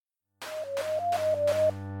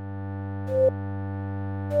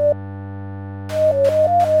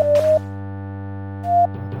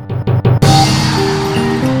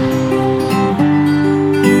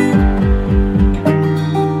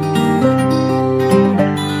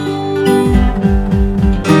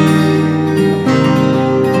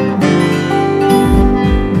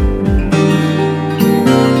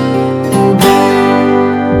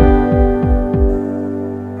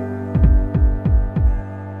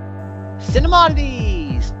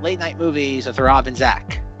Cinemodities, late night movies with Rob and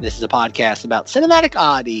Zach. This is a podcast about cinematic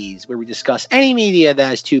oddities where we discuss any media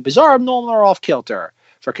that is too bizarre, abnormal, or off kilter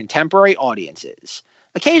for contemporary audiences.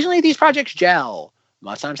 Occasionally, these projects gel.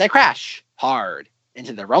 Most times, they crash hard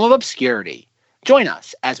into the realm of obscurity. Join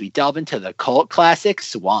us as we delve into the cult classic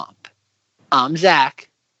swamp. I'm Zach.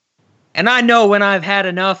 And I know when I've had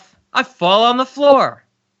enough, I fall on the floor.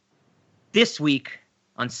 This week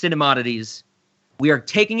on Cinemodities, we are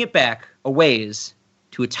taking it back a ways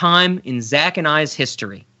to a time in Zach and I's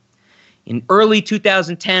history. In early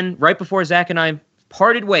 2010, right before Zach and I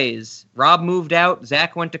parted ways, Rob moved out,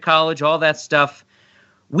 Zach went to college, all that stuff.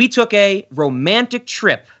 We took a romantic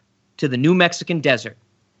trip to the New Mexican desert,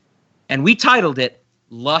 and we titled it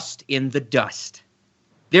Lust in the Dust.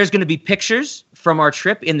 There's going to be pictures from our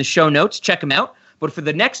trip in the show notes. Check them out. But for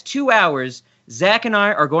the next 2 hours, Zach and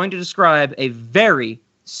I are going to describe a very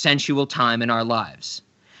sensual time in our lives.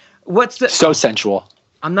 So sensual.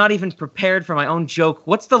 I'm not even prepared for my own joke.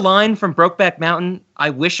 What's the line from Brokeback Mountain?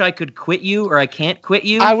 I wish I could quit you, or I can't quit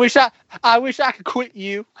you. I wish I could quit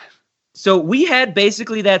you. So we had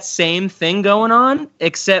basically that same thing going on,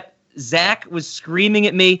 except Zach was screaming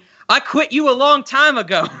at me, I quit you a long time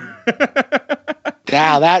ago.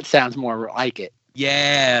 Now that sounds more like it.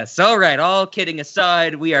 Yes. All right. All kidding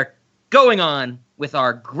aside, we are going on with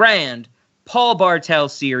our grand Paul Bartel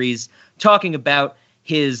series, talking about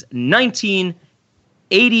his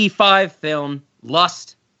 1985 film,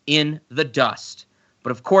 Lust in the Dust.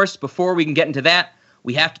 But of course, before we can get into that,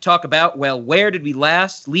 we have to talk about, well, where did we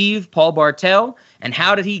last leave Paul Bartel, and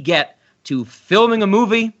how did he get to filming a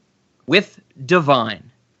movie with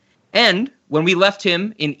Divine? And when we left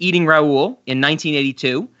him in Eating Raoul in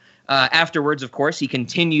 1982, afterwards, of course, he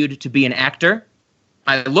continued to be an actor.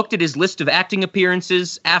 I looked at his list of acting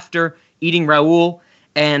appearances after Eating Raoul,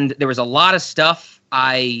 and there was a lot of stuff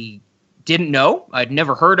I didn't know, I'd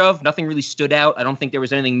never heard of. Nothing really stood out. I don't think there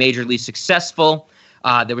was anything majorly successful.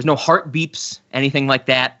 There was no heart beeps, anything like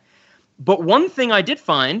that. But one thing I did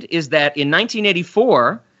find is that in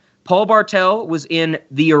 1984, Paul Bartel was in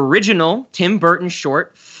the original Tim Burton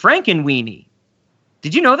short, Frankenweenie.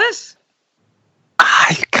 Did you know this? No,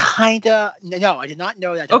 I did not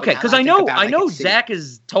know that. Okay, because I know Zach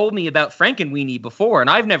has told me about Frankenweenie before, and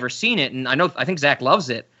I've never seen it, and I think Zach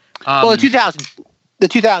loves it. Well, the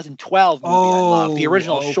 2012 movie, I love. The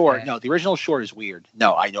original short. No, the original short is weird.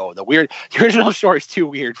 No, I know the original short is too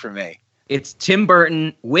weird for me. It's Tim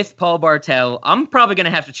Burton with Paul Bartel. I'm probably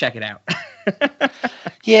gonna have to check it out.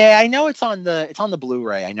 Yeah, I know it's on the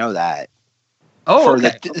Blu-ray. I know that. Oh,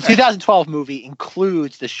 The 2012 movie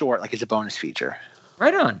includes the short, like, as a bonus feature.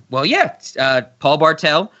 Right on. Well, yeah, Paul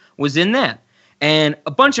Bartel was in that, and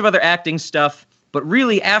a bunch of other acting stuff. But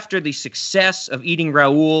really, after the success of Eating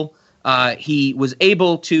Raoul, he was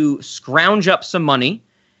able to scrounge up some money.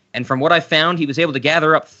 And from what I found, he was able to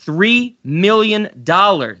gather up $3 million,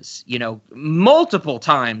 multiple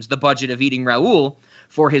times the budget of Eating Raoul,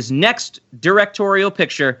 for his next directorial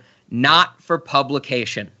picture, not for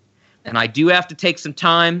publication. And I do have to take some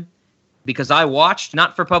time, because I watched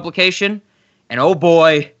Not for Publication, and oh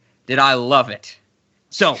boy, did I love it.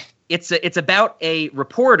 So it's about a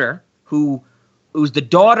reporter who's the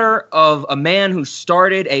daughter of a man who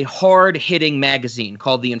started a hard-hitting magazine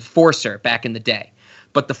called The Enforcer back in the day.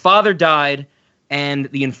 But the father died,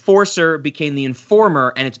 and The Enforcer became The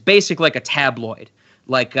Informer, and it's basically like a tabloid.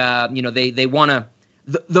 Like, they want to...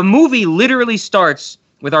 The movie literally starts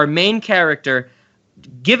with our main character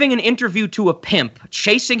giving an interview to a pimp,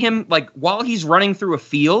 chasing him like while he's running through a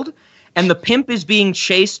field, and the pimp is being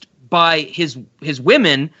chased by his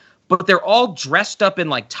women, but they're all dressed up in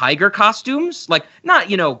like tiger costumes, like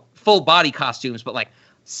not, full body costumes, but like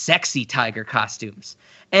sexy tiger costumes.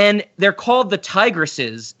 And they're called the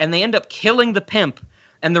Tigresses, and they end up killing the pimp.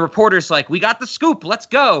 And the reporter's like, we got the scoop, let's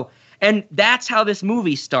go. And that's how this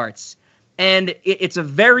movie starts. And it's a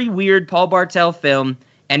very weird Paul Bartel film,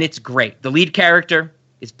 and it's great. The lead character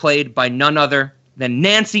is played by none other than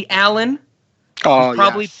Nancy Allen, who's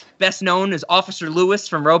probably best known as Officer Lewis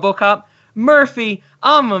from RoboCop. Murphy,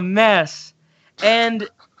 I'm a mess. And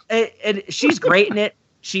she's great in it.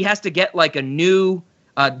 She has to get like a new,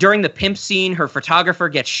 during the pimp scene, her photographer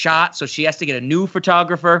gets shot, so she has to get a new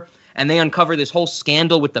photographer, and they uncover this whole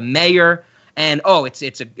scandal with the mayor. And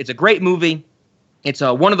it's a great movie. It's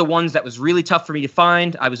one of the ones that was really tough for me to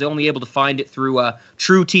find. I was only able to find it through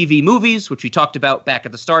True TV Movies, which we talked about back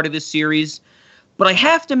at the start of this series. But I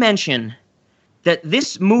have to mention that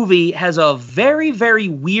this movie has a very, very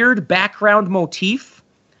weird background motif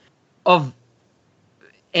of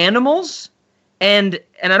animals. And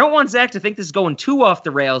I don't want Zach to think this is going too off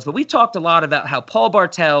the rails, but we talked a lot about how Paul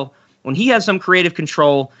Bartel when he has some creative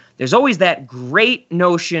control, there's always that great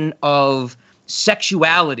notion of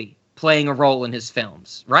sexuality playing a role in his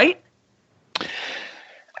films, right?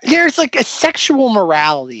 There's like a sexual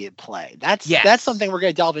morality at play. That's something we're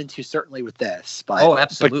going to delve into certainly with this. But,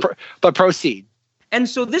 absolutely. But proceed. And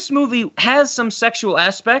so this movie has some sexual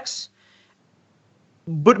aspects,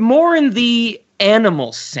 but more in the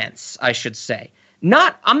animal sense, I should say.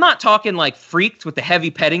 I'm not talking like Freaked with the heavy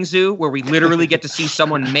petting zoo, where we literally get to see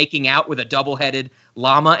someone making out with a double-headed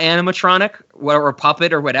llama animatronic or a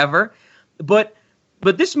puppet or whatever. But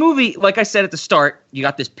this movie, like I said at the start, you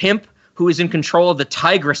got this pimp who is in control of the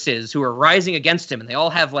tigresses who are rising against him, and they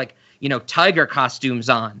all have tiger costumes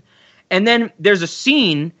on. And then there's a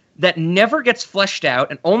scene that never gets fleshed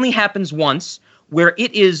out and only happens once, where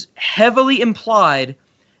it is heavily implied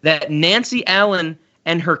that Nancy Allen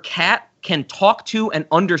and her cat can talk to and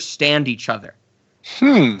understand each other.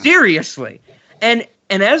 Seriously. And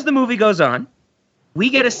as the movie goes on,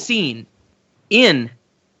 we get a scene in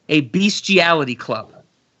a bestiality club.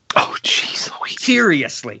 Oh, jeez.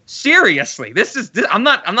 Seriously. I'm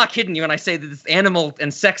not kidding you when I say that this animal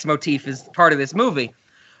and sex motif is part of this movie.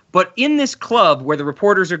 But in this club where the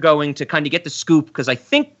reporters are going to kind of get the scoop, because I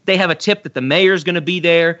think they have a tip that the mayor's going to be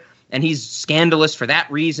there, and he's scandalous for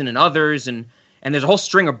that reason and others, and there's a whole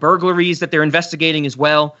string of burglaries that they're investigating as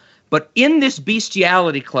well. But in this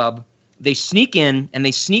bestiality club, they sneak in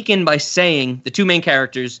by saying, the two main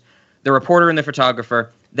characters, the reporter and the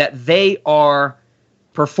photographer, that they are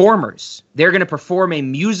performers. They're going to perform a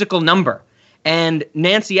musical number. And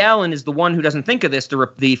Nancy Allen is the one who doesn't think of this.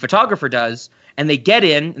 The photographer does. And they get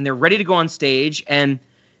in and they're ready to go on stage. And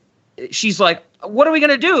she's like, what are we going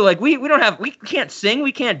to do? Like, we can't sing.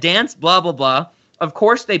 We can't dance, blah, blah, blah. Of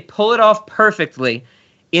course, they pull it off perfectly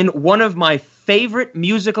in one of my favorite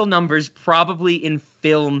musical numbers, probably in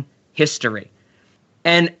film history.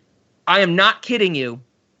 And I am not kidding you.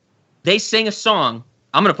 They sing a song.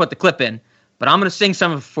 I'm going to put the clip in, but I'm going to sing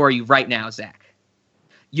some of it for you right now, Zach.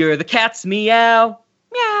 You're the cat's meow,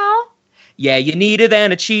 meow. Yeah, you're neater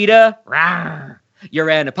than a cheetah. Rawr. You're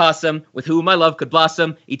an opossum with whom my love could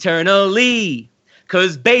blossom eternally.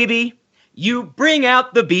 'Cause, baby, you bring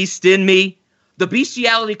out the beast in me. The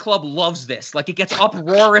Bestiality Club loves this. Like, it gets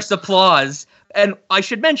uproarious applause. And I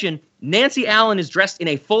should mention, Nancy Allen is dressed in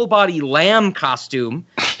a full-body lamb costume,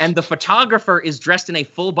 and the photographer is dressed in a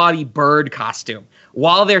full-body bird costume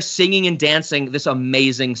while they're singing and dancing this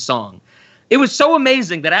amazing song. It was so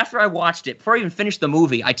amazing that after I watched it, before I even finished the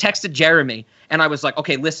movie, I texted Jeremy, and I was like,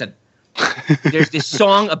 okay, listen, there's this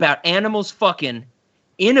song about animals fucking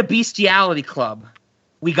in a bestiality club.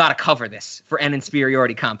 We got to cover this for an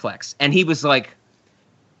inferiority complex. And he was like,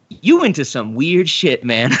 you into some weird shit,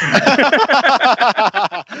 man.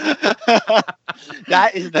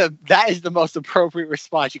 That is the most appropriate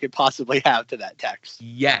response you could possibly have to that text.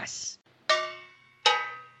 Yes.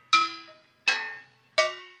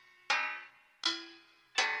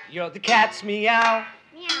 You're the cat's meow.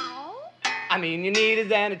 Meow. I mean, you're neater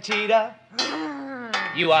than a cheetah.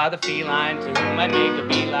 You are the feline to whom I make a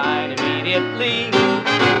beeline immediately.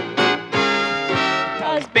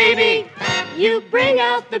 'Cause baby, You bring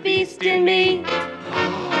out the beast in me.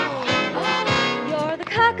 You're the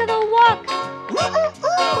cock of the walk.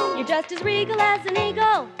 You're just as regal as an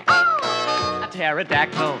eagle. a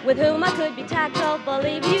pterodactyl. With whom I could be tactile,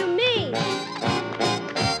 believe you me.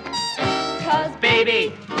 'Cause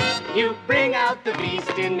Baby, you bring out the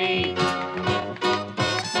beast in me.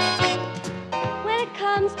 when it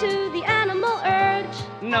comes to the animal urge,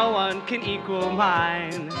 No one can equal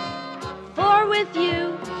mine. for with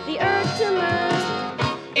you, the urge to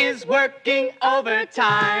merge Is working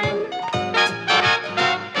overtime.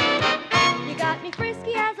 You got me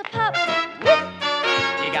frisky as a pup.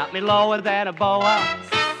 You got me lower than a boa,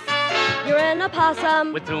 You're an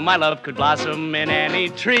opossum. with whom my love could blossom in any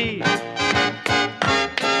tree.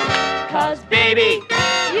 'Cause Baby,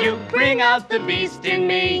 you bring out the beast in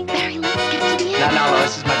me. Barry, let's get to the end. No,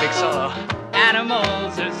 this is my big solo.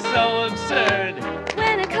 Animals are so absurd.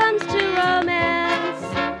 When it comes to romance,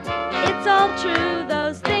 it's all true,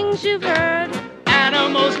 those things you've heard.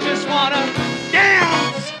 Animals just wanna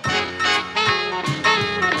dance.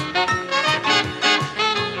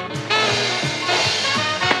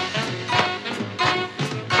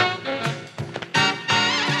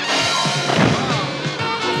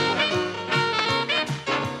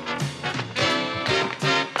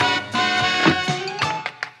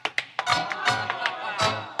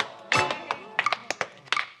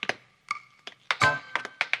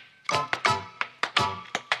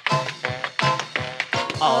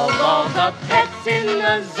 Of all the pets in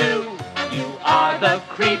the zoo, you are the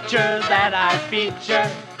creature that I feature.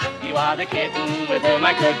 You are the kitten with whom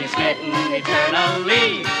I could be smitten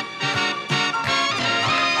eternally.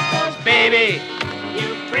 'Cause baby,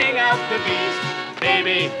 you bring out the beast,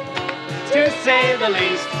 baby, to say the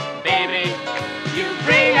least. Baby, you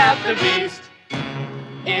bring out the beast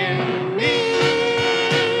in me.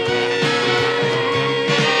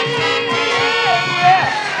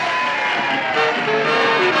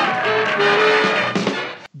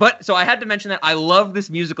 But so I had to mention that I love this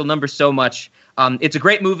musical number so much. It's a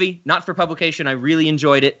great movie, not for publication. I really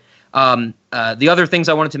enjoyed it. The other things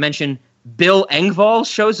I wanted to mention, Bill Engvall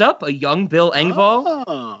shows up, a young Bill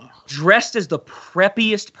Engvall, dressed as the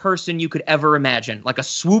preppiest person you could ever imagine, like a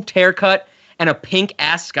swooped haircut and a pink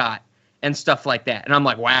ascot and stuff like that. And I'm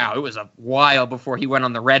like, wow, it was a while before he went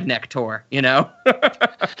on the redneck tour, you know?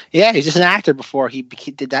 Yeah, he's just an actor before he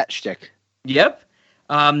did that shtick. Yep.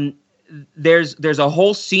 There's a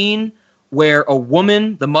whole scene where a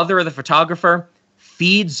woman, the mother of the photographer,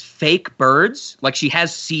 feeds fake birds. Like she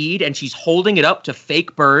has seed and she's holding it up to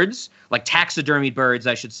fake birds, like taxidermied birds,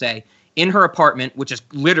 I should say, in her apartment, which is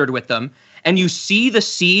littered with them. And you see the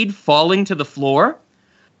seed falling to the floor,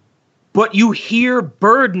 but you hear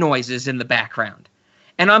bird noises in the background.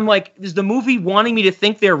 And I'm like, is the movie wanting me to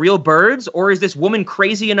think they're real birds? Or is this woman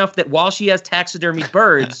crazy enough that while she has taxidermy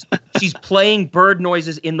birds, she's playing bird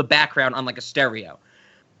noises in the background on like a stereo?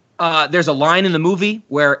 There's a line in the movie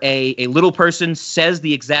where a little person says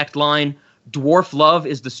the exact line, "Dwarf love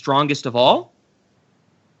is the strongest of all."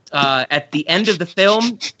 At the end of the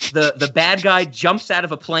film, the bad guy jumps out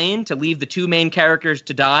of a plane to leave the two main characters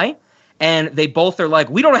to die. And they both are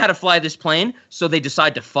like, we don't know how to fly this plane. So they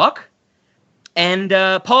decide to fuck. And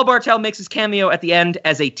Paul Bartel makes his cameo at the end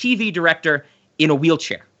as a TV director in a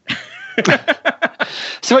wheelchair.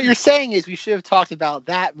 So what you're saying is we should have talked about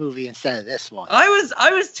that movie instead of this one. I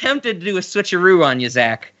was tempted to do a switcheroo on you,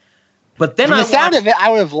 Zach. But then From the sound of it, I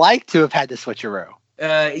would have liked to have had the switcheroo.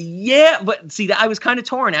 Yeah, but see, I was kind of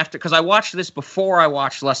torn after, because I watched this before I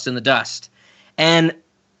watched Lust in the Dust. And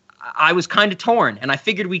I was kind of torn, and I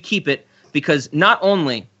figured we'd keep it because not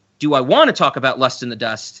only do I want to talk about Lust in the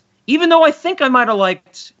Dust, even though I think I might have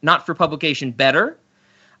liked Not for Publication better,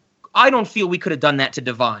 I don't feel we could have done that to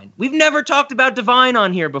Divine. We've never talked about Divine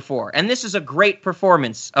on here before, and this is a great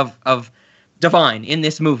performance of Divine in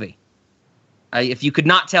this movie. If you could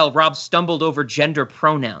not tell, Rob stumbled over gender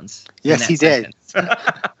pronouns. Yes, he did.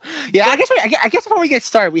 Yeah, I guess before we get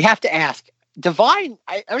started, we have to ask, Divine,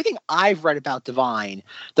 everything I've read about Divine,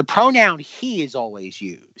 the pronoun he is always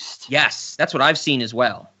used. Yes, that's what I've seen as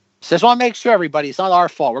well. So I just want to make sure, everybody, it's not our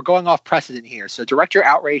fault. We're going off precedent here. So direct your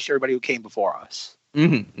outrage to everybody who came before us.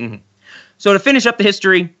 Mm-hmm, mm-hmm. So to finish up the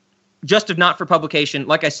history, just of Not for Publication,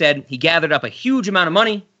 like I said, he gathered up a huge amount of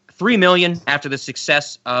money, $3 million after the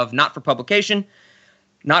success of Not for Publication.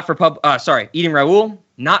 Eating Raoul.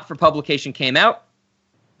 Not for Publication came out,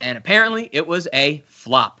 and apparently it was a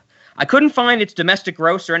flop. I couldn't find its domestic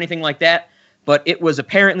gross or anything like that, but it was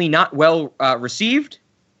apparently not well received.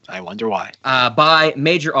 I wonder why. By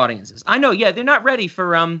major audiences. I know, yeah, they're not ready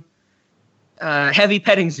for heavy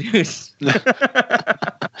petting zoos.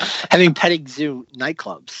 Having petting zoo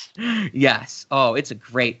nightclubs. Yes. Oh, it's a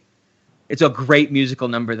great musical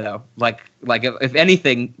number though. Like if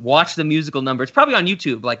anything, watch the musical number. It's probably on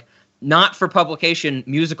YouTube. Like Not for Publication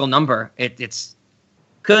musical number. It's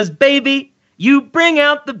 'cause baby, you bring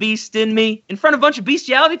out the beast in me in front of a bunch of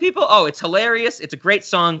bestiality people. Oh, it's hilarious. It's a great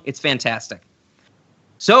song. It's fantastic.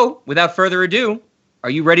 So, without further ado,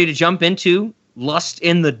 are you ready to jump into Lust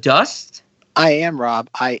in the Dust? I am, Rob.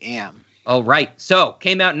 I am. All right. So,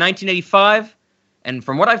 came out in 1985, and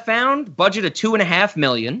from what I found, budget of $2.5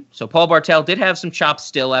 million. So, Paul Bartel did have some chops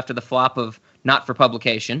still after the flop of Not for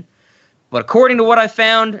Publication. But according to what I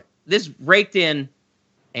found, this raked in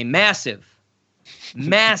a massive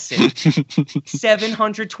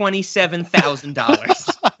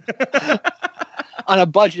 $727,000. On a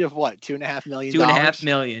budget of what? $2.5 million? $2.5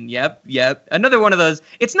 million. Yep. Another one of those.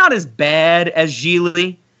 It's not as bad as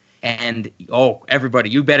Gigli. And, everybody,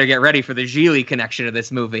 you better get ready for the Gigli connection to this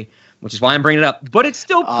movie, which is why I'm bringing it up. But it's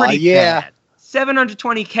still pretty bad.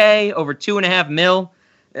 $720K over $2.5 million.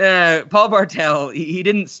 Paul Bartel, he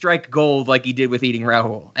didn't strike gold like he did with Eating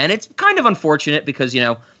Raoul. And it's kind of unfortunate because,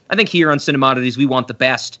 I think here on Cinemodities, we want the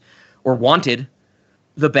best, or wanted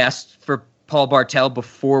the best for Paul Bartel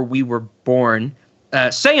before we were born.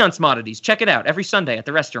 Seance Modities, check it out every Sunday at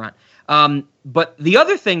the restaurant. But the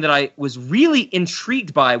other thing that I was really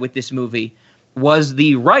intrigued by with this movie was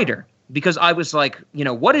the writer, because I was like,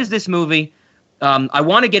 what is this movie? I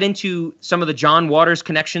want to get into some of the John Waters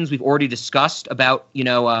connections we've already discussed about,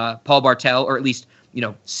 Paul Bartel, or at least,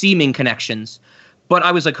 seeming connections. But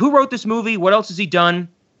I was like, who wrote this movie? What else has he done?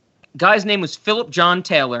 Guy's name was Philip John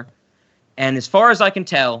Taylor. And as far as I can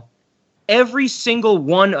tell, every single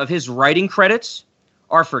one of his writing credits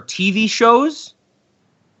are for TV shows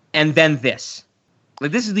and then this.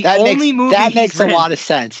 Like, this is the only movie that makes a lot of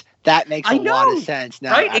sense. That makes a lot of sense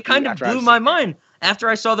now. Right? It kind of blew my mind. After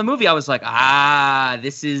I saw the movie, I was like,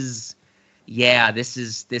 this is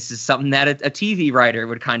something that a TV writer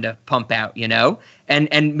would kind of pump out, you know?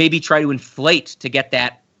 And maybe try to inflate to get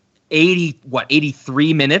that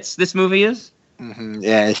 83 minutes this movie is? Mm-hmm.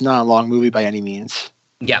 Yeah, it's not a long movie by any means.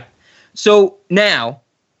 Yeah. So now,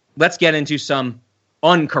 let's get into some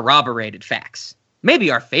uncorroborated facts.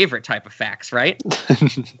 Maybe our favorite type of facts, right?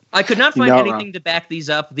 I could not find anything to back these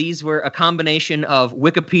up. These were a combination of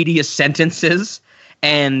Wikipedia sentences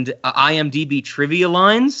and IMDb trivia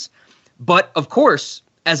lines. But, of course,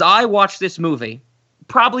 as I watched this movie,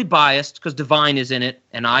 probably biased because Divine is in it,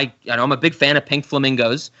 and I know I'm a big fan of Pink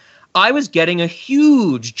Flamingos, I was getting a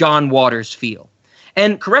huge John Waters feel.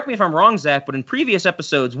 And correct me if I'm wrong, Zach, but in previous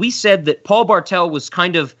episodes, we said that Paul Bartel was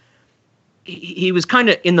kind of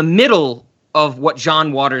in the middle of what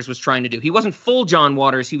John Waters was trying to do. He wasn't full John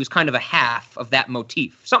Waters. He was kind of a half of that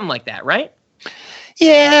motif. Something like that, right?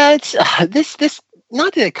 Yeah, it's this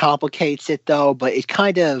not that it complicates it, though, but it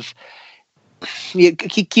kind of... You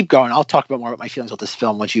keep going. I'll talk more about my feelings about this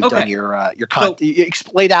film once you've done your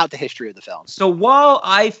laid out the history of the film. So while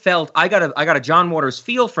I felt I got a John Waters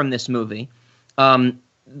feel from this movie,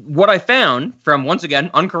 what I found from, once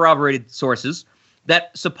again, uncorroborated sources,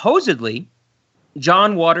 that supposedly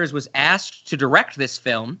John Waters was asked to direct this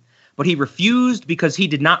film, but he refused because he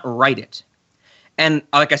did not write it. And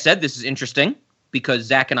like I said, this is interesting because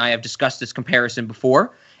Zach and I have discussed this comparison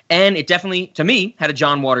before, and it definitely, to me, had a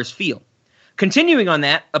John Waters feel. Continuing on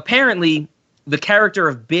that, apparently the character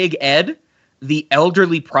of Big Ed, the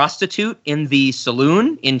elderly prostitute in the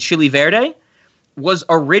saloon in Chile Verde, was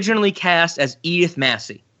originally cast as Edith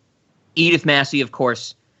Massey. Edith Massey, of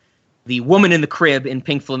course, the woman in the crib in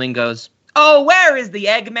Pink Flamingos. Oh, where is the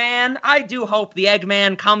Eggman? I do hope the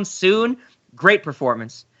Eggman comes soon. Great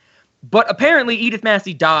performance. But apparently Edith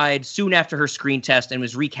Massey died soon after her screen test and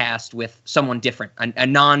was recast with someone different,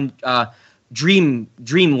 a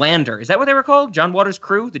Dreamlander. Is that what they were called? John Waters'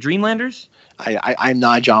 crew, the Dreamlanders? I'm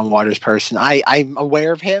not a John Waters person. I'm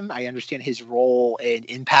aware of him. I understand his role and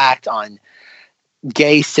impact on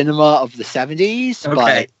gay cinema of the 70s,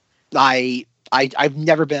 but I've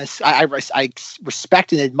never been. I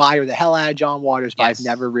respect and admire the hell out of John Waters, but I've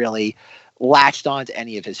never really latched on to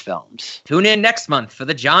any of his films. Tune in next month for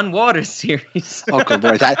the John Waters series. Oh, good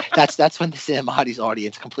Lord. That's when the Cinemati's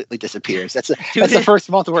audience completely disappears. That's the first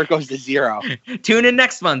month where it goes to zero. Tune in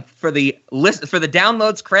next month for the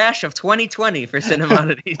downloads crash of 2020 for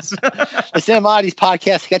Cinemati's. The Cinemati's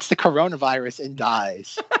podcast gets the coronavirus and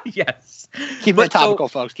dies. Yes. Keeping it topical,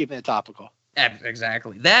 folks. Keeping it topical.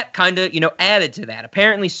 Exactly. That kind of, added to that.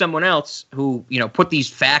 Apparently someone else who, put these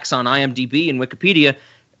facts on IMDb and Wikipedia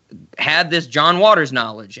had this John Waters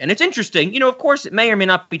knowledge. And it's interesting. Of course, it may or may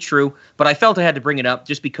not be true, but I felt I had to bring it up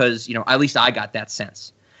just because, at least I got that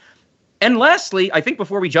sense. And lastly, I think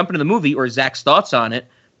before we jump into the movie or Zach's thoughts on it,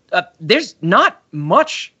 there's not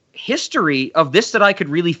much history of this that I could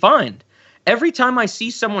really find. Every time I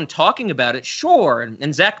see someone talking about it, sure,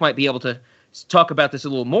 and Zach might be able to talk about this a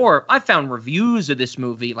little more, I found reviews of this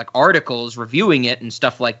movie, like articles reviewing it and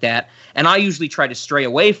stuff like that, and I usually try to stray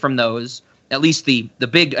away from those, at least the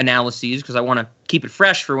big analyses, because I want to keep it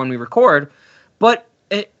fresh for when we record. But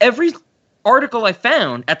every article I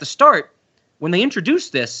found at the start, when they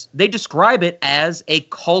introduced this, they describe it as a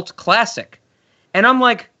cult classic. And I'm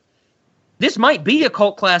like, this might be a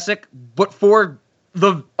cult classic, but for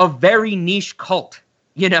a very niche cult,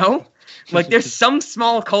 Like, there's some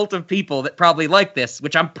small cult of people that probably like this,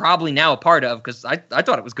 which I'm probably now a part of because I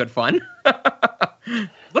thought it was good fun.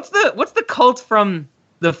 What's the cult from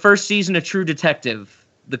the first season of True Detective?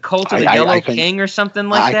 The Cult of the Yellow King or something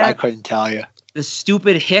like that? I couldn't tell you. The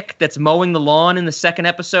stupid hick that's mowing the lawn in the second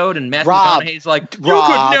episode, and Matthew McConaughey's like, you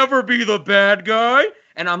could never be the bad guy.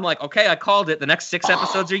 And I'm like, okay, I called it. The next 6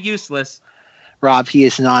 episodes are useless. Rob, he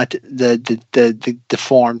is not the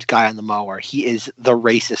deformed guy on the mower. He is the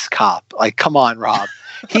racist cop. Like, come on, Rob.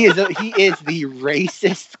 He is the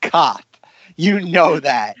racist cop. You know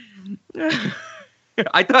that.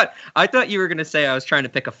 I thought you were going to say I was trying to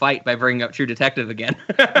pick a fight by bringing up True Detective again.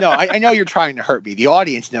 No, I know you're trying to hurt me. The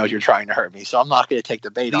audience knows you're trying to hurt me, so I'm not going to take the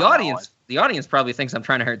bait on that one. The audience probably thinks I'm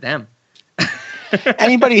trying to hurt them.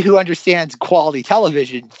 Anybody who understands quality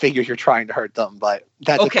television figures you're trying to hurt them, but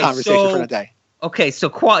that's a conversation for another day. Okay, so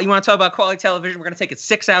you want to talk about quality television? We're going to take a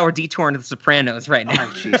 6-hour detour into The Sopranos right now.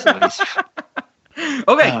 Oh, jeez.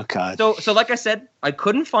 Okay. Oh God. So like I said, I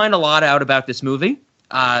couldn't find a lot out about this movie.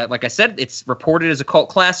 Like I said, it's reported as a cult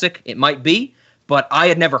classic. It might be, but I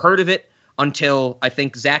had never heard of it until I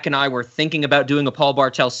think Zach and I were thinking about doing a Paul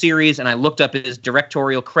Bartel series, and I looked up his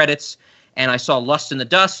directorial credits, and I saw Lust in the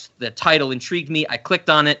Dust. The title intrigued me. I clicked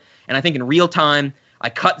on it, and I think in real time, I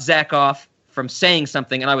cut Zach off from saying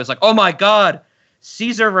something, and I was like, oh my God,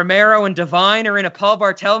 Cesar Romero and Divine are in a Paul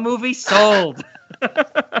Bartel movie? Sold.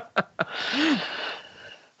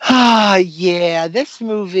 Yeah, this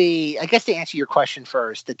movie, I guess to answer your question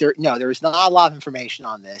first, that there's not a lot of information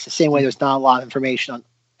on this. The same way there's not a lot of information on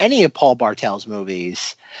any of Paul Bartel's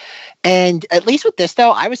movies. And at least with this, though,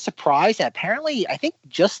 I was surprised that apparently, I think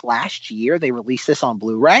just last year, they released this on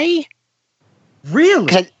Blu-ray.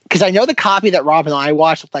 Really? Because I know the copy that Rob and I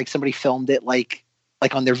watched looked like somebody filmed it like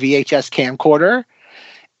on their VHS camcorder.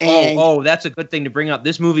 And that's a good thing to bring up.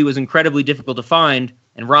 This movie was incredibly difficult to find,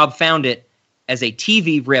 and Rob found it as a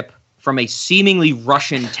TV rip from a seemingly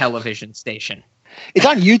Russian television station. It's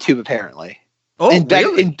on YouTube, apparently. Oh,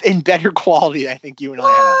 really? In better quality, I think you and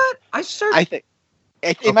I have. I think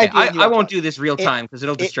it might be. I won't do this real time because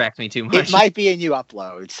it'll distract me too much. It might be a new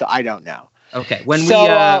upload, so I don't know. Okay, when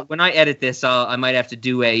I edit this, I might have to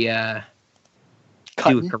do a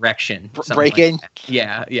correction, break in. Like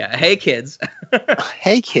yeah. Hey kids.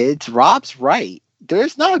 Hey kids, Rob's right.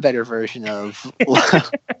 There's not a better version of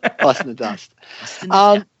Lust in the Dust.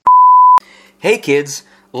 Hey kids,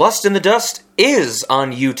 Lust in the Dust is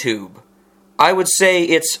on YouTube. I would say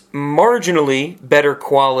it's marginally better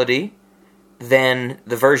quality than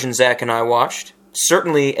the version Zach and I watched.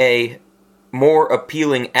 Certainly a more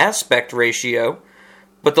appealing aspect ratio.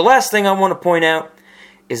 But the last thing I want to point out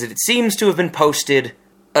is that it seems to have been posted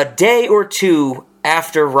a day or two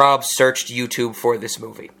after Rob searched YouTube for this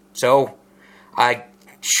movie. So I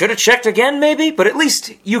should have checked again, maybe, but at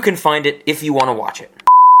least you can find it if you want to watch it.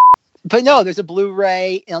 But no, there's a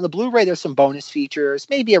Blu-ray. And on the Blu-ray, there's some bonus features,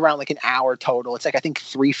 maybe around like an hour total. It's like, I think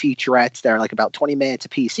 3 featurettes that are like about 20 minutes a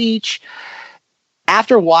piece each.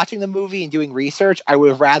 After watching the movie and doing research, I would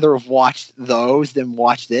have rather have watched those than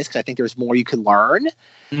watch this because I think there's more you can learn.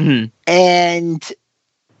 Mm-hmm. And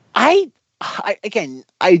I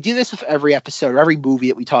do this with every episode or every movie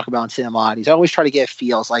that we talk about on Cinemodities. I always try to get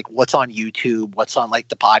feels like what's on YouTube, what's on like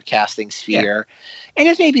the podcasting sphere. Yeah. And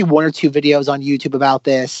there's maybe 1 or 2 videos on YouTube about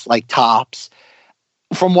this, like tops.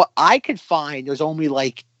 From what I could find, there's only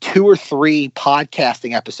like 2 or 3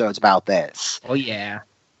 podcasting episodes about this. Oh, yeah.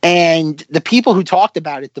 And the people who talked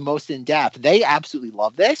about it the most in depth, they absolutely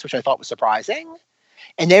love this, which I thought was surprising.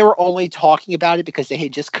 And they were only talking about it because they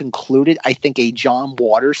had just concluded, I think, a John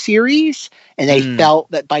Waters series. And they felt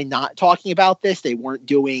that by not talking about this, they weren't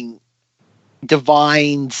doing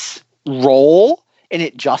Divine's role in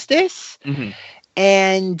it justice. Mm-hmm.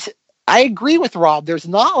 And I agree with Rob. There's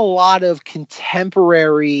not a lot of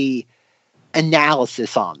contemporary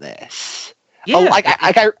analysis on this.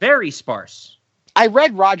 Yeah, very sparse. I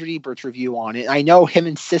read Roger Ebert's review on it. I know him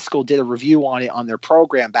and Siskel did a review on it on their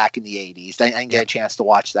program back in the 80s. I didn't get a chance to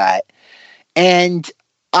watch that. And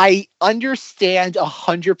I understand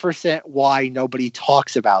 100% why nobody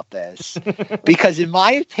talks about this. Because in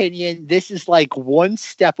my opinion, this is like one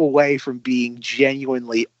step away from being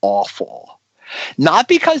genuinely awful. Not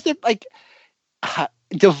because they're like,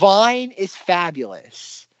 Divine is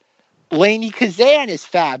fabulous. Lainie Kazan is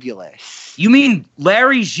fabulous. You mean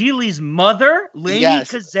Larry Gillies' mother, Lainie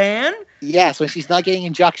Kazan? Yes, when she's not getting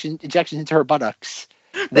injections into her buttocks.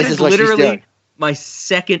 This is what literally she's doing. My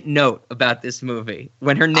second note about this movie.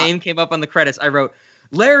 When her name came up on the credits, I wrote,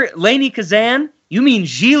 Lainie Kazan? You mean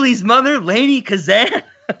Gillies' mother, Lainie Kazan?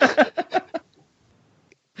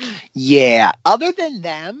 Yeah. Other than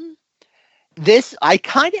them, I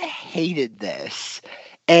kind of hated this.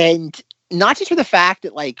 And not just for the fact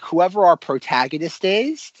that, like, whoever our protagonist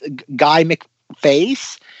is, Guy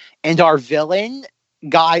McFace, and our villain,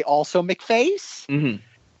 Guy also McFace, mm-hmm.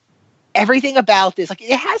 Everything about this, like,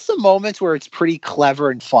 it has some moments where it's pretty clever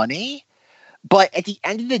and funny, but at the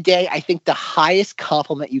end of the day, I think the highest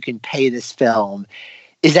compliment you can pay this film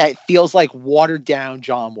is that it feels like watered down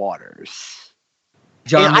John Waters.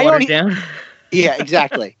 Watered down? Yeah,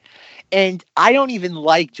 exactly. And I don't even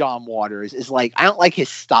like John Waters. I don't like his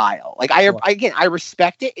style. Like, I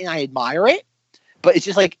respect it and I admire it, but it's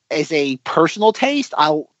just like, as a personal taste,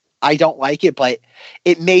 I don't like it, but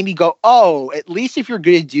it made me go, oh, at least if you're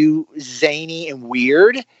going to do zany and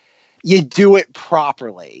weird, you do it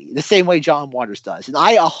properly, the same way John Waters does. And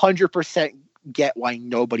I 100% get why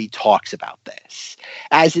nobody talks about this,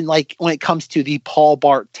 as in, like, when it comes to the Paul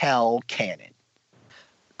Bartel canon.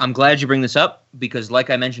 I'm glad you bring this up because, like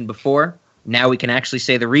I mentioned before, now we can actually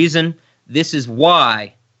say the reason This is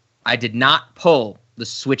why I did not pull the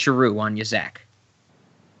switcheroo on you, Zach.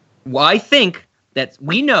 Well, I think that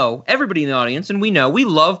we know, everybody in the audience, and we know, we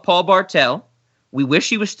love Paul Bartel. We wish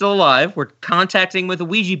he was still alive. We're contacting with a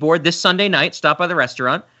Ouija board this Sunday night. Stop by the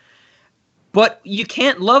restaurant. But you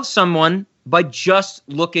can't love someone by just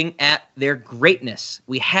looking at their greatness.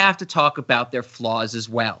 We have to talk about their flaws as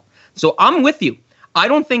well. So I'm with you. I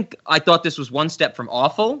thought this was one step from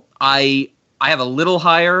awful. I have a little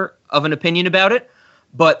higher of an opinion about it,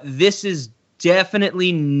 but this is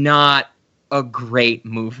definitely not a great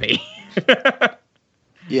movie.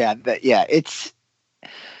 It's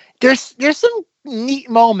there's some neat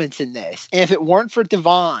moments in this, and if it weren't for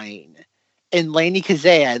Divine and Lainie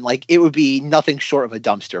Kazan, like, it would be nothing short of a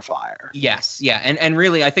dumpster fire. Yes, yeah, and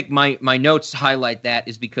really, I think my notes highlight that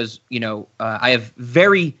is because I have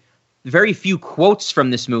very, very few quotes from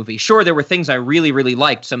this movie. Sure, there were things I really, really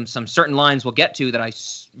liked. Some certain lines we'll get to that I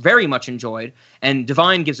very much enjoyed, and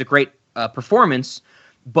Divine gives a great performance.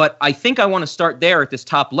 But I think I want to start there at this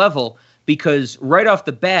top level because right off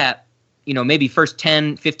the bat, maybe first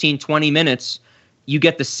 10, 15, 20 minutes, you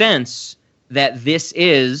get the sense that this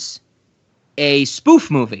is a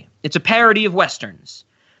spoof movie. It's a parody of Westerns.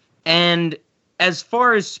 And as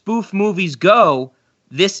far as spoof movies go,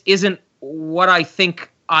 this isn't what I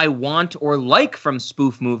think I want or like from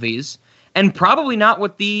spoof movies, and probably not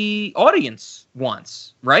what the audience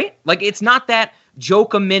wants, right? Like, it's not that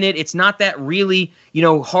joke a minute. It's not that really,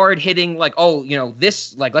 hard hitting, like,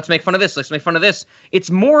 this, like, let's make fun of this. Let's make fun of this. It's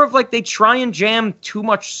more of like they try and jam too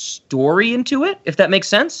much story into it, if that makes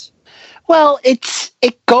sense. Well,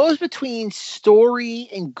 it goes between story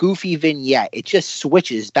and goofy vignette. It just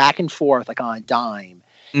switches back and forth like on a dime.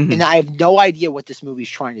 Mm-hmm. And I have no idea what this movie's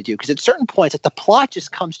trying to do, because at certain points, like, the plot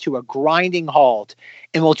just comes to a grinding halt,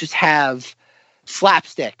 and we'll just have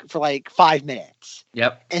slapstick for like 5 minutes.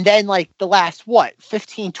 Yep. And then, like, the last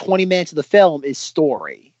 15, 20 minutes of the film is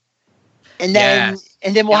story. And then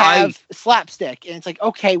we'll have slapstick, and it's like,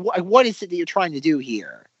 okay, what is it that you're trying to do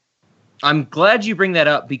here? I'm glad you bring that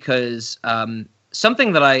up, because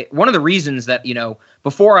something that one of the reasons that,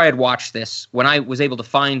 before I had watched this, when I was able to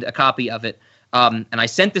find a copy of it, and I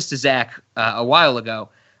sent this to Zach a while ago,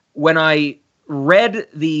 when I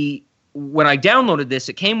downloaded this,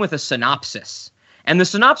 it came with a synopsis. And the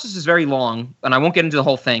synopsis is very long, and I won't get into the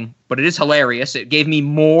whole thing, but it is hilarious. It gave me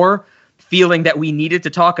more feeling that we needed to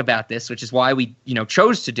talk about this, which is why we,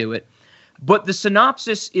 chose to do it. But the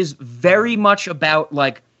synopsis is very much about,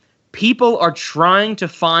 like, people are trying to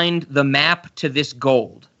find the map to this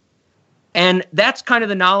gold. And that's kind of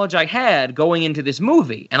the knowledge I had going into this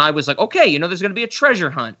movie. And I was like, okay, there's going to be a treasure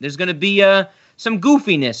hunt. There's going to be some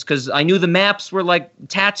goofiness, because I knew the maps were, like,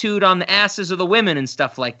 tattooed on the asses of the women and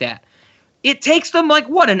stuff like that. It takes them, like,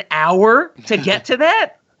 an hour to get to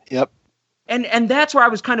that? Yep. And that's where I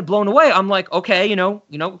was kind of blown away. I'm like, okay,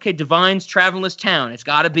 okay, Divine's traveling this town. It's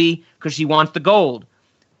got to be because she wants the gold.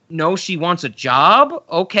 No, she wants a job?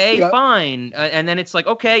 Okay, yep. Fine. And then it's like,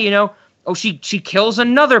 okay, she kills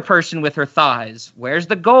another person with her thighs. Where's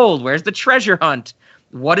the gold? Where's the treasure hunt?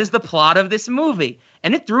 What is the plot of this movie?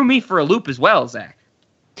 And it threw me for a loop as well, Zach.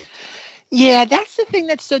 Yeah, that's the thing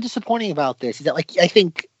that's so disappointing about this, is that, like, I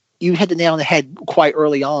think you hit the nail on the head quite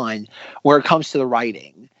early on where it comes to the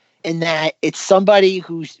writing, in that it's somebody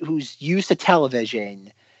who's used to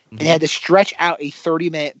television and had to stretch out a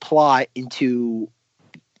 30-minute plot into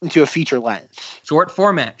a feature length. Short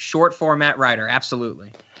format writer,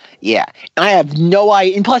 absolutely. Yeah, and I have no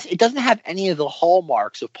idea. And plus, it doesn't have any of the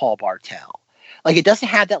hallmarks of Paul Bartel. Like, it doesn't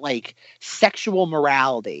have that, like, sexual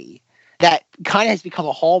morality that kind of has become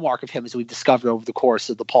a hallmark of him, as we've discovered over the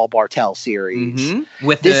course of the Paul Bartel series. Mm-hmm.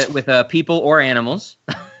 With people or animals.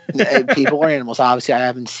 People or animals. Obviously, I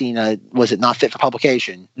haven't seen was it Not Fit for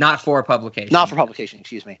Publication? Not for publication,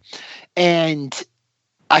 excuse me. And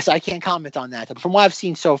I can't comment on that. But from what I've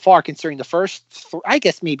seen so far, considering the first, I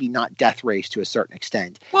guess maybe not Death Race to a certain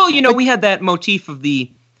extent. Well, we had that motif of it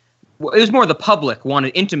was more the public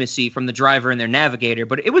wanted intimacy from the driver and their navigator,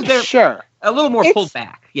 but it was there. Sure. A little more pulled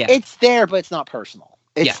back. Yeah. It's there, but it's not personal.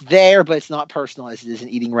 It's there, but it's not personal as it is in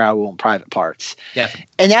Eating Raoul in Private Parts. Yeah.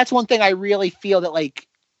 And that's one thing I really feel that, like,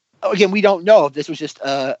 again, we don't know if this was just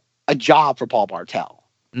a job for Paul Bartel.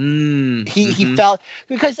 He felt,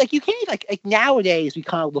 because, like, you can't, like nowadays we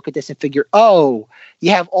kind of look at this and figure, oh, you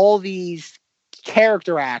have all these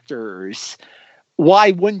character actors,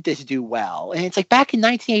 why wouldn't this do well? And it's like, back in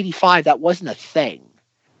 1985, that wasn't a thing.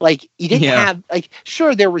 Like, you didn't have, like,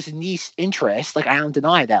 sure, there was niche interest, like, I don't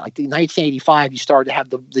deny that. Like, in 1985, you started to have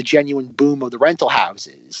the genuine boom of the rental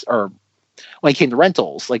houses, or when it came to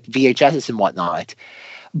rentals, like VHSs and whatnot.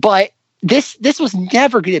 But this was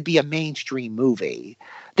never going to be a mainstream movie.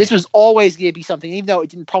 This was always going to be something, even though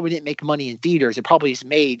it probably didn't make money in theaters, it probably has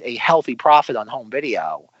made a healthy profit on home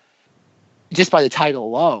video just by the title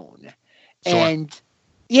alone. Sure. And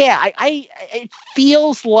yeah, it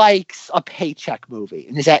feels like a paycheck movie.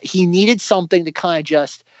 And is that he needed something to kind of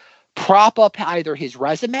just prop up either his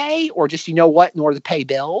resume or just, in order to pay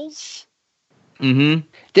bills. Mm-hmm.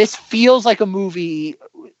 This feels like a movie.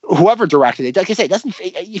 Whoever directed it, like I say, it doesn't.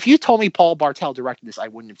 If you told me Paul Bartel directed this, I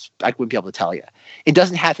wouldn't be able to tell you. It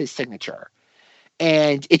doesn't have his signature,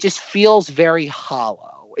 and it just feels very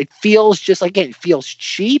hollow. It feels just like, again, it feels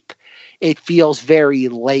cheap. It feels very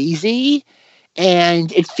lazy,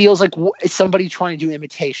 and it feels like it's somebody trying to do an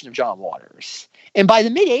imitation of John Waters. And by the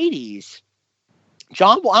mid '80s, I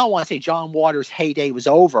don't want to say John Waters' heyday was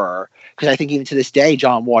over, because I think even to this day,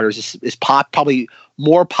 John Waters is probably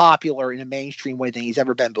more popular in a mainstream way than he's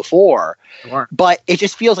ever been before. Sure. But it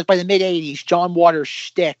just feels like by the mid '80s, John Waters'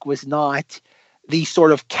 shtick was not the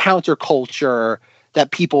sort of counterculture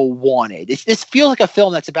that people wanted. This feels like a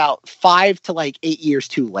film that's about 5 to 8 years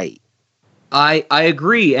too late. I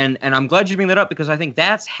agree, and I'm glad you bring that up, because I think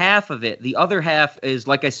that's half of it. The other half is,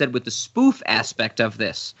 like I said, with the spoof aspect of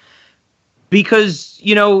this. Because,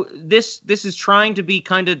 this is trying to be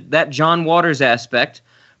kind of that John Waters aspect,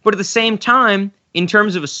 but at the same time, in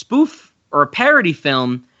terms of a spoof or a parody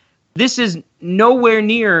film, this is nowhere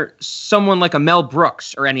near someone like a Mel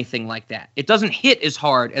Brooks or anything like that. It doesn't hit as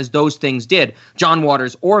hard as those things did, John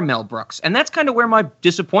Waters or Mel Brooks. And that's kind of where my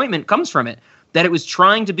disappointment comes from it, that it was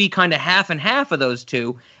trying to be kind of half and half of those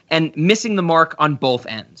two and missing the mark on both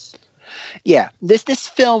ends. Yeah, this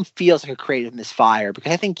film feels like a creative misfire,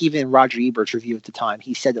 because I think even in Roger Ebert's review at the time,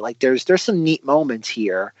 he said that there's some neat moments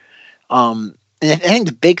here. And I think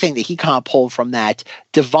the big thing that he kind of pulled from that,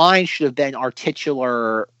 Divine should have been our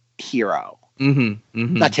titular hero. Mm-hmm,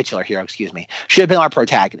 mm-hmm. Not titular hero, excuse me. Should have been our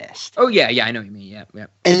protagonist. Oh, yeah, I know what you mean, yeah.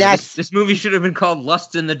 And this movie should have been called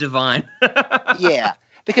Lust in the Divine. Yeah,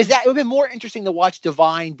 because that would have been more interesting to watch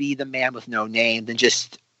Divine be the man with no name than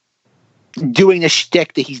just doing the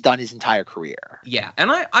shtick that he's done his entire career. Yeah,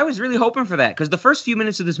 and I was really hoping for that, because the first few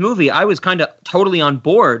minutes of this movie, I was kind of totally on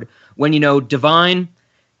board when, Divine,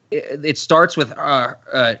 it starts with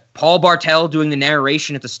Paul Bartel doing the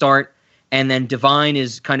narration at the start, and then Divine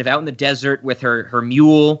is kind of out in the desert with her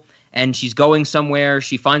mule, and she's going somewhere.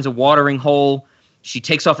 She finds a watering hole. She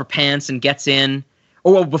takes off her pants and gets in.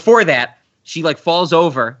 Oh, well, before that, she falls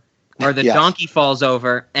over, or the Yes. donkey falls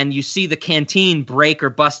over, and you see the canteen break or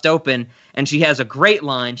bust open, and she has a great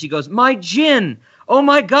line. She goes, "My gin! Oh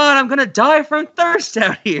my God, I'm going to die from thirst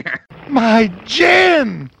out here." My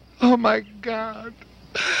gin! Oh my God.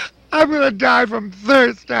 I'm gonna die from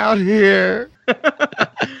thirst out here.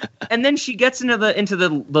 And then she gets into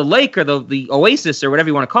the lake, or the oasis, or whatever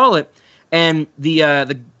you want to call it, and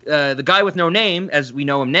the guy with no name, as we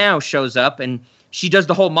know him now, shows up, and she does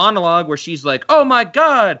the whole monologue where she's like, "Oh my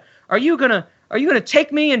God, are you gonna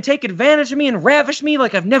take me and take advantage of me and ravish me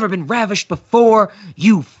like I've never been ravished before,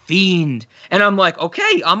 you fiend?" And I'm like,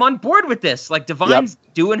 okay, I'm on board with this. Divine's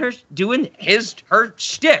doing her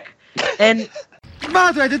shtick. And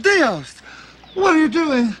Madre de Dios! What are you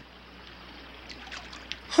doing?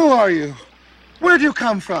 Who are you? Where do you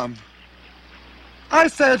come from? I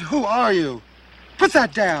said, who are you? Put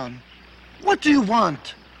that down. What do you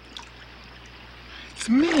want? It's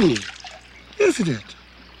me, isn't it?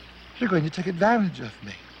 You're going to take advantage of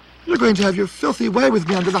me. You're going to have your filthy way with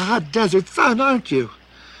me under the hot desert sun, aren't you?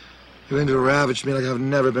 You're going to ravage me like I've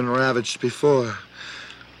never been ravaged before.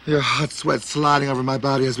 Your hot sweat sliding over my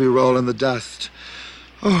body as we roll in the dust.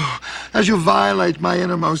 Oh, as you violate my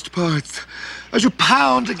innermost parts. As you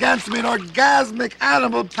pound against me in orgasmic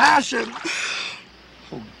animal passion.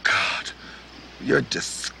 Oh, God. You're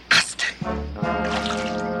disgusting.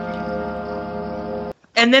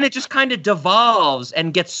 And then it just kind of devolves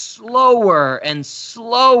and gets slower and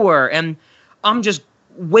slower. And I'm just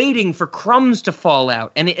waiting for crumbs to fall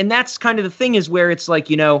out. And that's kind of the thing, is where it's like,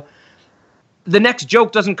 the next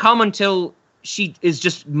joke doesn't come until she is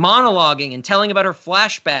just monologuing and telling about her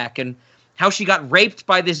flashback and how she got raped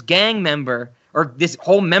by this gang member, or this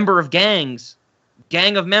whole member of gang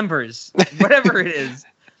of members, whatever it is.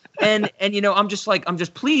 And I'm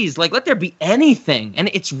just pleased, let there be anything.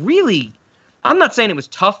 And it's really, I'm not saying it was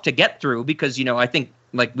tough to get through, because, I think,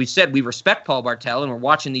 like we said, we respect Paul Bartel and we're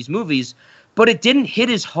watching these movies, but it didn't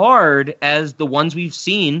hit as hard as the ones we've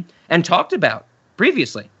seen and talked about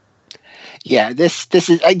previously. Yeah, this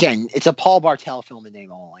is, again, it's a Paul Bartel film in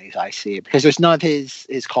name only, as I see it, because there's none of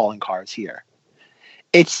his calling cards here.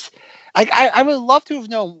 It's, I would love to have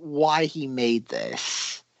known why he made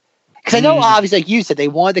this. Because I know, obviously, like you said, they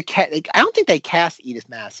wanted to cast. Like, I don't think they cast Edith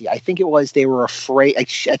Massey. I think it was they were afraid. Like,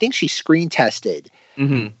 I think she screen tested,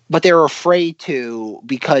 but they were afraid to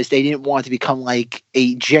because they didn't want to become like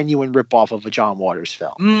a genuine ripoff of a John Waters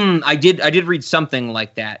film. I did read something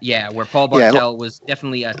like that. Yeah, where Paul Bartel was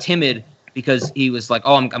definitely timid because he was like,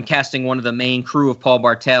 "Oh, I'm casting one of the main crew of Paul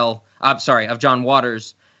Bartel. I'm sorry, of John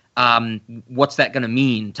Waters. What's that going to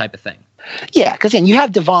mean?" Type of thing. Yeah, because then you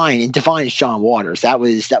have Divine, and Divine is John Waters. That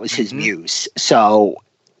was his muse. So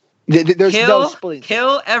there's no splitting.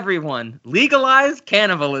 Kill everyone. Legalize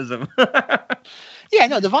cannibalism. Yeah,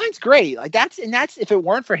 no, Divine's great. Like that's if it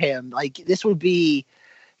weren't for him, like this would be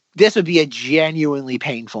a genuinely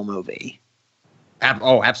painful movie.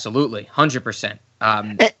 Oh, absolutely, 100%.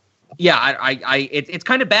 Yeah, it's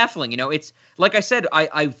kind of baffling. It's like I said,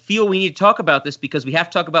 I feel we need to talk about this because we have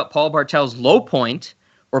to talk about Paul Bartel's low point.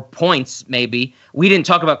 Or points, maybe. We didn't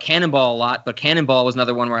talk about Cannonball a lot, but Cannonball was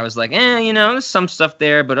another one where I was like, there's some stuff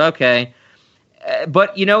there, but okay.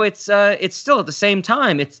 But it's still at the same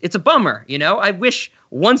time, it's a bummer. I wish,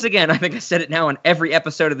 once again, I think I said it now on every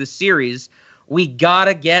episode of this series, we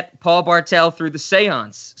gotta get Paul Bartel through the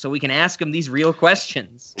seance so we can ask him these real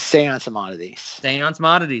questions. Seance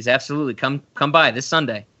Oddities, absolutely. Come by this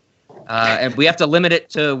Sunday. And we have to limit it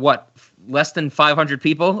to what? Less than 500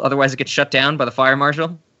 people, otherwise it gets shut down by the fire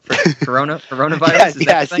marshal for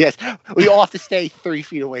coronavirus. Yes. We all have to stay 3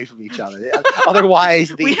 feet away from each other. Otherwise,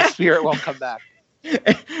 the spirit won't come back.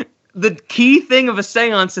 The key thing of a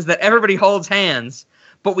seance is that everybody holds hands,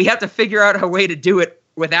 but we have to figure out a way to do it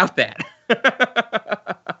without that.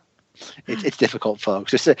 It's difficult,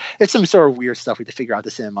 folks. It's some sort of weird stuff we have to figure out at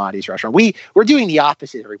the Cinema Oddities restaurant. We're doing the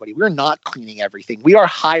opposite, everybody. We're not cleaning everything. We are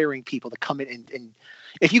hiring people to come in and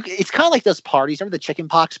it's kind of like those parties. Remember the chicken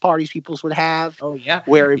pox parties people would have? Oh, yeah.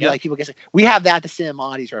 Where it'd be like people get sick. We have that at the Cinema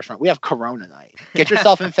Oddities restaurant. We have Corona night. Get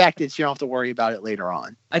yourself infected so you don't have to worry about it later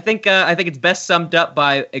on. I think it's best summed up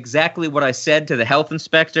by exactly what I said to the health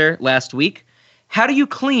inspector last week. How do you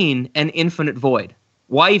clean an infinite void?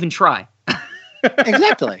 Why even try?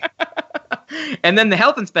 Exactly. And then the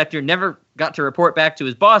health inspector never got to report back to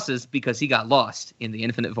his bosses because he got lost in the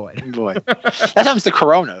infinite void. That happens to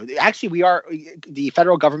Corona. Actually, the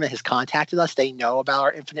federal government has contacted us. They know about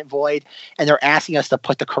our infinite void, and they're asking us to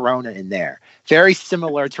put the Corona in there. Very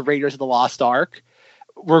similar to Raiders of the Lost Ark.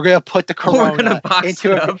 We're going to put the Corona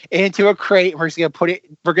into a crate. And we're just going to put it.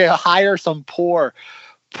 We're going to hire some poor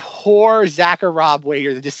Zach or Rob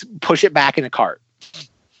waiter to just push it back in a cart.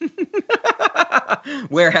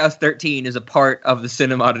 Warehouse 13 is a part of the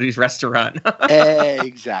Cinema Oddities restaurant.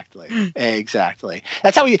 Exactly.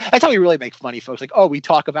 That's how we really make money, folks. Like, we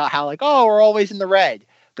talk about how we're always in the red,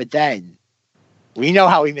 but then we know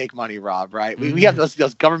how we make money, Rob. Right? We have those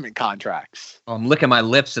government contracts. Oh, I'm licking my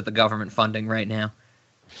lips at the government funding right now.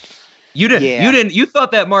 You didn't. You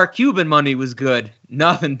thought that Mark Cuban money was good.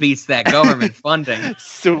 Nothing beats that government funding.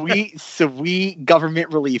 Sweet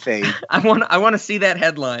government relief aid. I want to see that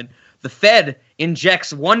headline. The Fed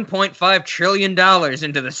injects $1.5 trillion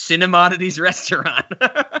into the Cinema Oddities restaurant.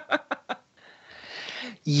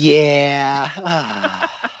 Yeah.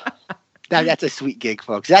 That's a sweet gig,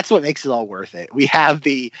 folks. That's what makes it all worth it. We have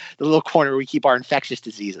the little corner where we keep our infectious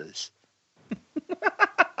diseases.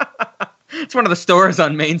 It's one of the stores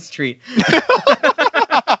on Main Street.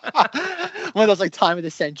 One of those time of the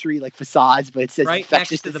century facades, but it says right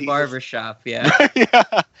infectious next to diseases. the barber shop. Yeah. Yeah.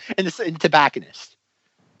 And the tobacconist.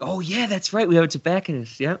 Oh yeah, that's right. We have a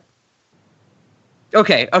tobacconist. Yep.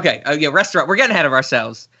 Okay. Yeah, restaurant. We're getting ahead of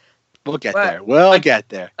ourselves. We'll get there. We'll get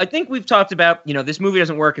there. I think we've talked about, this movie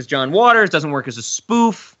doesn't work as John Waters, doesn't work as a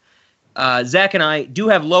spoof. Zach and I do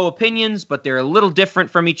have low opinions, but they're a little different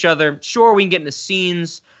from each other. Sure, we can get into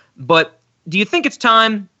scenes, but do you think it's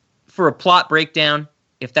time for a plot breakdown,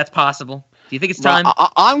 if that's possible? Do you think it's time?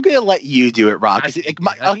 I'm going to let you do it, Rob.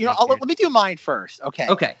 Let me do mine first.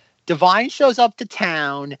 Okay. Divine shows up to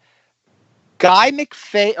town. Guy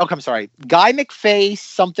McFace,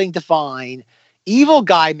 something Divine. Evil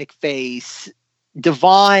Guy McFace.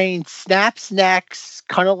 Divine snaps necks,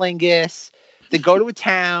 cunnilingus. They go to a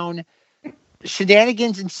town.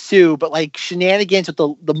 Shenanigans ensue, but shenanigans with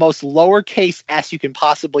the most lowercase s you can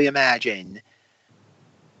possibly imagine.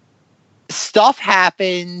 Stuff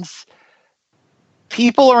happens.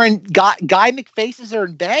 People are Guy McFaces are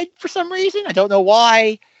in bed for some reason. I don't know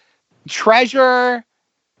why. Treasure,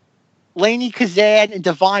 Lainey Kazan, and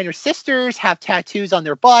Divine are sisters, have tattoos on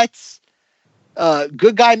their butts.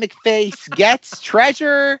 Good Guy McFace gets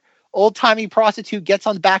Treasure. Old-timey prostitute gets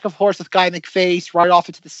on the back of horse with Guy McFace right off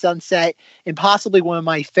into the sunset, and possibly one of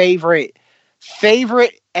my favorite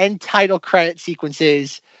end title credit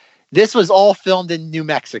sequences. This was all filmed in New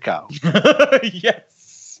Mexico.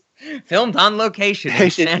 Yes. Filmed on location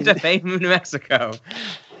in Santa Fe, New Mexico.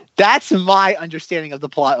 That's my understanding of the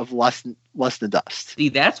plot of Lust and Dust. See,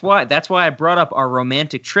 that's why I brought up our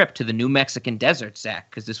romantic trip to the New Mexican desert, Zach,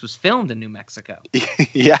 because this was filmed in New Mexico.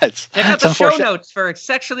 Yes. Check out the show notes for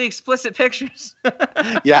sexually explicit pictures.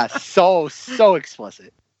 Yes, so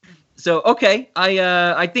explicit. So okay,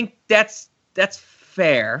 I think that's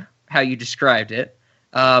fair how you described it.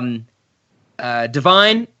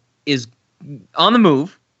 Divine is on the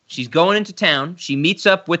move. She's going into town. She meets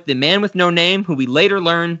up with the man with no name, who we later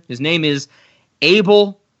learn his name is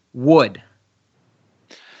Abel Wood.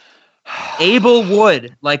 Abel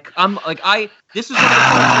Wood. I'm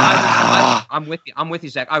with you. I'm with you,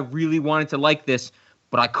 Zach. I really wanted to like this,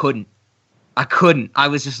 but I couldn't. I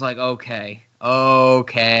was just like, okay.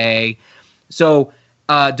 So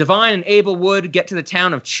Divine and Abel Wood get to the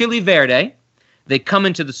town of Chile Verde. They come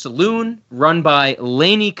into the saloon run by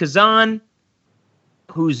Lainey Kazan,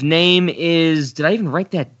 whose name is, did I even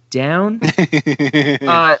write that down?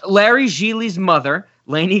 Larry Gillies' mother,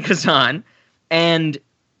 Lainey Kazan. And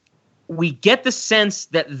we get the sense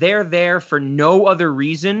that they're there for no other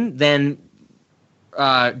reason than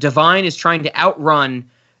Divine is trying to outrun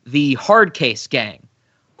the Hard Case gang,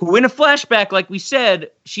 who in a flashback, like we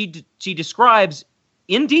said, she describes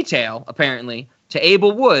in detail, apparently, to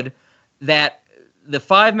Abel Wood that the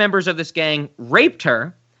 5 members of this gang raped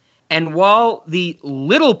her. And while the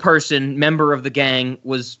little person member of the gang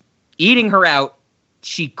was eating her out,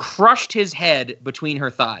 she crushed his head between her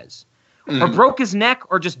thighs. Or broke his neck,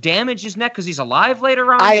 or just damaged his neck because he's alive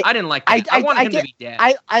later on. I didn't like that. I wanted him to be dead.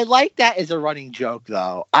 I like that as a running joke,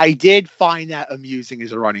 though. I did find that amusing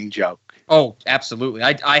as a running joke. Oh, absolutely.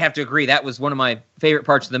 I have to agree. That was one of my favorite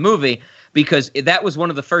parts of the movie, because that was one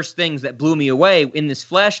of the first things that blew me away in this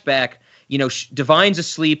flashback. You know, Divine's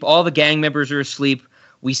asleep. All the gang members are asleep.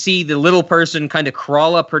 We see the little person kind of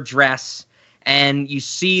crawl up her dress, and you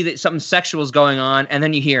see that something sexual is going on, and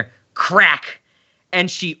then you hear crack, and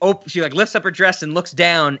she lifts up her dress and looks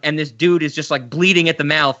down, and this dude is just like bleeding at the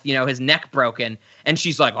mouth, you know, his neck broken, and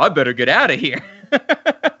she's like, I better get out of here.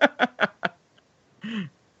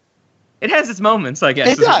 It has its moments, I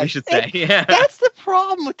guess, is what we should say. Yeah. That's the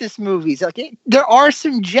problem with this movie. There are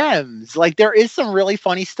some gems. Like, there is some really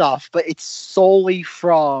funny stuff, but it's solely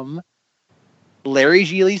from Larry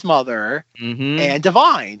Gillies' mother and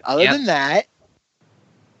Divine. Other than that,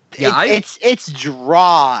 it's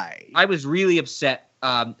dry. I was really upset.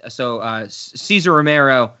 Cesar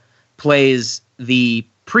Romero plays the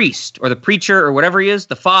priest or the preacher or whatever he is,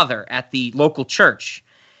 the father at the local church.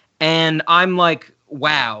 And I'm like,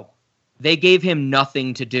 wow, they gave him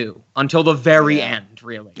nothing to do until the very end,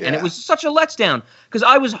 really. Yeah. And it was such a letdown, because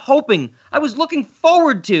I was looking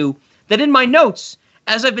forward to that in my notes,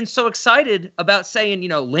 as I've been so excited about saying, you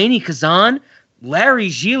know, Lainey Kazan, Larry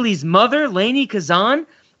Gillies' mother, Lainey Kazan,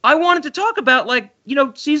 I wanted to talk about, like, you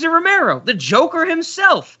know, Cesar Romero, the Joker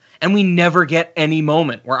himself. And we never get any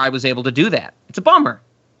moment where I was able to do that. It's a bummer.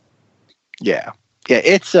 Yeah. Yeah,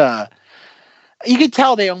 it's you can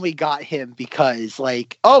tell they only got him because,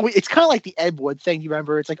 like, it's kind of like the Ed Wood thing. You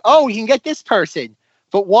remember? It's like, we can get this person,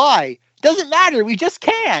 but why? Doesn't matter. We just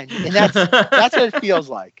can. And that's what it feels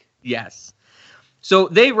like. Yes. So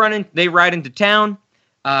they ride into town.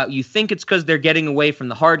 You think it's because they're getting away from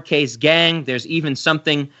the Hard Case gang. There's even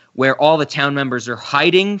something where all the town members are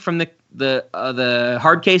hiding from the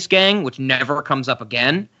Hard Case gang, which never comes up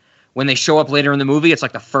again. When they show up later in the movie, it's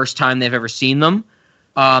like the first time they've ever seen them.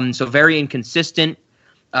 So very inconsistent.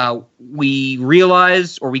 We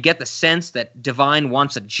realize, or we get the sense, that Divine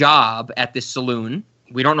wants a job at this saloon.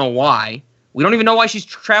 We don't know why. We don't even know why she's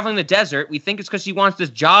traveling the desert. We think it's because she wants this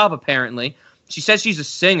job, apparently. She says she's a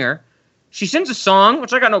singer. She sings a song,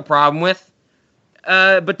 which I got no problem with.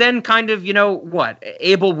 But then kind of, you know, what?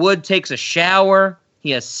 Abel Wood takes a shower.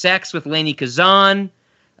 He has sex with Lainey Kazan.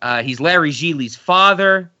 He's Larry Gillies'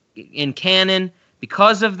 father in canon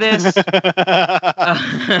because of this.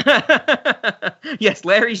 Yes,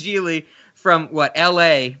 Larry Gillies from, what,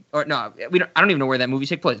 L.A. Or no, I don't even know where that movie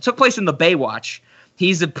took place. It took place in the Baywatch.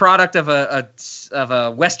 He's a product of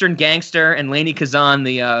a Western gangster, and Lainey Kazan,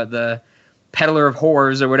 the peddler of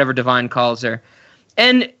whores, or whatever Divine calls her.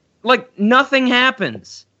 And, like, nothing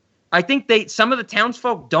happens. I think some of the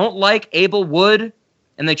townsfolk don't like Abel Wood,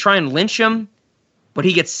 and they try and lynch him, but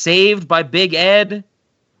he gets saved by Big Ed.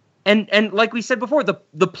 And like we said before,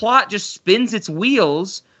 the plot just spins its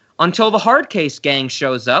wheels until the Hard Case gang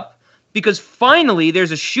shows up, because finally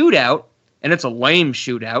there's a shootout, and it's a lame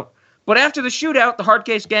shootout. But after the shootout, the Hard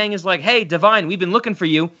Case gang is like, hey, Divine, we've been looking for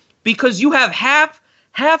you because you have half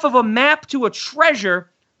of a map to a treasure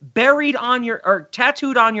buried on your or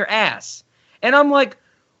tattooed on your ass. And I'm like,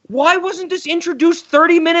 why wasn't this introduced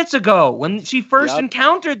 30 minutes ago when she first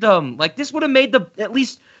encountered them? Like, this would have made at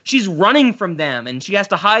least she's running from them and she has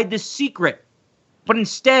to hide this secret. But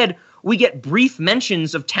instead, we get brief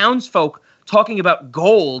mentions of townsfolk talking about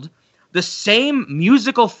gold. The same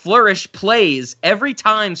musical flourish plays every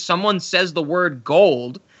time someone says the word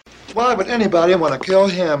gold. Why would anybody want to kill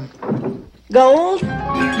him? Gold?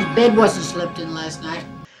 Bed wasn't slept in last night.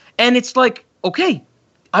 And it's like, okay,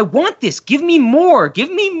 I want this. Give me more.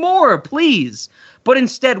 Give me more, please. But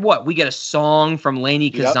instead, what? We get a song from Lainey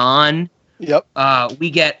Kazan. Yep. We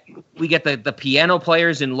get the piano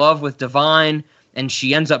players in love with Divine, and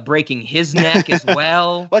she ends up breaking his neck as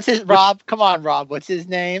well. What's his Rob? Come on, Rob. What's his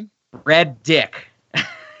name? Red Dick.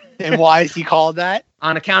 And why is he called that?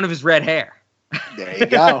 On account of his red hair. There you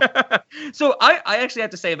go. So I actually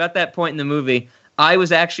have to say about that point in the movie, I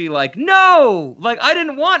was actually like, no! Like, I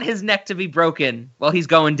didn't want his neck to be broken while he's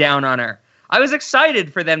going down on her. I was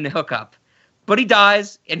excited for them to hook up. But he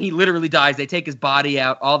dies, and he literally dies. They take his body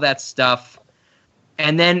out, all that stuff.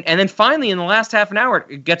 And then finally, in the last half an hour,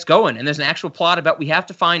 it gets going. And there's an actual plot about we have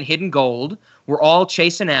to find hidden gold. We're all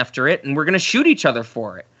chasing after it, and we're going to shoot each other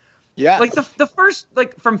for it. Yeah. Like, the first,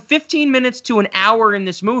 like, from 15 minutes to an hour in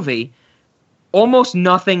this movie, almost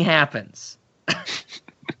nothing happens.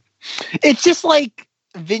 It's just like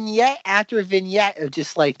vignette after vignette of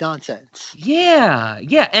just like nonsense. Yeah.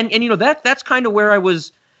 And you know, that's kind of where I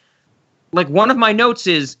was. Like, one of my notes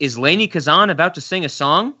is Lainey Kazan about to sing a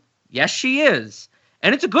song? Yes, she is.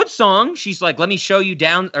 And it's a good song. She's like, let me show you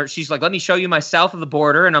my south of the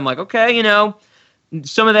border. And I'm like, okay, you know,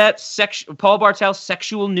 some of that Paul Bartel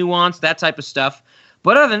sexual nuance, that type of stuff.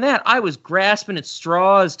 But other than that, I was grasping at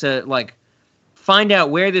straws to like find out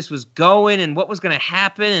where this was going and what was going to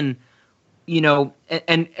happen. And, you know,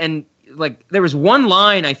 and like there was one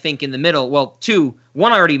line, I think, in the middle. Well, two.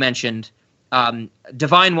 One I already mentioned.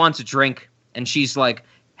 Divine wants a drink, and she's like,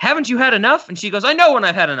 haven't you had enough? And she goes, I know when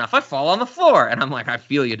I've had enough. I fall on the floor. And I'm like, I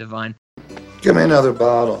feel you, Divine. Give me another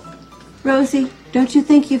bottle. Rosie, don't you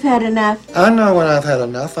think you've had enough? I know when I've had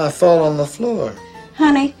enough. I fall on the floor.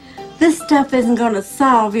 Honey, this stuff isn't going to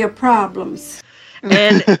solve your problems.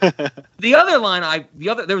 And the other line,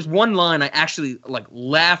 there was one line I actually like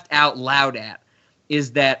laughed out loud at,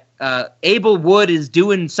 is that Abel Wood is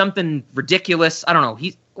doing something ridiculous. I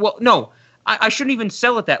don't know. I shouldn't even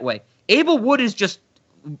sell it that way. Abel Wood is just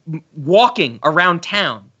walking around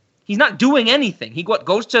town. He's not doing anything. He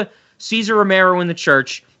goes to Cesar Romero in the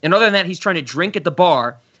church, and other than that, he's trying to drink at the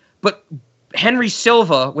bar. But Henry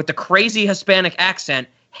Silva, with the crazy Hispanic accent,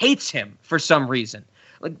 hates him for some reason.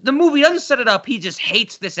 Like, the movie doesn't set it up. He just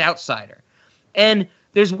hates this outsider. And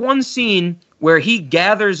there's one scene where he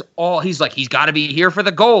gathers he's like, he's got to be here for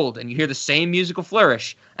the gold. And you hear the same musical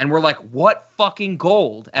flourish. And we're like, what fucking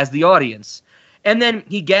gold, as the audience? And then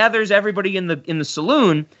he gathers everybody in the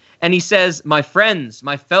saloon, and he says, my friends,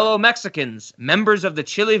 my fellow Mexicans, members of the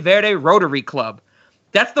Chile Verde Rotary Club.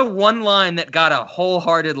 That's the one line that got a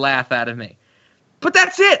wholehearted laugh out of me. But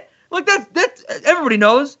that's it. Like, that's everybody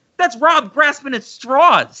knows. That's Rob grasping at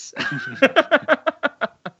straws.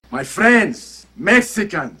 My friends,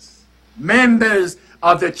 Mexicans, members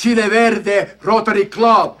of the Chile Verde Rotary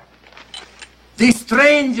Club. This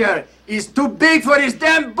stranger is too big for his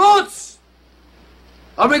damn boots.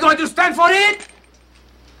 Are we going to stand for it?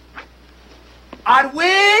 Are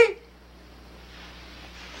we?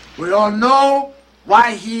 We all know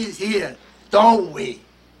why he's here, don't we?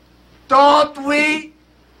 Don't we?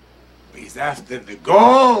 He's after the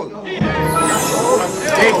gold.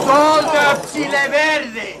 The gold of Chile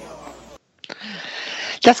Verde.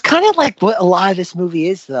 That's kind of like what a lot of this movie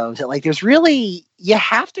is, though. Is that like there's really, you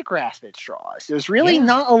have to grasp at straws. There's really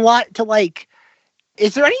not a lot to like.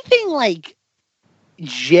 Is there anything like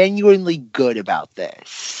genuinely good about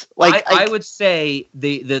this? Like, I would say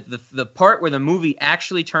the part where the movie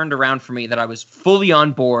actually turned around for me, that I was fully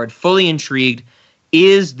on board, fully intrigued,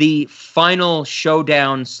 is the final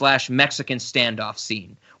showdown / Mexican standoff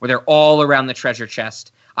scene where they're all around the treasure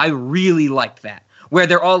chest. I really liked that, where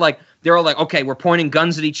they're all like, okay, we're pointing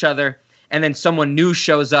guns at each other, and then someone new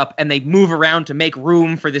shows up, and they move around to make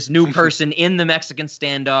room for this new person in the Mexican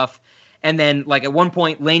standoff. And then, like, at one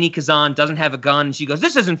point, Lainey Kazan doesn't have a gun, and she goes,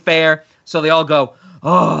 this isn't fair. So they all go,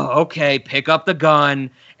 oh, okay, pick up the gun.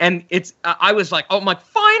 And I was like, oh my,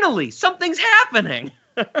 finally, something's happening.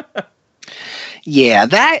 Yeah,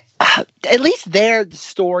 that at least their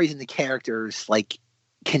stories and the characters like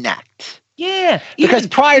connect. Yeah, because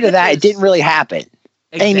prior to that, it didn't really happen.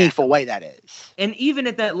 Exactly. Any meaningful way, that is. And even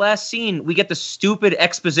at that last scene, we get the stupid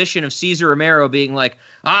exposition of Cesar Romero being like,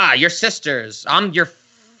 your sisters, I'm your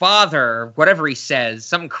father, or whatever he says,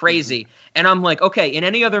 something crazy. And I'm like, okay, in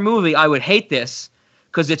any other movie, I would hate this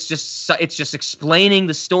because it's just explaining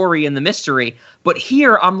the story and the mystery. But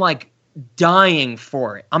here, I'm like dying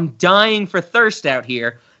for it. I'm dying for thirst out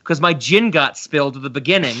here because my gin got spilled at the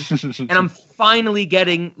beginning, and I'm finally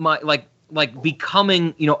getting my like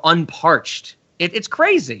becoming, you know, unparched. It's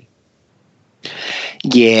crazy.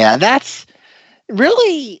 Yeah, that's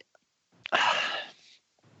really.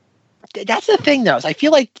 That's the thing, though. Is I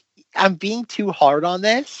feel like I'm being too hard on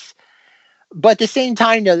this, but at the same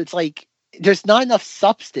time, though, it's like there's not enough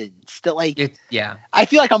substance that, like, I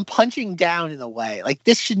feel like I'm punching down in a way. Like,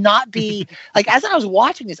 this should not be like. As I was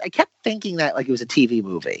watching this, I kept thinking that like it was a TV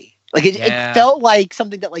movie. Like it felt like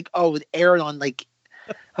something that like would air it on like,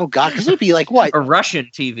 oh god, because it would be like what, a Russian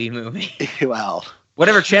TV movie. Well,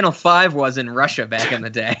 whatever Channel 5 was in Russia back in the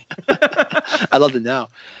day. I'd love to know.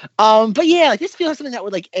 But yeah, like this feels like something that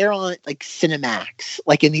would like air on like Cinemax,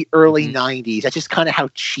 like in the early 90s. That's just kind of how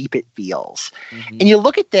cheap it feels. And you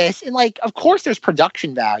look at this and like, of course there's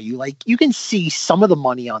production value. Like you can see some of the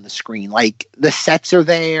money on the screen. Like the sets are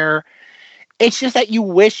there. It's just that you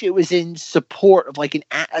wish it was in support of like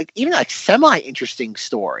even like semi-interesting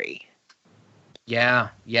story. Yeah.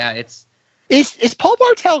 Is Paul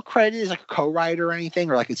Bartel credited as like a co-writer or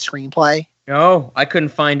anything, or like a screenplay? No, I couldn't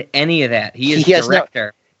find any of that. He is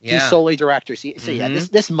director. He's solely director. So yeah,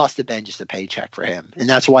 this must have been just a paycheck for him, and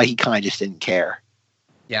that's why he kind of just didn't care.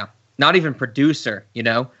 Yeah, not even producer. You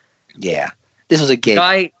know. Yeah, this was a gig.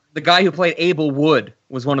 The guy who played Abel Wood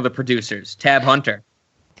was one of the producers, Tab Hunter.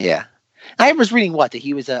 Yeah, I was reading that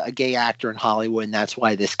he was a gay actor in Hollywood, and that's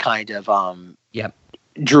why this kind of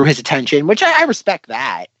drew his attention, which I respect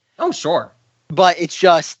that. Oh, sure. But it's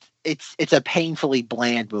just it's a painfully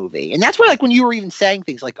bland movie, and that's why like when you were even saying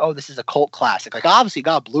things like, "Oh, this is a cult classic," like obviously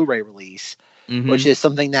got a Blu-ray release, which is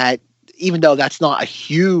something that even though that's not a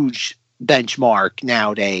huge benchmark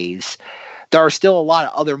nowadays, there are still a lot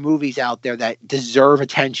of other movies out there that deserve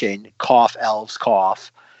attention. Cough, elves, cough,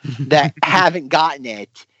 that haven't gotten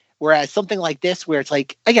it. Whereas something like this, where it's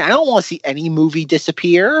like, again, I don't want to see any movie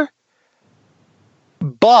disappear,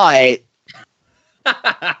 but.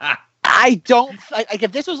 I don't like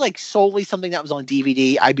if this was like solely something that was on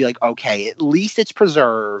DVD, I'd be like, okay, at least it's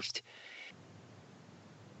preserved.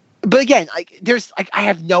 But again, I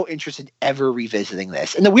have no interest in ever revisiting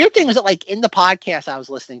this. And the weird thing was that like in the podcast I was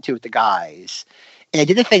listening to with the guys, and I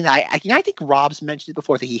did a thing that I think Rob's mentioned it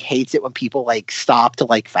before, that he hates it when people like stop to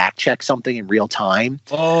like fact check something in real time.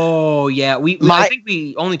 Oh yeah, I think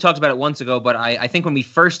we only talked about it once ago, but I think when we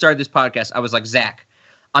first started this podcast, I was like, Zach,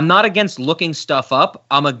 I'm not against looking stuff up.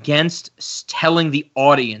 I'm against telling the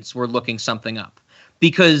audience we're looking something up,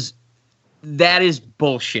 because that is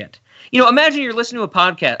bullshit. You know, imagine you're listening to a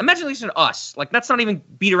podcast. Imagine listening to us. Like, that's not even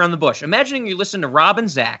beat around the bush. Imagining you're listening to Rob and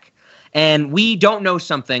Zach, and we don't know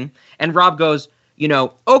something, and Rob goes, you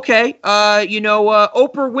know, okay,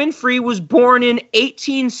 Oprah Winfrey was born in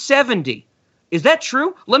 1870. Is that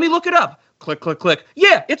true? Let me look it up. Click, click, click.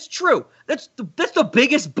 Yeah, it's true. That's the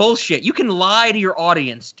biggest bullshit. You can lie to your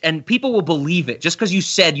audience and people will believe it just because you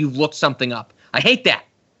said you've looked something up. I hate that.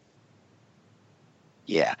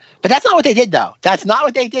 Yeah, but that's not what they did, though. That's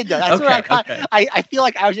okay, where I feel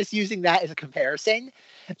like I was just using that as a comparison.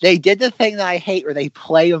 They did the thing that I hate where they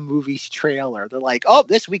play a movie's trailer. They're like, oh,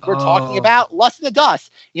 this week we're talking about Lust in the Dust.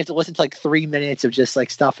 You have to listen to like 3 minutes of just like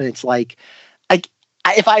stuff, and it's like,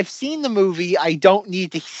 if I've seen the movie, I don't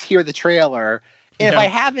need to hear the trailer. And if I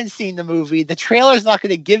haven't seen the movie, the trailer is not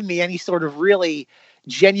going to give me any sort of really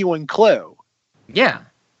genuine clue. Yeah.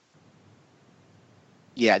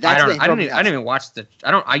 Yeah, that's I don't even watch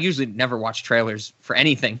I usually never watch trailers for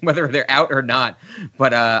anything, whether they're out or not.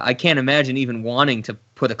 But I can't imagine even wanting to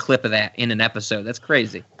put a clip of that in an episode. That's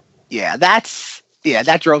crazy. Yeah, that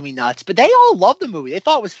drove me nuts. But they all loved the movie. They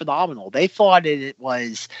thought it was phenomenal. They thought it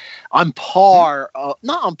was on par,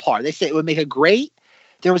 not on par. They said it would make a great.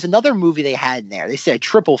 There was another movie they had in there. They said a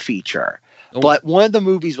triple feature, but one of the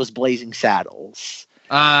movies was Blazing Saddles.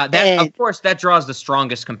 Of course, that draws the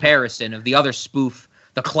strongest comparison of the other spoof,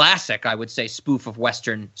 the classic, I would say, spoof of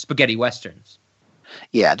spaghetti westerns.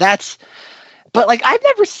 Yeah, but like I've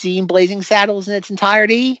never seen Blazing Saddles in its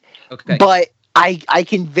entirety. Okay, but I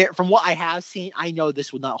can from what I have seen, I know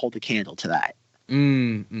this would not hold a candle to that.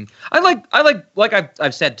 I like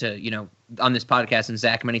I've said to on this podcast and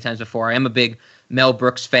Zach many times before, I am a big Mel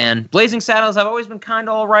Brooks fan. Blazing Saddles, I've always been kind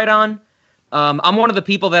of all right on. I'm one of the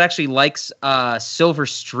people that actually likes Silver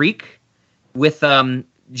Streak with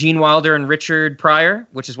Gene Wilder and Richard Pryor,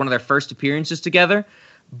 which is one of their first appearances together.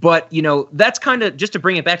 But, that's kind of, just to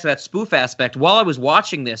bring it back to that spoof aspect, while I was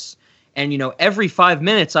watching this, and, every 5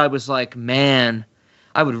 minutes I was like, man,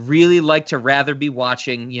 I would really like to rather be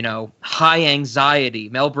watching, High Anxiety,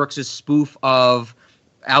 Mel Brooks' spoof of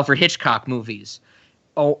Alfred Hitchcock movies,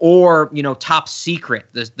 or Top Secret,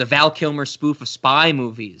 the Val Kilmer spoof of spy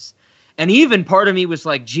movies. And even part of me was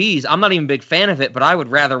like, geez, I'm not even a big fan of it, but I would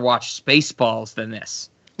rather watch Spaceballs than this.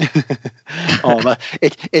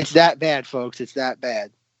 It's that bad, folks. It's that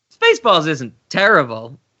bad. Spaceballs isn't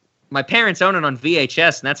terrible. My parents own it on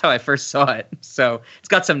VHS, and that's how I first saw it. So it's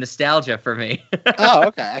got some nostalgia for me. Oh,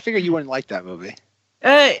 okay. I figured you wouldn't like that movie.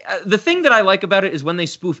 The thing that I like about it is when they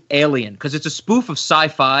spoof Alien, because it's a spoof of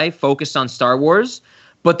sci-fi focused on Star Wars,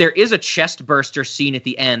 but there is a chest burster scene at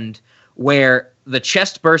the end where the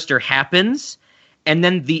chest burster happens, and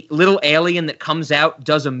then the little alien that comes out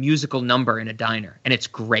does a musical number in a diner, and it's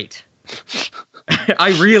great. I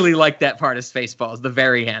really like that part of Spaceballs, the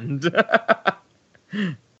very end.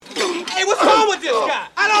 Hey, what's wrong with this guy?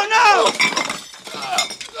 I don't know!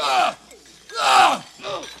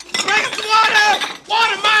 Bring him some water!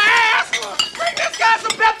 Water my ass! Bring this guy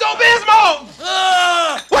some Pepto-Bismol!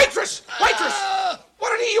 Waitress!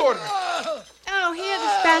 What did he order? Oh, he had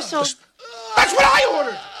a special. That's what I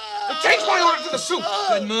ordered! Change my order to the soup!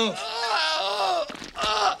 Good move.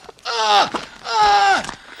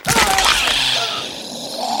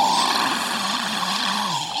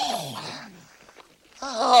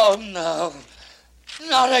 Oh, no.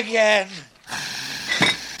 Not again.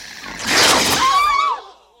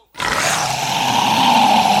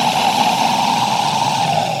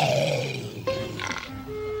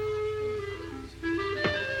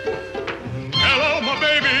 Hello, my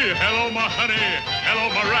baby. Hello, my honey. Hello,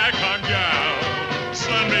 my ragtime gal.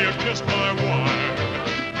 Send me a kiss, my wine.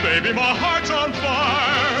 Baby, my heart's on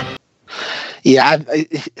fire. Yeah,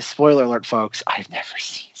 spoiler alert, folks. I've never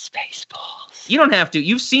seen Spaceballs. You don't have to.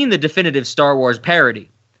 You've seen the definitive Star Wars parody,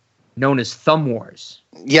 known as Thumb Wars.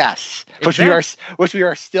 Yes, which we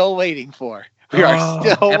are still waiting for. We are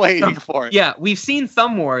still waiting for it. Yeah, we've seen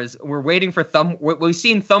Thumb Wars. We're waiting for We've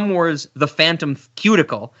seen Thumb Wars: The Phantom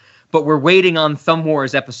Cuticle, but we're waiting on Thumb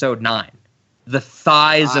Wars Episode 9, The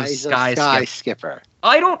Thighs of Sky Skipper.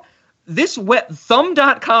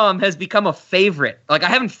 Thumb.com has become a favorite. Like, I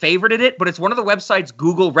haven't favorited it, but it's one of the websites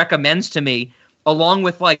Google recommends to me, along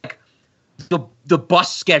with like the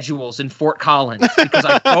bus schedules in Fort Collins, because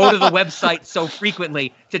I go to the website so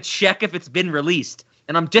frequently to check if it's been released,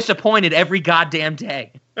 and I'm disappointed every goddamn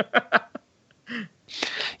day.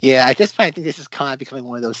 Yeah, at this point, I think this is kind of becoming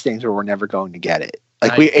one of those things where we're never going to get it.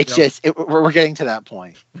 Like we're getting to that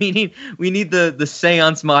point. We need the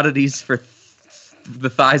seance oddities for The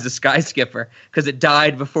Thighs of Sky Skipper, because it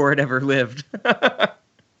died before it ever lived.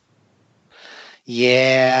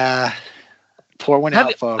 Yeah. Pour one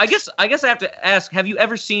out, folks. I guess I have to ask, have you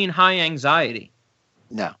ever seen High Anxiety?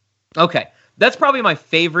 No. Okay. That's probably my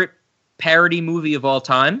favorite parody movie of all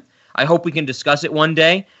time. I hope we can discuss it one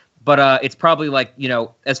day, but it's probably like,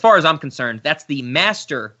 as far as I'm concerned, that's the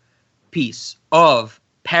masterpiece of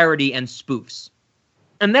parody and spoofs.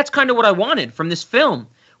 And that's kind of what I wanted from this film.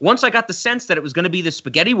 Once I got the sense that it was going to be this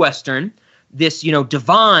spaghetti western, this,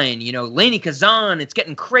 divine, Lainie Kazan, it's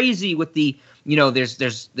getting crazy with the,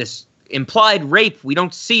 there's this implied rape. We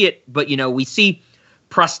don't see it, but, we see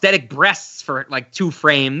prosthetic breasts for like 2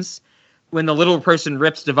 frames when the little person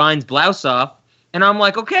rips Divine's blouse off. And I'm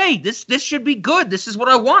like, okay, this should be good. This is what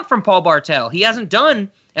I want from Paul Bartel. He hasn't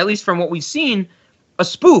done, at least from what we've seen, a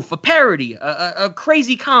spoof, a parody, a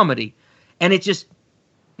crazy comedy. And it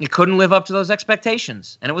couldn't live up to those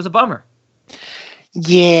expectations. And it was a bummer.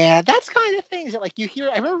 Yeah, that's kind of things that like you hear.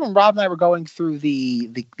 I remember when Rob and I were going through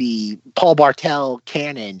the Paul Bartel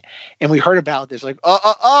canon, and we heard about this. Like,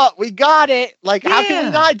 we got it. Like, how can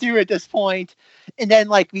we not do it at this point? And then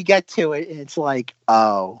like we get to it, and it's like,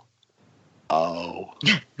 oh.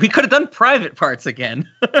 We could have done private parts again.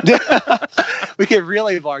 We could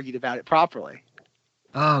really have argued about it properly.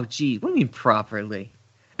 Oh, gee, what do you mean properly?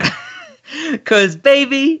 Because,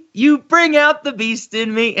 baby, you bring out the beast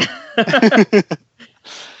in me.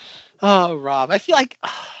 Oh, Rob, I feel like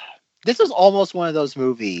this was almost one of those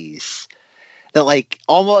movies that, like,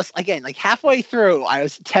 almost, again, like halfway through, I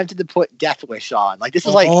was tempted to put Death Wish on. Like, this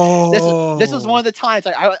is like, this was one of the times,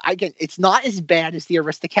 like, again, it's not as bad as the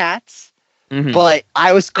Aristocats. Mm-hmm. But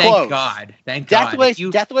I was close. Thank God.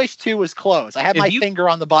 Death Wish 2 was close. I had my finger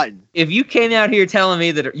on the button. If you came out here telling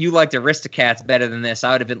me that you liked Aristocats better than this,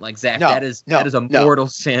 I would have been like, Zach, that is a mortal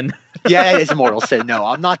sin. Yeah, it is a mortal sin. No,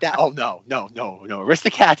 I'm not that. Oh, no.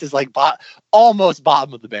 Aristocats is like almost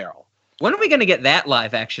bottom of the barrel. When are we going to get that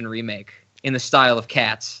live action remake in the style of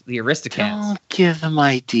Cats, the Aristocats? Don't give them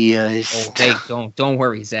ideas. Oh, don't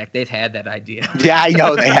worry, Zach. They've had that idea. Yeah, I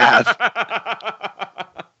know they have.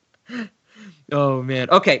 Oh, man.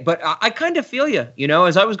 Okay, but I kind of feel you. You know,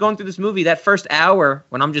 as I was going through this movie, that first hour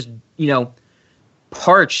when I'm just, you know,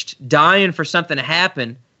 parched, dying for something to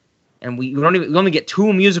happen, and we only get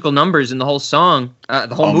 2 musical numbers in the whole song,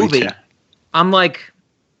 the whole movie. I'm like,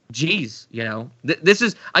 geez, you know, this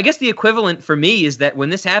is, I guess the equivalent for me is that when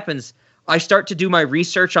this happens, I start to do my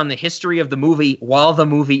research on the history of the movie while the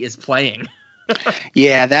movie is playing.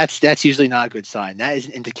 Yeah, that's usually not a good sign. That is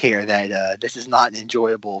an indicator that this is not an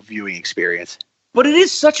enjoyable viewing experience. But it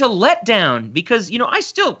is such a letdown because, you know,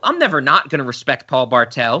 I'm never not going to respect Paul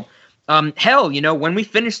Bartel. Hell, you know, when we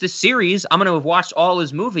finish this series, I'm going to have watched all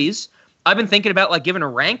his movies. I've been thinking about like giving a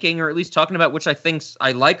ranking or at least talking about which I think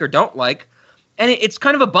I like or don't like. And it's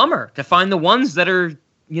kind of a bummer to find the ones that are,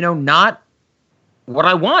 you know, not what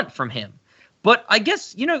I want from him. But I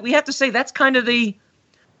guess, you know, we have to say that's kind of the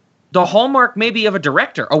hallmark maybe of a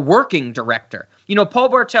director, a working director. You know, Paul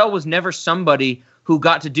Bartel was never somebody who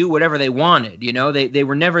got to do whatever they wanted. You know, they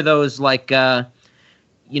were never those like, I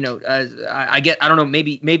don't know,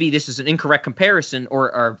 maybe this is an incorrect comparison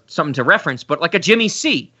or something to reference, but like a Jimmy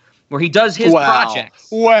C, where he does his projects.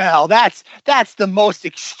 Well, that's the most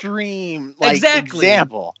extreme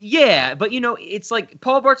example. Yeah, but you know, it's like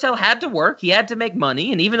Paul Bartel had to work, he had to make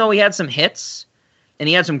money, and even though he had some hits and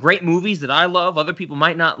he had some great movies that I love, other people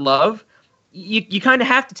might not love, you kind of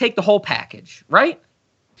have to take the whole package, right?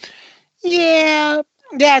 Yeah,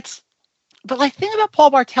 but like thing about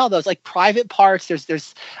Paul Bartel though is like Private Parts.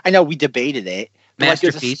 There's I know we debated it.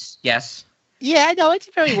 Masterpiece, yes. Yeah, I know it's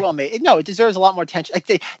very well made. No, it deserves a lot more attention.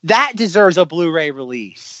 That deserves a Blu-ray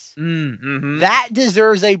release. Mm-hmm. That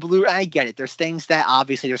deserves a Blu-ray. I get it. There's things that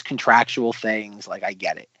obviously there's contractual things. Like I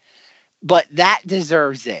get it, but that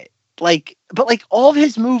deserves it. But all of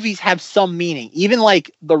his movies have some meaning. Even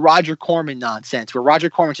like the Roger Corman nonsense, where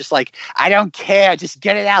Roger Corman's just like, I don't care, just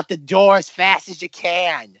get it out the door as fast as you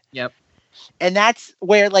can. Yep. And that's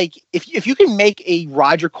where like if you can make a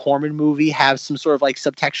Roger Corman movie have some sort of like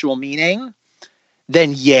subtextual meaning,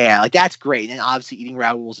 then yeah, like that's great. And obviously Eating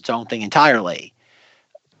Raoul is its own thing entirely.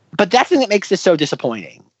 But that's the thing that makes this so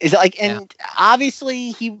disappointing. Is that like, and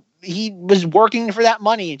obviously he was working for that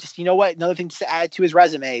money and just, you know what, another thing to add to his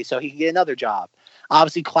resume so he can get another job.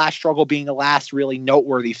 Obviously Class Struggle being the last really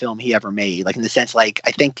noteworthy film he ever made. Like in the sense, like,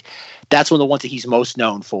 I think that's one of the ones that he's most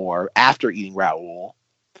known for after Eating Raoul.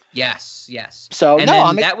 Yes. So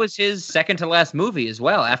that was his second to last movie as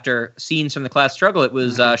well. After Scenes from the Class Struggle, it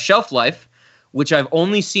was Shelf Life, which I've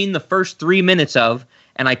only seen the first 3 minutes of,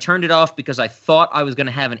 and I turned it off because I thought I was going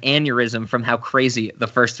to have an aneurysm from how crazy the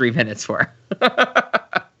first 3 minutes were.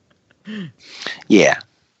 Yeah.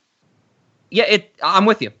 Yeah, I'm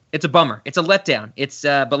with you. It's a bummer. It's a letdown.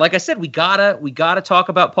 But like I said, we gotta talk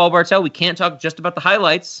about Paul Bartel. We can't talk just about the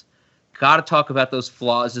highlights. Gotta talk about those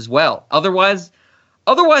flaws as well. Otherwise,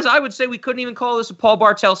 I would say we couldn't even call this a Paul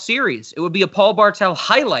Bartel series. It would be a Paul Bartel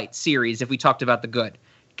highlight series if we talked about the good.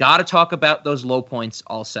 Got to talk about those low points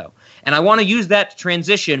also. And I want to use that to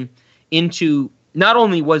transition into, not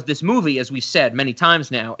only was this movie, as we said many times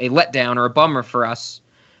now, a letdown or a bummer for us,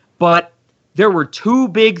 but there were 2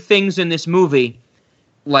 big things in this movie,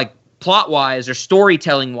 like plot-wise or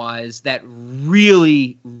storytelling-wise, that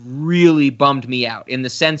really, really bummed me out in the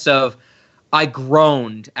sense of I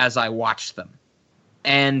groaned as I watched them.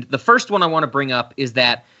 And the first one I want to bring up is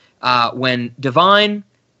that when Divine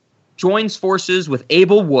joins forces with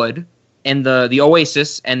Abel Wood and the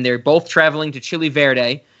Oasis, and they're both traveling to Chile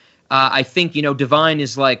Verde, I think, you know, Divine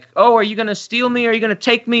is like, oh, are you going to steal me? Are you going to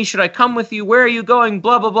take me? Should I come with you? Where are you going?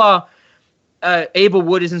 Blah, blah, blah. Abel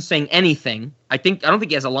Wood isn't saying anything. I don't think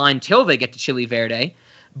he has a line till they get to Chile Verde.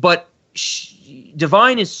 But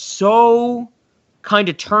Divine is so kind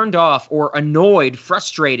of turned off or annoyed,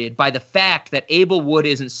 frustrated by the fact that Abel Wood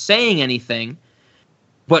isn't saying anything,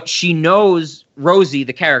 but she knows, Rosie,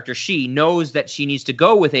 the character, she knows that she needs to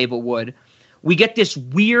go with Abel Wood. We get this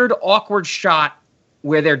weird, awkward shot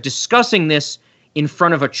where they're discussing this in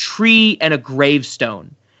front of a tree and a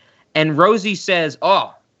gravestone. And Rosie says,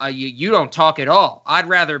 you don't talk at all. I'd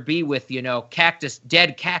rather be with, dead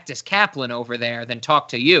Cactus Kaplan over there than talk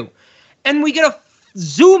to you. And we get a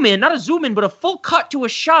zoom in, not a zoom in, but a full cut to a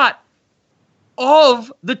shot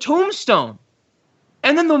of the tombstone.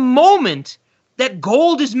 And then the moment that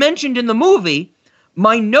gold is mentioned in the movie,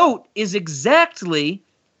 my note is exactly,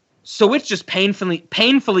 so it's just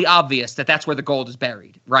painfully obvious that that's where the gold is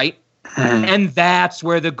buried, right? And that's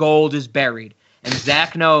where the gold is buried. And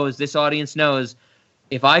Zach knows, this audience knows,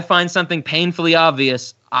 if I find something painfully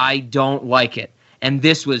obvious, I don't like it. And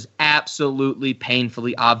this was absolutely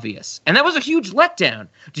painfully obvious. And that was a huge letdown.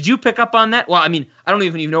 Did you pick up on that? Well, I mean, I don't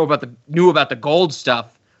even know knew about the gold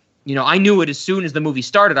stuff I knew it as soon as the movie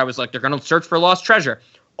started. I was like, they're going to search for lost treasure.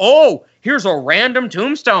 Oh, here's a random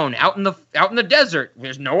tombstone out in the desert.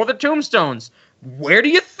 There's no other tombstones. Where do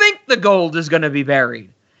you think the gold is going to be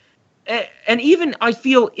buried? And even I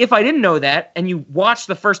feel if I didn't know that and you watch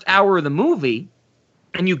the first hour of the movie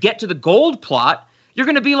and you get to the gold plot, you're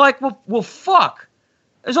going to be like, well, fuck.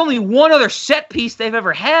 There's only one other set piece they've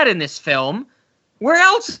ever had in this film. Where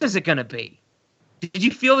else is it going to be? Did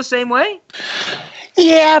you feel the same way?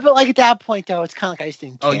 Yeah, but like at that point though, it's kind of like I just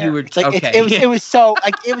didn't care. Oh, you were it's like okay. it was so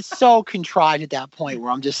like it was so contrived at that point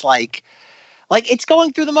where I'm just like it's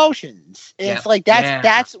going through the motions. And it's like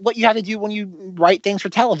that's what you have to do when you write things for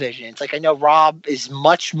television. It's like I know Rob is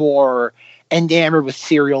much more enamored with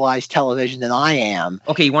serialized television than I am.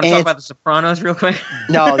 Okay, you want to talk about The Sopranos real quick?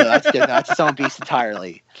 No, that's different. That's its own beast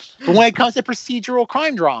entirely. But when it comes to procedural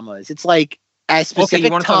crime dramas, it's like at a specific okay,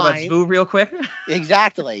 you want to time, talk about Zvoo real quick?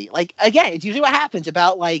 Exactly. Like, again, it's usually what happens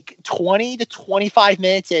about like 20 to 25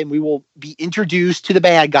 minutes and we will be introduced to the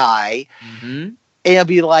bad guy. Mm-hmm. And it'll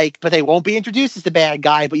be like, but they won't be introduced as the bad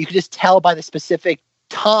guy, but you can just tell by the specific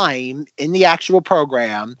time in the actual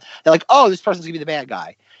program, they're like, oh, this person's going to be the bad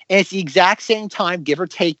guy. And it's the exact same time, give or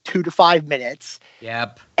take 2 to 5 minutes.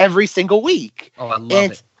 Yep. Every single week. Oh, I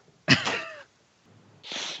love it.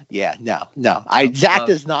 Yeah, no. Zach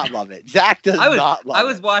does not love it. Zach does not love it. I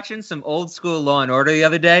was watching some old school Law and Order the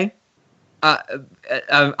other day.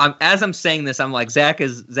 As I'm saying this, I'm like, Zach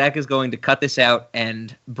is going to cut this out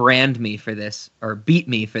and brand me for this, or beat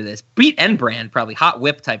me for this. Beat and brand, probably hot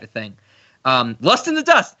whip type of thing. Lust in the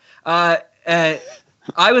Dust. I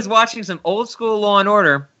was watching some old school Law and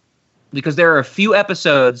Order because there are a few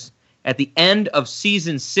episodes at the end of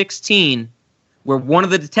season 16 where one of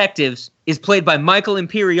the detectives is played by Michael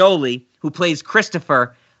Imperioli, who plays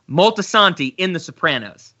Christopher Moltisanti in The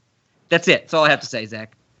Sopranos. That's it. That's all I have to say,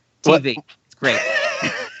 Zach. TV. What? It's great.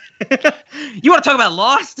 You want to talk about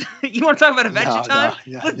Lost? You want to talk about Adventure Time?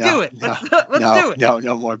 Let's do it. Let's do it.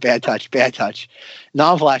 No more. Bad touch.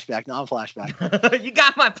 Non-flashback. You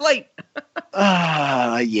got my plate.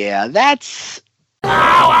 Yeah, that's...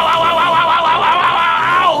 Ow!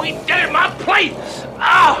 He did it, my plate!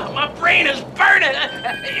 Oh, my brain is burning!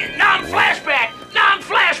 Non-flashback!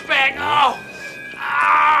 Oh!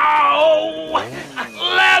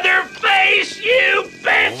 Leatherface, you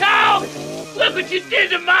bitch! Look what you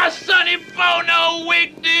did to my Sonny Bono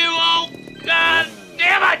wig do! Oh, God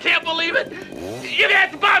damn, I can't believe it! You're gonna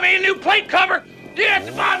have to buy me a new plate cover!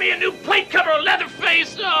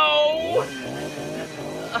 Leatherface! Oh!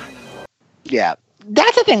 Yeah.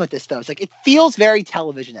 That's the thing with this, though. It's like it feels very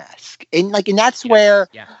television-esque, and that's where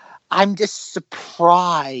I'm just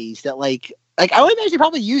surprised that like I would imagine they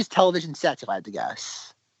probably use television sets if I had to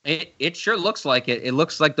guess. It sure looks like it. It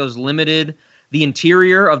looks like those limited the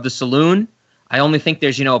interior of the saloon. I only think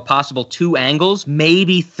there's a possible 2 angles,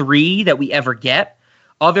 maybe 3 that we ever get.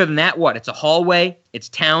 Other than that, what? It's a hallway. It's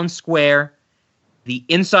town square. The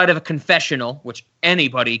inside of a confessional, which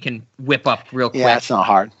anybody can whip up real quick. Yeah, it's not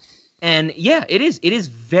hard. And yeah, it is. It is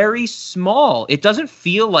very small. It doesn't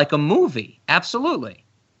feel like a movie. Absolutely.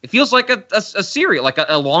 It feels like a serial, like an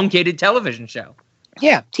elongated television show.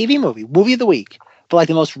 Yeah, TV movie of the week, but like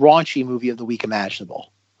the most raunchy movie of the week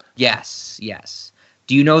imaginable. Yes.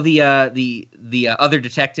 Do you know the other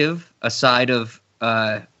detective aside of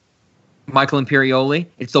Michael Imperioli?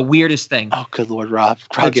 It's the weirdest thing. Oh, good Lord, Rob!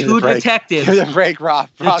 The two detectives. Give it a break, Rob.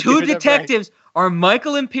 The two detectives are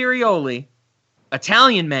Michael Imperioli,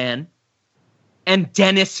 Italian man, and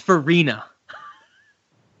Dennis Farina.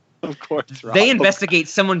 Of course, Rob. They investigate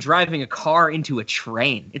someone driving a car into a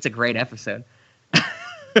train. It's a great episode.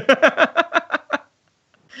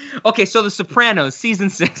 Okay, so The Sopranos, season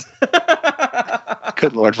 6.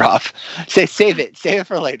 Good Lord, Rob. Save it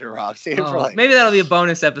for later, Rob. Save it for later. Maybe that'll be a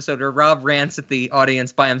bonus episode where Rob rants at the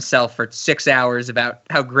audience by himself for 6 hours about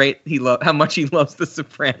how much he loves The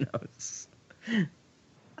Sopranos.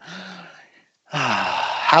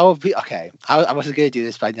 I wasn't going to do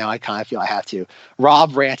this, but now I kind of feel I have to.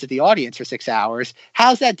 Rob rants at the audience for 6 hours.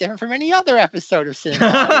 How's that different from any other episode of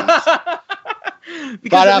Cinema?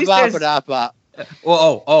 Because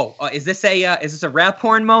is this a rap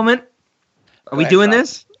horn moment? Are we doing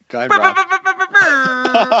this? Go ahead, Rob.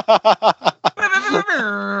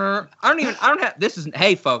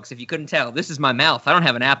 Hey folks, if you couldn't tell, this is my mouth. I don't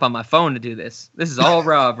have an app on my phone to do this. This is all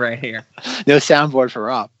Rob right here. No soundboard for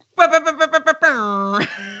Rob.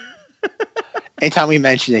 Anytime we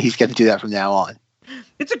mention it, he's going to do that from now on.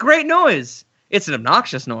 It's a great noise. It's an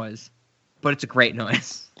obnoxious noise, but it's a great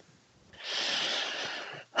noise.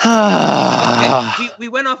 Okay. We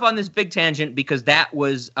went off on this big tangent because that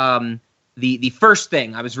was the first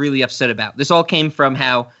thing I was really upset about. This all came from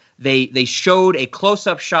how They showed a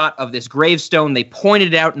close-up shot of this gravestone. They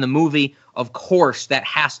pointed it out in the movie. Of course, that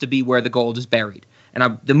has to be where the gold is buried.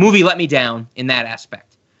 And the movie let me down in that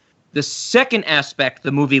aspect. The second aspect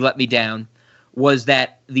the movie let me down was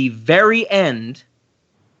that the very end,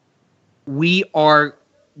 we are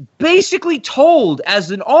basically told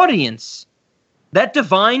as an audience that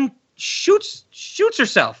Divine shoots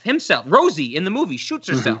himself. Rosie in the movie shoots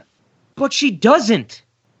herself, but she doesn't.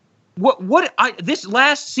 This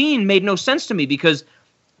last scene made no sense to me because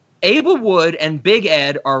Abel Wood and Big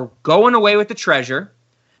Ed are going away with the treasure.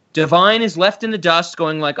 Divine is left in the dust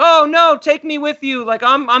going like, oh no, take me with you. Like,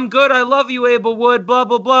 I'm good. I love you, Abel Wood, blah,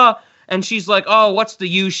 blah, blah. And she's like, oh, what's the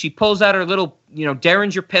use? She pulls out her little,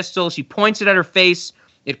 Derringer pistol. She points it at her face.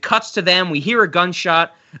 It cuts to them. We hear a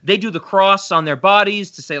gunshot. They do the cross on their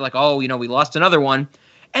bodies to say like, oh, we lost another one.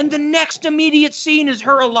 And the next immediate scene is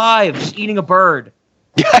her alive, just eating a bird.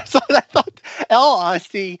 Yeah, so I thought, in all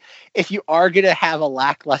honesty, if you are going to have a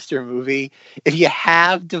lackluster movie, if you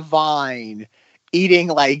have Divine eating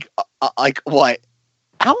like what?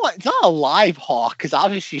 It's not a live hawk because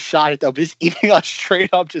obviously she shot it though, but it's eating a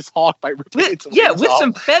straight up just hawk by ripping its wings with off.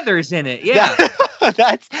 some feathers in it. Yeah,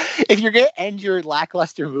 that's if you're going to end your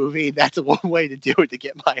lackluster movie, that's one way to do it to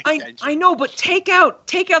get my attention. I know, but take out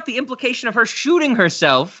the implication of her shooting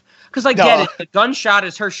herself. Because I get it, the gunshot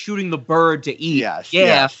is her shooting the bird to eat.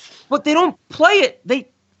 Yes. But they don't play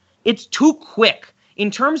it. It's too quick. In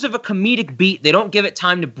terms of a comedic beat, they don't give it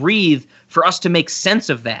time to breathe for us to make sense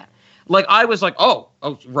of that. Like, I was like, oh,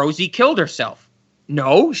 Rosie killed herself.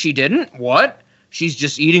 No, she didn't. What? She's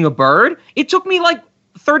just eating a bird? It took me like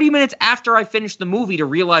 30 minutes after I finished the movie to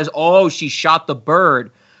realize, oh, she shot the bird.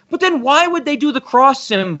 But then why would they do the cross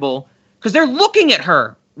symbol? Because they're looking at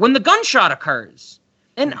her when the gunshot occurs.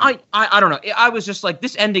 And I don't know. I was just like,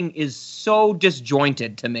 this ending is so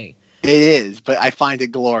disjointed to me. It is, but I find it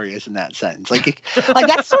glorious in that sense. Like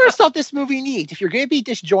that's sort of stuff this movie needs. If you're going to be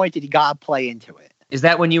disjointed, you got to play into it. Is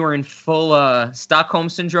that when you were in full Stockholm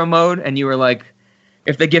Syndrome mode and you were like,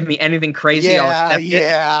 if they give me anything crazy, I'll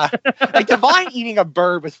accept it? Like Divine eating a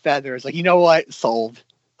bird with feathers. Like, you know what? Sold.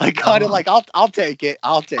 Like, kind of like, I'll take it.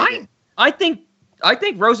 I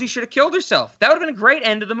think Rosie should have killed herself. That would have been a great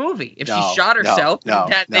end of the movie. If she shot herself,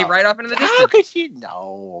 they ride off into the distance. How could she?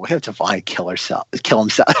 No. Have Divine kill himself.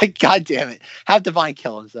 God damn it. Have Divine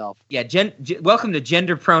kill himself. Yeah, welcome to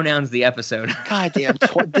Gender Pronouns, the episode. God damn.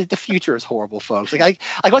 The future is horrible, folks. Like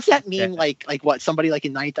what's that mean? Like what? Somebody like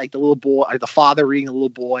in the little boy, or the father reading a little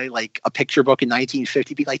boy, like a picture book in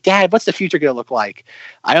 1950, be like, Dad, what's the future going to look like?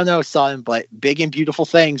 I don't know, son, but big and beautiful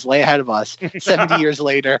things lay ahead of us. 70 years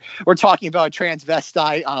later, we're talking about transvestite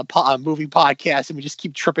on a movie podcast, and we just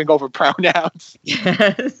keep tripping over pronouns.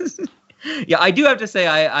 Yes. Yeah, I do have to say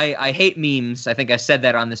I hate memes. I think I said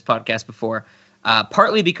that on this podcast before.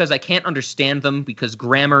 Partly because I can't understand them because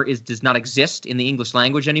grammar does not exist in the English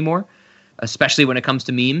language anymore, especially when it comes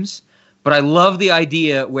to memes. But I love the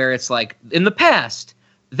idea where it's like, in the past,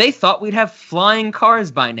 they thought we'd have flying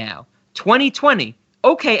cars by now. 2020.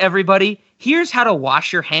 Okay, everybody, here's how to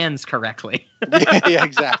wash your hands correctly. Yeah,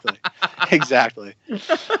 exactly. Exactly.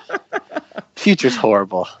 Future's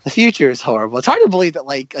horrible. The future is horrible. It's hard to believe that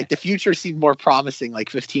like the future seemed more promising like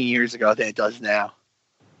 15 years ago than it does now.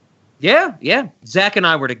 Yeah. Zach and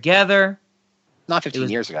I were together. Not 15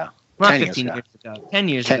 years ago. Not 15 years ago. 10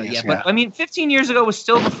 years ago, yeah. But I mean, 15 years ago was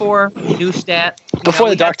still before Newstat. Before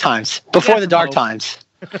the dark times. Before the dark times.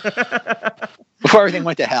 Before everything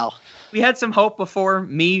went to hell. We had some hope before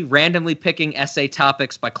me randomly picking essay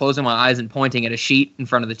topics by closing my eyes and pointing at a sheet in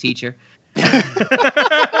front of the teacher. Who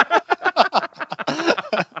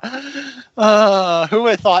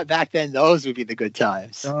would have thought back then those would be the good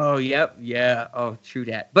times? Oh, yep. Yeah. Oh, true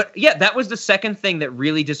that. But yeah, that was the second thing that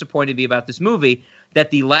really disappointed me about this movie,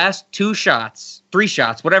 that the last 3 shots,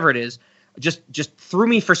 whatever it is, just threw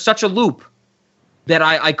me for such a loop that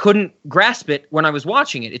I couldn't grasp it when I was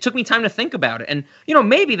watching it. It took me time to think about it. And,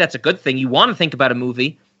 maybe that's a good thing. You want to think about a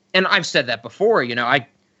movie. And I've said that before,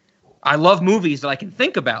 I love movies that I can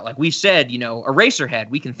think about. Like we said, Eraserhead,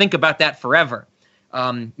 we can think about that forever.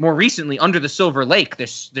 More recently, Under the Silver Lake,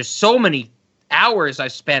 there's so many hours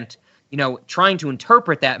I've spent, trying to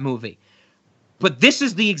interpret that movie. But this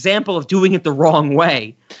is the example of doing it the wrong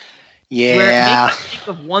way. Yeah. Where it makes me think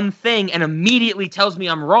of one thing and immediately tells me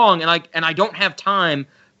I'm wrong, and I don't have time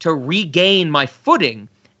to regain my footing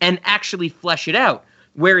and actually flesh it out.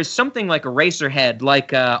 Whereas something like Eraserhead,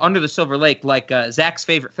 like Under the Silver Lake, like Zach's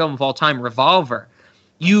favorite film of all time, Revolver,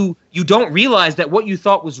 you don't realize that what you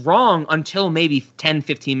thought was wrong until maybe 10,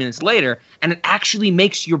 15 minutes later, and it actually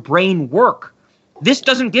makes your brain work. This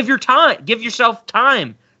doesn't give yourself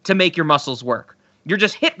time to make your muscles work. You're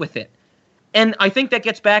just hit with it. And I think that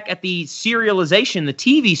gets back at the serialization, the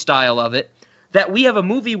TV style of it, that we have a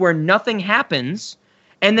movie where nothing happens,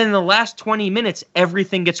 and then in the last 20 minutes,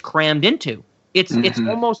 everything gets crammed into. It's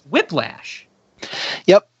almost Whiplash.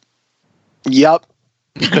 Yep.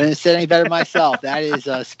 Couldn't have said any better myself. That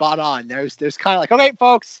is spot on. There's kind of like, okay,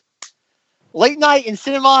 folks, late night in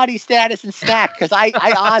Cinemati status and snack, because I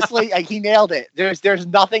honestly, he nailed it. There's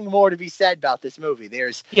nothing more to be said about this movie.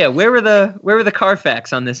 Where were the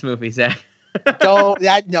Carfax on this movie, Zach?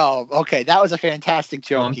 Okay, that was a fantastic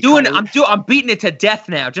joke. I'm beating it to death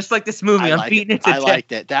now, just like this movie. I'm beating it to death. I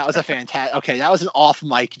liked it. That was a fantastic. Okay, that was an off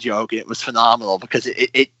mic joke, and it was phenomenal because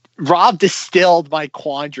it Rob distilled my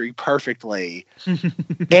quandary perfectly, and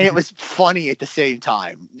it was funny at the same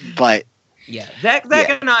time. But yeah, Zach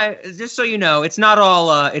and I, just so you know, it's not all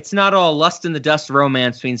lust in the dust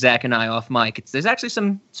romance between Zach and I off mic. There's actually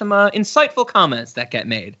some insightful comments that get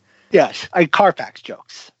made. Yes, Carfax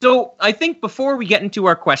jokes. So I think before we get into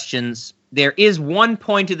our questions, there is one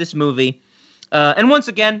point to this movie. And once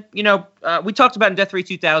again, we talked about in Death Ray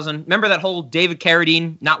 2000. Remember that whole David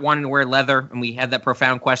Carradine not wanting to wear leather, and we had that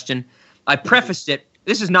profound question? I prefaced it.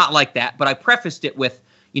 This is not like that, but I prefaced it with,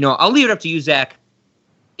 I'll leave it up to you, Zach,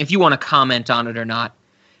 if you want to comment on it or not.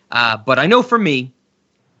 But I know for me,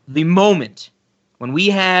 the moment when we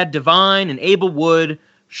had Divine and Abel Wood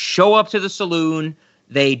show up to the saloon,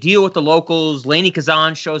 they deal with the locals, Lainey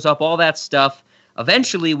Kazan shows up, all that stuff.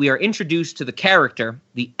 Eventually, we are introduced to the character,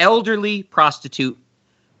 the elderly prostitute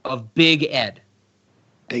of Big Ed.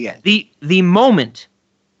 Big Ed. The moment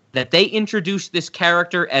that they introduced this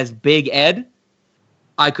character as Big Ed,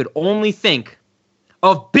 I could only think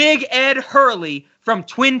of Big Ed Hurley from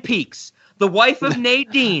Twin Peaks, the wife of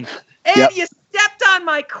Nadine. And Yep. You stepped on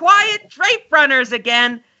my quiet drape runners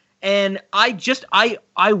again. And I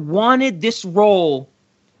wanted this role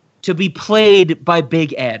to be played by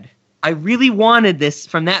Big Ed. I really wanted this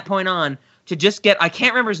from that point on to just get, I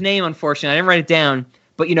can't remember his name, unfortunately. I didn't write it down.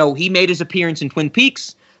 But, he made his appearance in Twin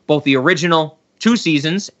Peaks, both the original 2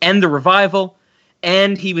 seasons and the revival.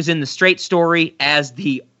 And he was in The Straight Story as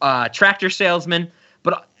the tractor salesman.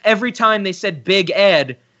 But every time they said Big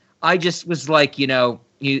Ed, I just was like,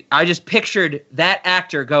 I just pictured that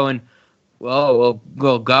actor going, well,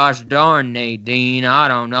 gosh darn, Nadine, I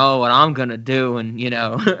don't know what I'm going to do. And,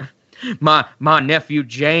 my nephew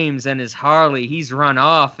James and his Harley, he's run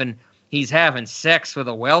off and he's having sex with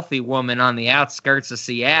a wealthy woman on the outskirts of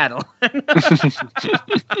Seattle.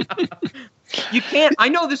 You can't, I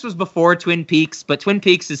know this was before Twin Peaks, but Twin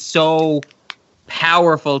Peaks is so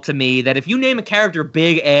powerful to me that if you name a character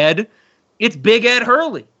Big Ed, it's Big Ed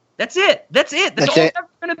Hurley. That's it. That's all it's ever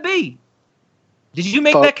going to be. Did you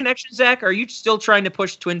make that connection, Zach, or are you still trying to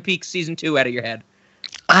push Twin Peaks Season 2 out of your head?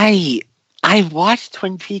 I watched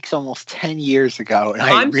Twin Peaks almost 10 years ago, and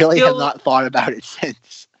I really have not thought about it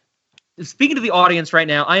since. Speaking to the audience right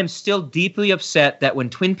now, I am still deeply upset that when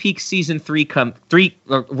Twin Peaks Season 3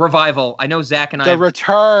 revival, I know Zach and I... The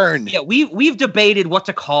return! Yeah, we've debated what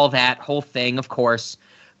to call that whole thing, of course,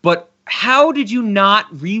 but how did you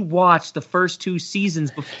not rewatch the first 2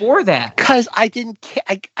 seasons before that? Because I didn't.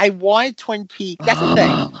 I wanted Twin Peaks. That's the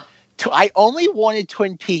thing. I only wanted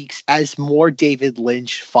Twin Peaks as more David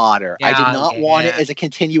Lynch fodder. I did not want it as a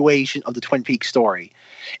continuation of the Twin Peaks story,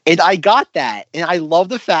 and I got that. And I love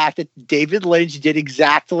the fact that David Lynch did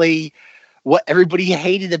exactly what everybody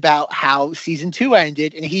hated about how season 2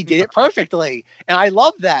 ended, and he did it perfectly. And I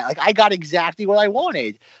love that. Like, I got exactly what I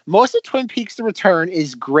wanted. Most of Twin Peaks The Return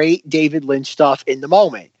is great David Lynch stuff in the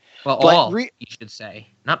moment. Well, but you should say.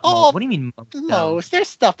 Not all. What do you mean most? Most. There's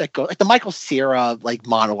stuff that goes, like the Michael Cera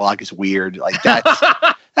monologue is weird. Like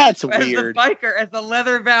that's weird. As the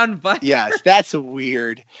leather-bound biker. Yes, that's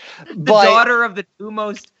weird. The daughter of the 2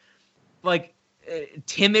 most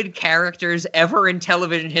timid characters ever in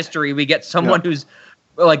television history. We get someone who's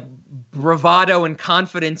bravado and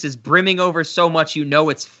confidence is brimming over so much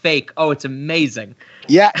it's fake. Oh, it's amazing.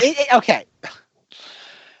 Yeah. Okay.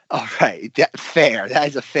 All right. Fair. That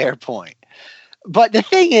is a fair point. But the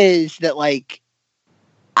thing is that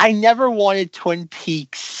I never wanted Twin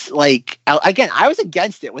Peaks. Again, I was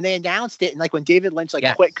against it when they announced it, and when David Lynch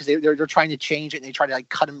quit because they're trying to change it and they try to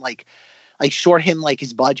cut him short him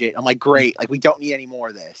his budget. I'm like, great, we don't need any more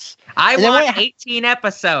of this. I want 18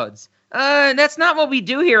 episodes. That's not what we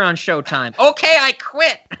do here on Showtime. Okay, I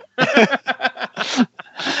quit.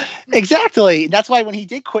 Exactly. That's why when he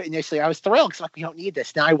did quit initially, I was thrilled because we don't need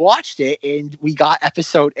this. Now I watched it and we got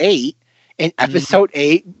episode 8, and episode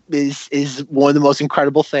 8 is one of the most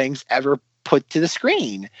incredible things ever put to the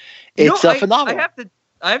screen. It's phenomenal.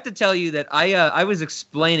 I have to tell you that I was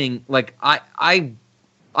explaining I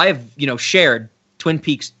have shared Twin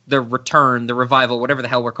Peaks, the return, the revival, whatever the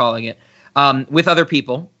hell we're calling it, with other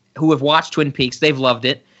people who have watched Twin Peaks. They've loved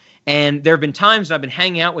it. And there have been times that I've been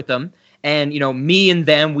hanging out with them, and, me and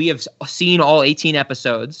them, we have seen all 18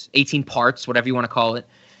 episodes, 18 parts, whatever you want to call it.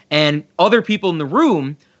 And other people in the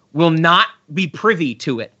room will not be privy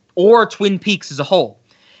to it or Twin Peaks as a whole.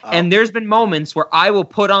 And there's been moments where I will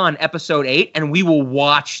put on episode 8 and we will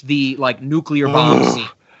watch the nuclear bomb scene.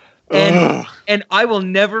 And I will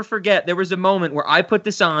never forget, there was a moment where I put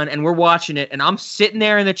this on and we're watching it, and I'm sitting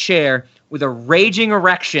there in the chair with a raging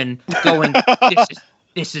erection going,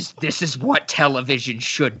 this is what television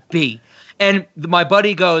should be. And my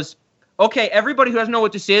buddy goes, okay, everybody who doesn't know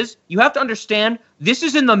what this is, you have to understand, this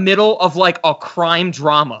is in the middle of a crime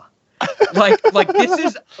drama. like this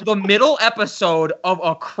is the middle episode of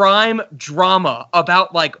a crime drama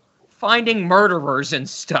about finding murderers and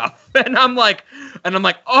stuff. And I'm like,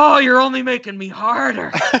 oh, you're only making me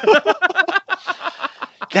harder.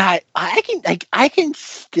 God, I can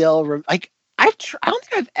still I don't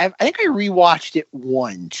think I've ever. I think I rewatched it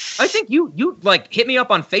once. I think you hit me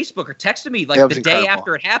up on Facebook or texted me the incredible. day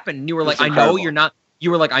after it happened, and you were like, I know you're not. You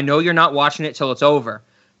were like, I know you're not watching it till it's over,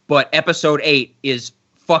 but episode 8 is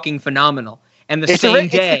fucking phenomenal. And it's same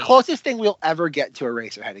day, it's the closest thing we'll ever get to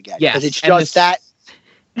Eraserhead again. Yes, because it's just that.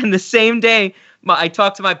 And the same day, I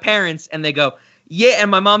talked to my parents, and they go, yeah, and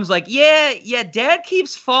my mom's like, yeah, Dad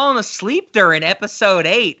keeps falling asleep during episode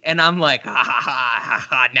 8. And I'm like,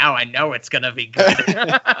 ha, now I know it's going to be good.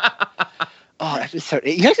 Oh, episode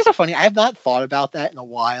 8. You know, it's so funny. I have not thought about that in a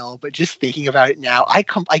while, but just thinking about it now,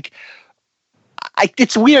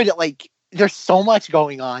 it's weird that, there's so much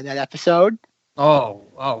going on in that episode. Oh,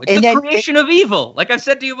 it's the creation of evil, like I've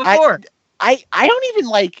said to you before. I don't even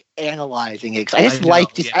like analyzing it, because I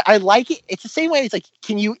just I like it. It's the same way. It's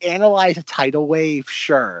can you analyze a tidal wave?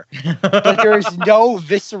 Sure. But there's no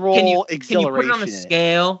visceral exhilaration. Can you put it on a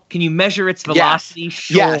scale? Can you measure its velocity? Yes.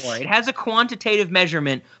 Sure. Yes. It has a quantitative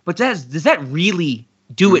measurement, but does that really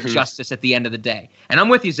do it justice at the end of the day? And I'm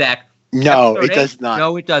with you, Zach. No, it does not.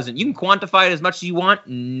 No, it doesn't. You can quantify it as much as you want.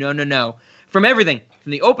 No. From everything,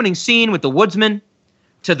 from the opening scene with the woodsman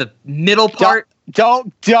to the middle part.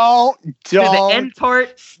 Don't. To the end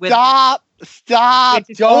part. Stop.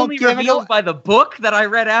 It's only revealed by the book that I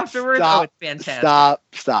read afterwards. Oh, it's fantastic.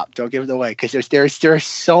 Stop. Don't give it away, because there's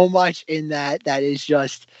so much in that is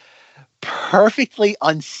just perfectly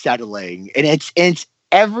unsettling, and it's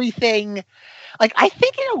everything. I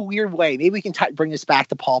think in a weird way, maybe we can bring this back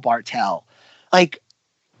to Paul Bartel.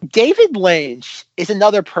 David Lynch is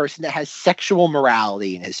another person that has sexual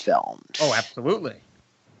morality in his films. Oh, absolutely.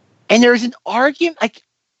 And there's an argument,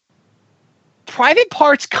 Private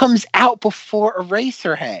Parts comes out before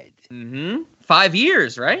Eraserhead. 5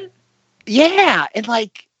 years, right? Yeah, and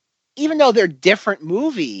even though they're different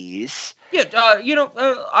movies. Yeah,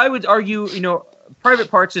 I would argue, Private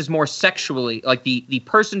Parts is more sexually, the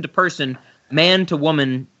person to person, man to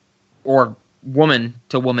woman, or woman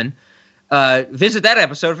to woman. Visit that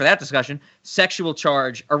episode for that discussion. Sexual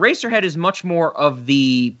charge. Eraserhead is much more of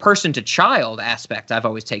the person to child aspect. I've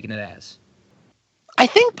always taken it as. I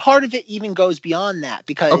think part of it even goes beyond that,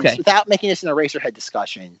 because without making this an Eraserhead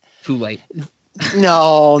discussion. Too late.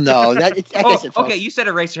 No. Okay, you said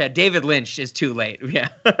Eraserhead. David Lynch is too late. Yeah.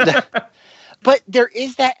 But there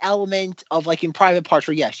is that element of in Private Parts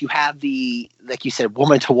where, yes, you have the, like you said,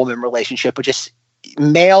 woman to woman relationship, but just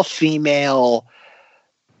male, female.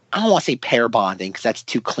 I don't want to say pair bonding, because that's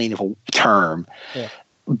too clean of a term. Yeah.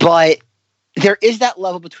 But there is that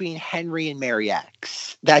level between Henry and Mary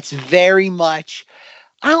X. That's very much,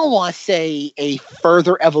 I don't want to say a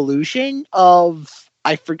further evolution of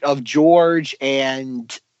George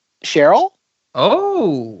and Cheryl.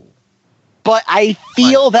 Oh. But I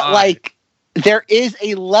feel that there is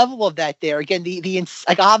a level of that there. Again, the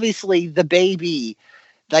obviously the baby,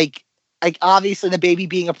 obviously the baby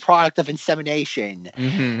being a product of insemination.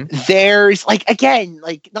 There's again,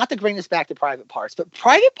 not to bring this back to Private Parts, but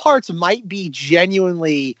Private Parts might be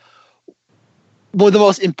genuinely one of the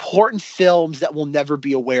most important films that we'll never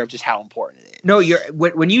be aware of just how important it is. No,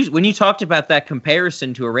 when you talked about that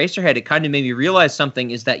comparison to Eraserhead, it kind of made me realize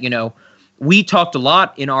something, is that, we talked a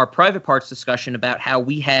lot in our Private Parts discussion about how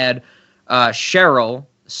we had Cheryl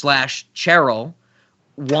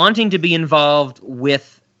wanting to be involved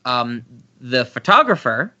with the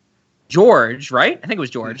photographer, George, right? I think it was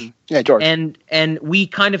George. Yeah, George. And we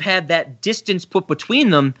kind of had that distance put between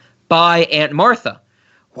them by Aunt Martha.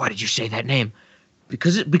 Why did you say that name?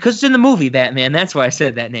 Because it's in the movie Batman. That's why I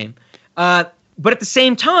said that name. But at the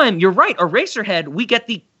same time, you're right. Eraserhead, we get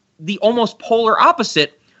the almost polar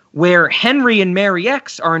opposite, where Henry and Mary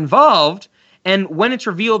X are involved, and when it's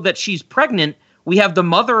revealed that she's pregnant, we have the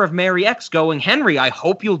mother of Mary X going, Henry, I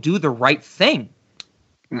hope you'll do the right thing.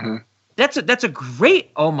 Mm-hmm. That's a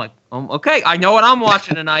great. Okay, I know what I'm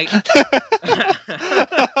watching tonight.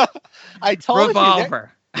 I told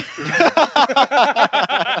Revolver.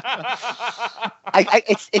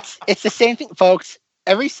 It's the same thing, folks.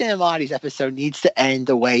 Every Cinemati's episode needs to end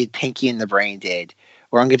the way Pinky and the Brain did,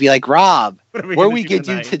 where I'm gonna be like, Rob, what are we gonna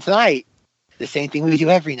do tonight? The same thing we do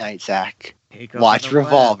every night, Zach. Watch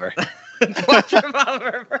Revolver. Watch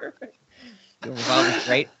Revolver. Perfect. Revolver's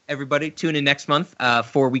great. Everybody, tune in next month.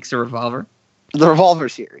 4 weeks of Revolver. The Revolver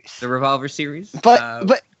series. The Revolver series.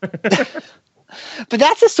 But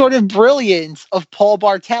that's the sort of brilliance of Paul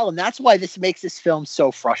Bartel, and that's why this makes this film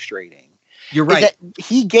so frustrating. You're right. That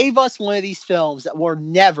he gave us one of these films that we're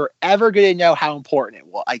never, ever going to know how important it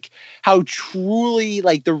was. Like, how truly,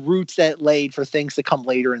 like, the roots that it laid for things to come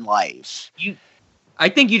later in life. I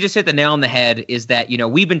think you just hit the nail on the head, is that, you know,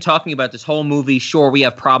 we've been talking about this whole movie. Sure, we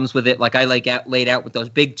have problems with it. Like I laid out with those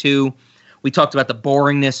big two. We talked about the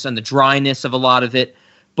boringness and the dryness of a lot of it.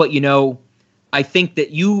 But, you know, I think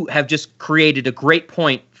that you have just created a great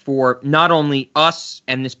point for not only us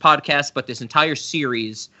and this podcast, but this entire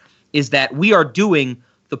series, is that we are doing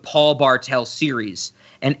the Paul Bartel series.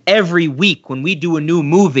 And every week when we do a new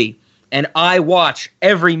movie, and I watch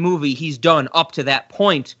every movie he's done up to that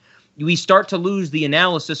point, we start to lose the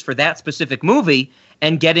analysis for that specific movie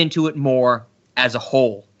and get into it more as a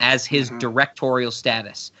whole, as his directorial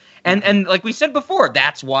status. And like we said before,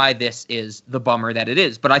 that's why this is the bummer that it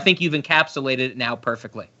is. But I think you've encapsulated it now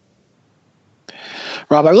perfectly.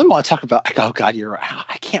 Rob, I really want to talk about, oh God, you're right.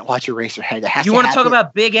 I can't watch Eraserhead. You want to talk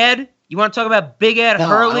about Big Ed? You want to talk about Big Ed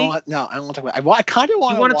Hurley? I don't want to talk about, I kind of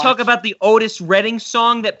want to. You want to talk about the Otis Redding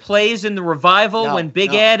song that plays in the Revival when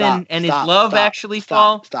Big Ed and his love actually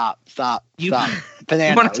fall? Stop. Banana. You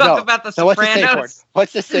want to talk about the Sopranos?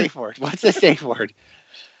 What's the safe word? There is no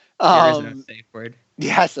safe word.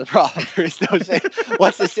 Yes, the problem. There is no safe.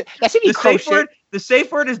 What's the that should be the safe word? The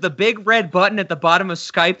safe word is the big red button at the bottom of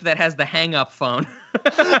Skype that has the hang-up phone.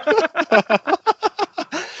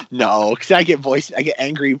 No, because I get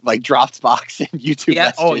angry like Dropbox and YouTube. Yeah.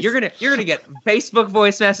 Messages. Oh, you're gonna get Facebook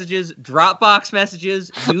voice messages, Dropbox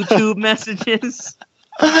messages, YouTube messages,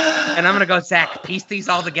 and I'm gonna go, Zach, piece these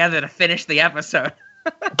all together to finish the episode.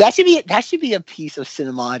 That should be a piece of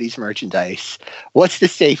Cinemati's merchandise. What's the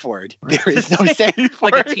safe word? There is no safe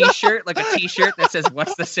word. Like a T-shirt that says,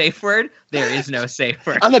 "What's the safe word?" There is no safe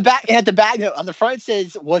word. On the back, at the back, no, on the front it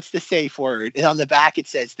says, "What's the safe word?" And on the back it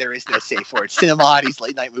says, "There is no safe word." Cinemati's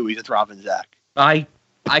late night movies with Rob and Zach.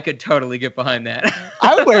 I could totally get behind that.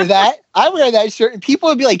 I would wear that. I would wear that shirt, and people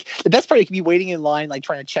would be like, the best part, you could be waiting in line, like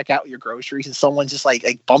trying to check out your groceries, and someone just like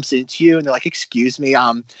bumps into you, and they're like, "Excuse me,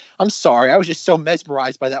 I'm sorry, I was just so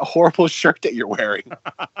mesmerized by that horrible shirt that you're wearing."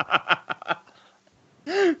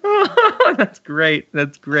 That's great.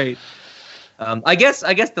 I guess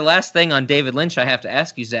the last thing on David Lynch I have to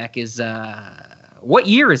ask you, Zach, is what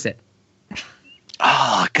year is it?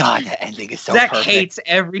 Oh God, that ending is so Zach perfect. hates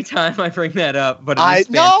every time I bring that up, but I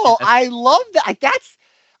love that. Like, that's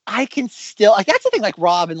the thing. Like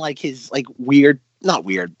Rob and like his like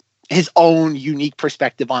his own unique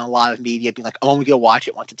perspective on a lot of media, being like, "I'm only gonna watch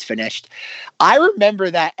it once it's finished." I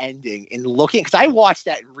remember that ending and looking, because I watched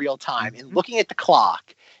that in real time and looking at the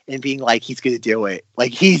clock and being like, "He's gonna do it.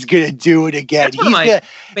 Like he's gonna do it again." That's one of my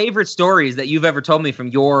favorite stories that you've ever told me from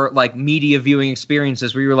your like media viewing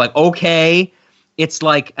experiences, where you were like, "Okay, it's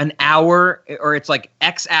like an hour, or it's like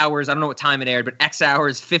X hours. I don't know what time it aired, but X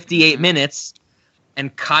hours, 58 minutes.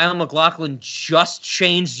 And Kyle MacLachlan just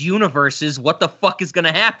changed universes. What the fuck is going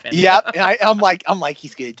to happen?" Yep. And I'm like,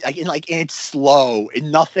 he's good. And it's slow and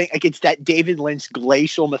nothing. Like it's that David Lynch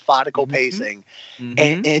glacial, methodical pacing.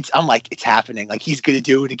 And I'm like, it's happening. Like he's going to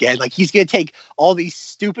do it again. Like he's going to take all these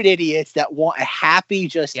stupid idiots that want a happy,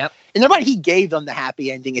 and nobody, he gave them the happy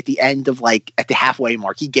ending at the end of like at the halfway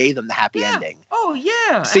mark. He gave them the happy ending. Oh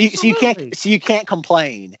yeah. So you can't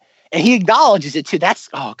complain. And he acknowledges it too. That's,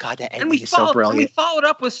 oh God, that ending is so brilliant. And we followed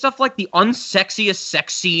up with stuff like the unsexiest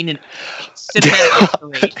sex scene in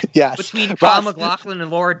cinematic history yes. between Kyle MacLachlan and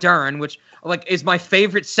Laura Dern, which like is my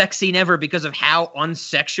favorite sex scene ever because of how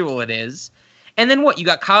unsexual it is. And then what? You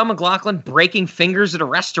got Kyle MacLachlan breaking fingers at a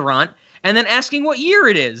restaurant and then asking what year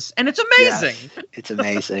it is. And it's amazing. Yes, it's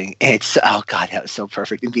amazing. It's, oh God, that was so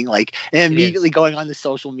perfect. And being like, and immediately going on to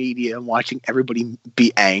social media and watching everybody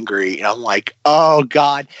be angry. And I'm like, oh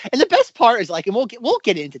God. And the best part is like, and we'll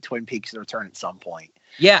get into Twin Peaks: The Return at some point.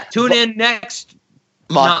 Yeah. Tune in next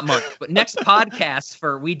month, but next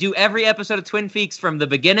podcast we do every episode of Twin Peaks from the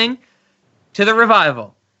beginning to the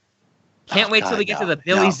revival. Can't wait till we get to the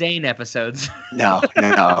Billy Zane episodes. No.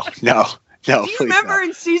 No, Do you please remember no.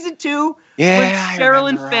 in season 2 Yeah, when I Sherilyn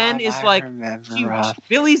remember, Fenn Rob, is I like, remember, Rob.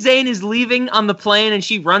 Billy Zane is leaving on the plane and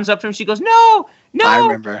she runs up to him. She goes, no, I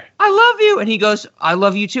remember. I love you. And he goes, I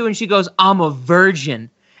love you too. And she goes, I'm a virgin.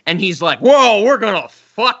 And he's like, whoa, we're going to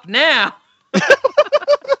fuck now.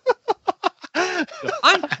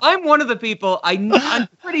 I'm one of the people, I'm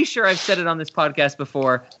pretty sure I've said it on this podcast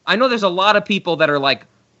before. I know there's a lot of people that are like,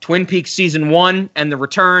 Twin Peaks season 1 and The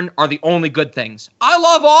Return are the only good things. I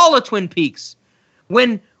love all of Twin Peaks.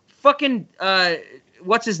 When fucking,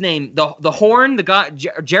 what's his name? The Horn, the guy,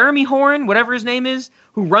 Jeremy Horn, whatever his name is,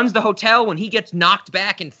 who runs the hotel, when he gets knocked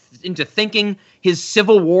back into thinking his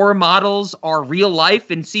Civil War models are real life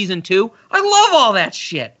in season 2. I love all that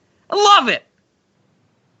shit. I love it.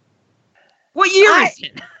 What year is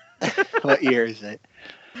it? What year is it?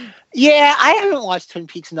 Yeah, I haven't watched Twin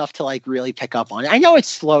Peaks enough to like really pick up on it. I know it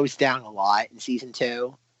slows down a lot in season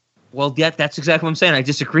 2. Well, yeah, that's exactly what I'm saying. I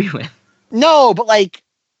disagree with. No, but like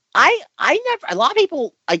I never, a lot of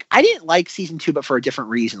people, like, I didn't like season 2, but for a different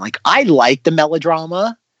reason. Like, I liked the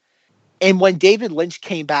melodrama. And when David Lynch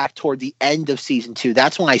came back toward the end of season 2,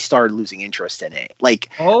 that's when I started losing interest in it. Like,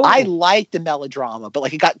 I liked the melodrama, but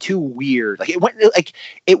like it got too weird. Like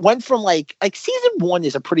it went from like season 1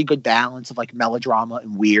 is a pretty good balance of like melodrama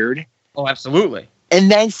and weird. Oh, absolutely.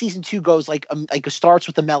 And then season 2 goes like it starts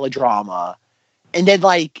with the melodrama. And then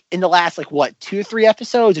like in the last like what 2 or 3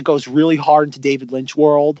 episodes, it goes really hard into David Lynch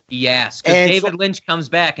world. Yes, because David Lynch comes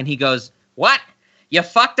back and he goes, "What? You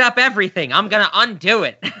fucked up everything. I'm gonna undo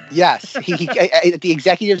it." Yes, the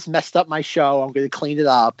executives messed up my show. I'm gonna clean it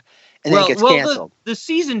up, and then it gets canceled. The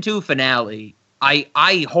season 2 finale,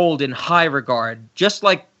 I hold in high regard, just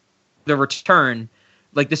like The Return.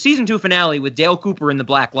 Like the season 2 finale with Dale Cooper in the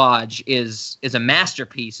Black Lodge is a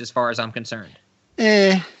masterpiece as far as I'm concerned.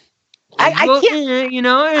 I can't,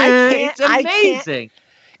 it's amazing.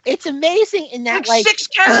 It's amazing in that like 6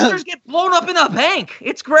 characters get blown up in a bank.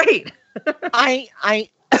 It's great. I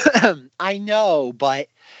know, but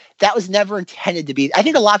that was never intended to be. I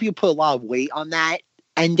think a lot of people put a lot of weight on that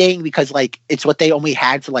ending because like it's what they only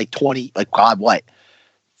had for like 20, like God, what?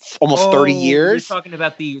 Almost 30 years. You're talking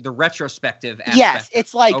about the retrospective aspect. Yes,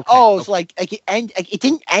 it's like it's like it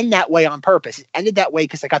didn't end that way on purpose. It ended that way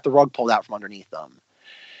because they got the rug pulled out from underneath them.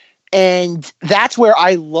 And that's where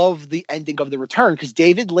I love the ending of The Return, because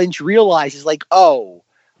David Lynch realizes, like, oh,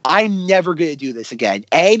 I'm never going to do this again.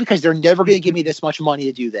 A, because they're never going to give me this much money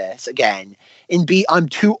to do this again. And B, I'm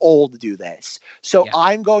too old to do this. So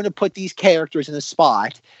I'm going to put these characters in a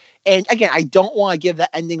spot. And again, I don't want to give that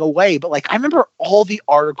ending away, but like I remember all the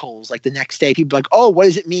articles like the next day, people like, oh, what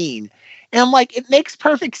does it mean? And I'm like, it makes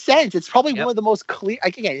perfect sense. It's probably one of the most clear,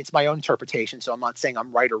 like, again, it's my own interpretation, so I'm not saying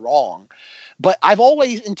I'm right or wrong, but I've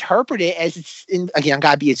always interpreted it as again, I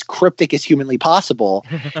gotta be as cryptic as humanly possible,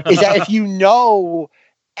 is that if you know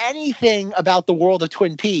anything about the world of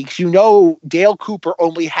Twin Peaks, you know Dale Cooper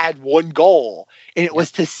only had one goal, and it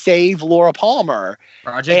was to save Laura Palmer.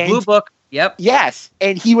 Project Blue Book. Yep. Yes.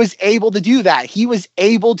 And he was able to do that. He was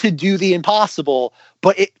able to do the impossible,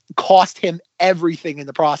 but it cost him everything in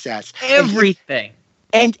the process. Everything.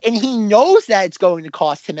 And he knows that it's going to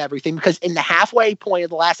cost him everything, because in the halfway point of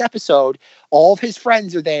the last episode, all of his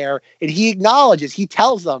friends are there and he acknowledges, he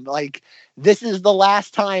tells them, like, this is the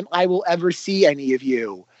last time I will ever see any of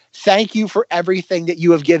you. Thank you for everything that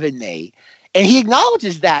you have given me. And he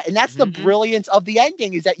acknowledges that. And that's the brilliance of the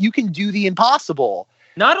ending, is that you can do the impossible.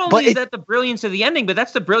 Not only is that the brilliance of the ending, but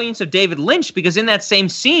that's the brilliance of David Lynch, because in that same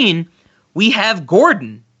scene, we have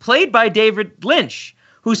Gordon, played by David Lynch,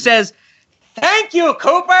 who says, "Thank you,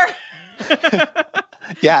 Cooper."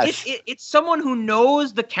 Yes. It's someone who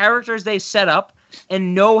knows the characters they set up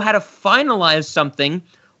and know how to finalize something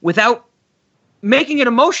without making it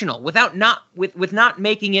emotional, without not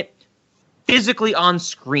making it physically on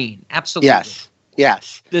screen. Absolutely.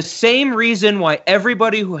 Yes. The same reason why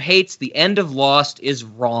everybody who hates the end of Lost is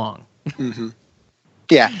wrong. Mm-hmm.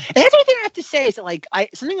 Yeah. And the other thing I have to say is that, like,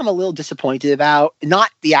 something I'm a little disappointed about,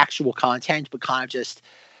 not the actual content, but kind of just,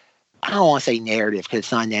 I don't want to say narrative, because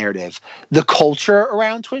it's not narrative. The culture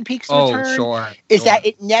around Twin Peaks Return is that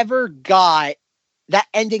it never got, that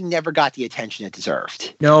ending never got the attention it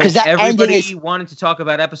deserved. No, because everybody wanted to talk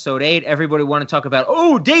about episode 8. Everybody wanted to talk about,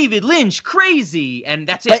 oh, David Lynch, crazy. And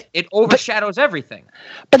that's it. It overshadows everything.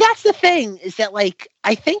 But that's the thing, is that, like,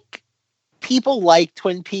 I think people like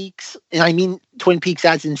Twin Peaks, and I mean Twin Peaks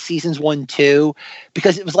as in seasons 1, 2,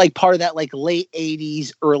 because it was like part of that like late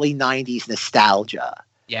 80s, early 90s nostalgia.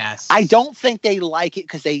 Yes. I don't think they like it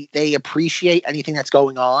because they appreciate anything that's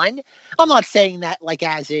going on. I'm not saying that like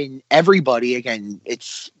as in everybody. Again,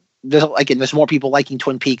 it's there's more people liking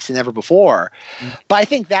Twin Peaks than ever before. But I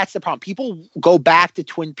think that's the problem. People go back to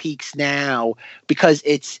Twin Peaks now because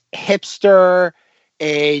it's hipster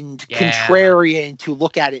and contrarian to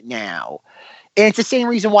look at it now. And it's the same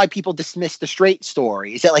reason why people dismiss the Straight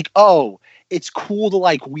Story. Is that like, oh, it's cool to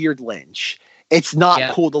like Weird Lynch. It's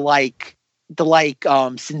not cool to like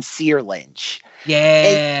sincere Lynch.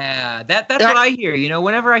 Yeah, that's what I hear. You know,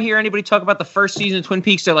 whenever I hear anybody talk about the first season of Twin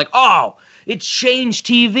Peaks, they're like, "Oh, it changed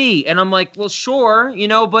TV," and I'm like, "Well, sure, you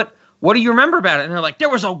know, but what do you remember about it?" And they're like, "There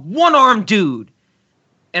was a one-armed dude,"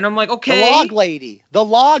 and I'm like, "Okay." The log lady,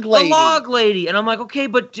 and I'm like, "Okay,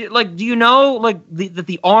 but do you know like that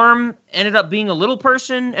the arm ended up being a little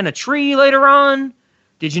person and a tree later on?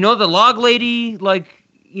 Did you know the log lady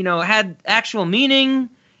had actual meaning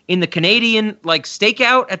in the Canadian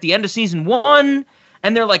stakeout at the end of season 1,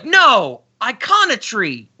 and they're like, no,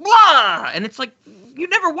 iconotry, blah, and it's like you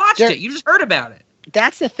never watched it, you just heard about it.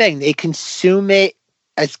 That's the thing; they consume it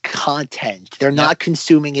as content. They're not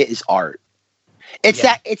consuming it as art. It's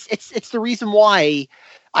it's the reason why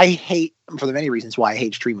I hate, for the many reasons why I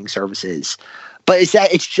hate streaming services, but it's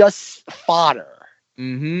that it's just fodder.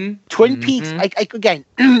 Twin Peaks, again,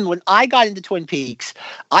 when I got into Twin Peaks,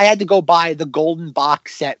 I had to go buy the golden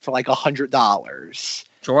box set for like $100.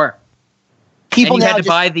 Sure. People and you now had to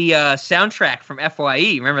buy the soundtrack from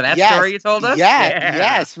FYE. Remember that story you told us?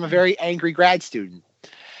 Yes, from a very angry grad student.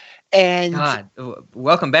 And God,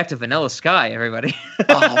 welcome back to Vanilla Sky, everybody.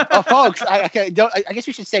 Folks, I guess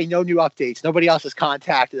we should say no new updates. Nobody else has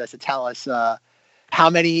contacted us to tell us how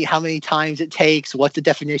many times it takes, what the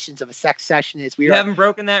definitions of a sex session is. We haven't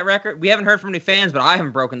broken that record. We haven't heard from any fans, but I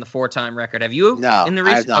haven't broken the 4-time record. Have you? No, in the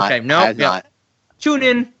recent? I have not. Okay, no, I have not. Tune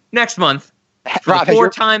in next month for Rob, the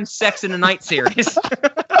 4-time Sex in the Night series.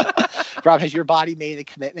 Rob, has your body made a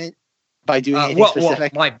commitment by doing anything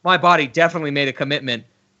specific? My body definitely made a commitment.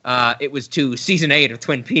 It was to season 8 of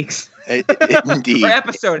Twin Peaks. Indeed. Or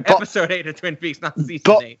episode 8 of Twin Peaks, not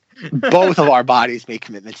season 8. Both of our bodies made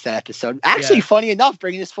commitments to that episode. Actually, funny enough,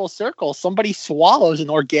 bringing this full circle, somebody swallows an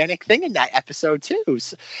organic thing in that episode too.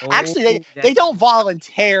 So, actually, they don't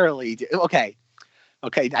voluntarily do. Okay,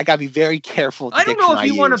 I gotta be very careful. I don't know if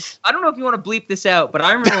you want to bleep this out, but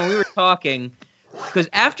I remember when we were talking. Because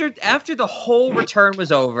after the whole return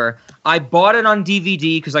was over, I bought it on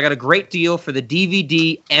DVD because I got a great deal for the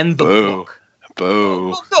DVD and the book.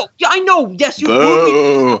 Boo. Oh, no, yeah, I know. Yes, you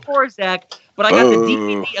booed me before, Zach, but I got the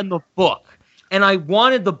DVD and the book, and I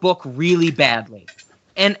wanted the book really badly.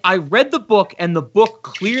 And I read the book, and the book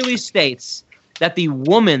clearly states that the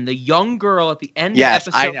woman, the young girl at the end of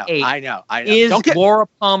episode 8, I know. is Laura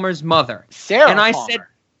Palmer's mother. Sarah and I Palmer. said,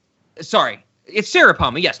 sorry. It's Sarah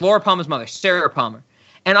Palmer. Yes, Laura Palmer's mother, Sarah Palmer.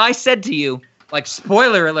 And I said to you,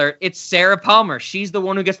 spoiler alert, it's Sarah Palmer. She's the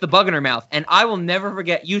one who gets the bug in her mouth. And I will never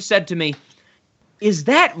forget, you said to me, is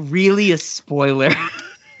that really a spoiler?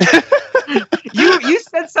 You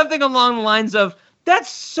said something along the lines of, that's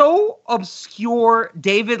so obscure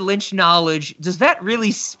David Lynch knowledge. Does that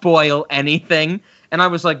really spoil anything? And I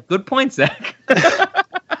was like, good point, Zach.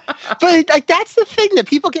 But that's the thing that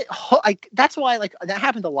people get. That's why that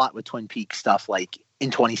happened a lot with Twin Peaks stuff.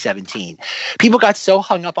 In 2017, people got so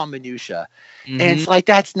hung up on minutia, and it's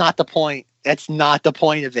that's not the point. That's not the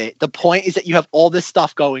point of it. The point is that you have all this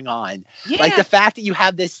stuff going on, like the fact that you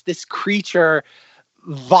have this creature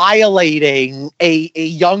violating a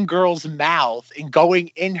young girl's mouth and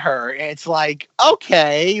going in her, and it's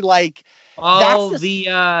okay,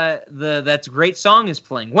 that great song is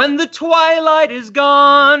playing. When the twilight is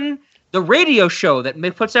gone, the radio show that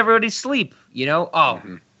puts everybody to sleep, you know? Oh.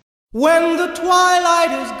 When the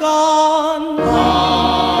twilight is gone,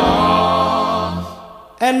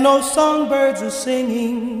 and no songbirds are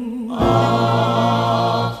singing,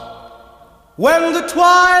 when the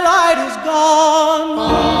twilight is gone,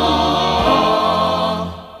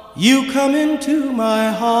 you come into my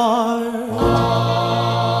heart,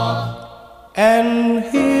 and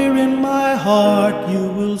here in my heart you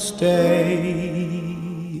will stay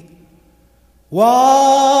while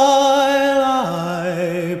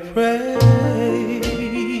I pray.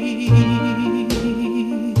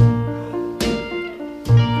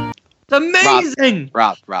 It's amazing,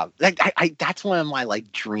 Rob. That's one of my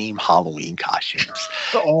dream Halloween costumes.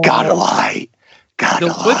 Gotta lie.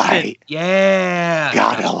 Yeah.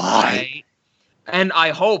 Gotta lie. Right. And I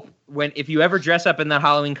hope if you ever dress up in that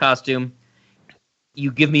Halloween costume,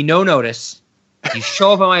 you give me no notice. You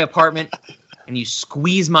show up at my apartment and you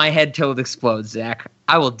squeeze my head till it explodes, Zach.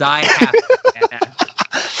 I will die happy.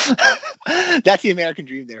 That's the American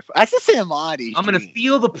dream there. That's the Cinemati's I'm going to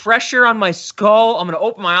feel the pressure on my skull. I'm going to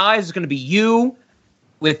open my eyes. It's going to be you.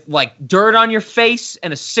 with like dirt on your face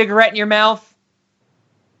and a cigarette in your mouth.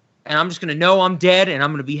 And I'm just going to know I'm dead and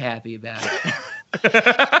I'm going to be happy about it.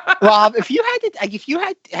 Rob, if you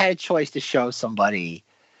had a choice to show somebody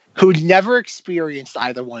who'd never experienced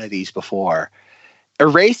either one of these before,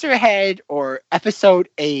 Eraserhead or Episode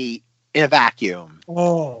 8 in a vacuum,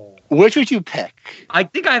 which would you pick? I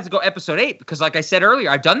think I have to go Episode 8 because, like I said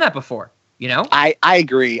earlier, I've done that before. You know, I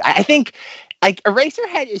agree. I think like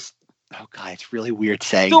Eraserhead is. Oh God, it's really weird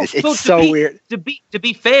saying this. It's so weird. To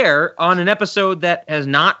be fair, on an episode that has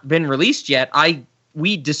not been released yet,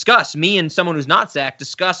 we discuss, me and someone who's not Zach,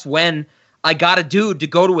 discuss when I got a dude to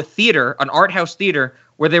go to a theater, an art house theater,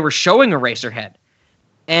 where they were showing Eraserhead.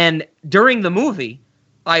 And during the movie,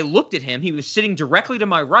 I looked at him. He was sitting directly to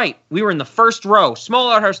my right. We were in the first row, small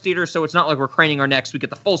art house theater, so it's not like we're craning our necks. We get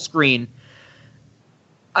the full screen.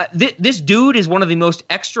 This dude is one of the most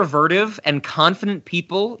extrovertive and confident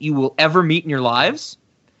people you will ever meet in your lives.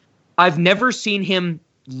 I've never seen him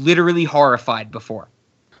literally horrified before.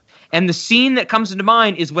 And the scene that comes into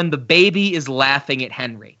mind is when the baby is laughing at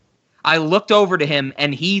Henry. I looked over to him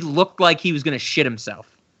and he looked like he was going to shit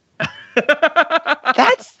himself.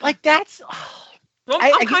 That's. Well,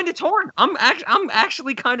 I'm kind of torn. I'm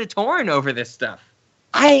actually kind of torn over this stuff.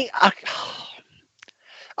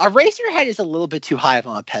 Eraserhead is a little bit too high up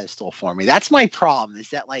on a pedestal for me. That's my problem. Is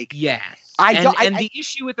that like the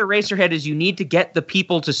issue with Eraserhead is you need to get the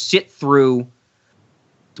people to sit through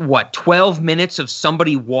 12 minutes of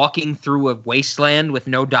somebody walking through a wasteland with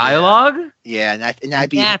no dialogue. Yeah, that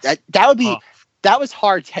was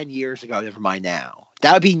hard 10 years ago. Never mind now.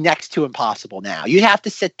 That would be next to impossible now. You'd have to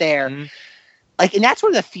sit there, and that's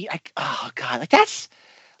where that's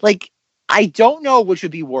like. I don't know which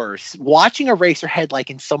would be worse, watching Eraserhead like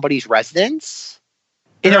in somebody's residence,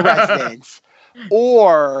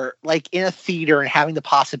 or like in a theater and having the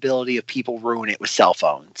possibility of people ruin it with cell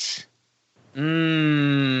phones.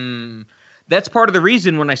 That's part of the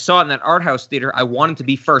reason when I saw it in that art house theater, I wanted to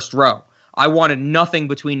be first row. I wanted nothing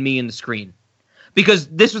between me and the screen. Because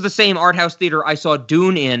this was the same art house theater I saw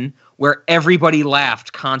Dune in, where everybody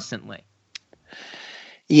laughed constantly.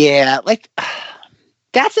 Yeah, like...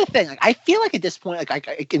 That's the thing. Like, I feel like at this point,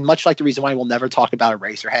 like much like the reason why we'll never talk about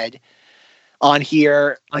Eraserhead on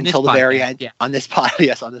here until the very end on this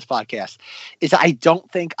podcast, is I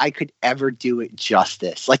don't think I could ever do it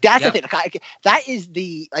justice. Like that's the thing. Like, that is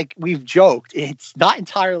we've joked. It's not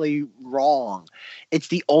entirely wrong. It's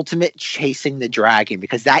the ultimate chasing the dragon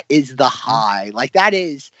because that is the high. Like that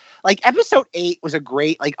is. Like Episode 8 was a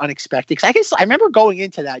great, like unexpected. Because I remember going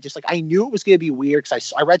into that just like I knew it was going to be weird.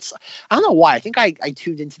 Because I read, I don't know why. I think I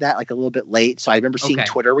tuned into that like a little bit late, so I remember seeing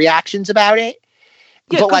Twitter reactions about it.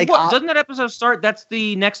 Yeah, but like, doesn't that episode start? That's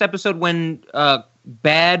the next episode when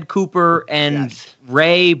Bad Cooper and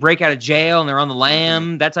Ray break out of jail and they're on the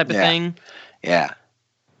lam, that type of thing. Yeah.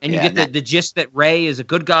 And you get the gist that Ray is a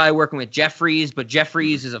good guy working with Jeffries, but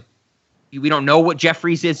Jeffries is we don't know what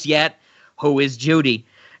Jeffries is yet. Who is Judy?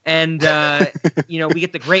 And, we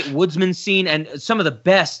get the great woodsman scene and some of the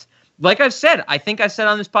best. Like I've said, I think I said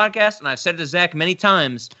on this podcast, and I've said it to Zach many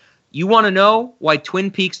times, you want to know why Twin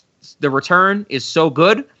Peaks The Return is so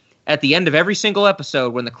good? At the end of every single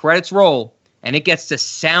episode, when the credits roll and it gets to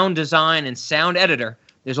sound design and sound editor,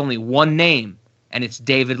 there's only one name, and it's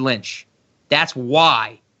David Lynch. That's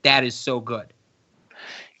why that is so good.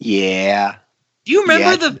 Yeah. Do you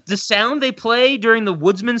remember the sound they play during the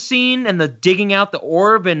woodsman scene and the digging out the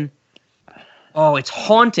orb? And it's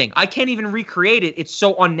haunting. I can't even recreate it. It's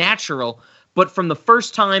so unnatural. But from the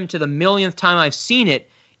first time to the millionth time I've seen it,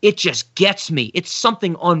 it just gets me. It's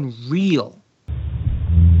something unreal.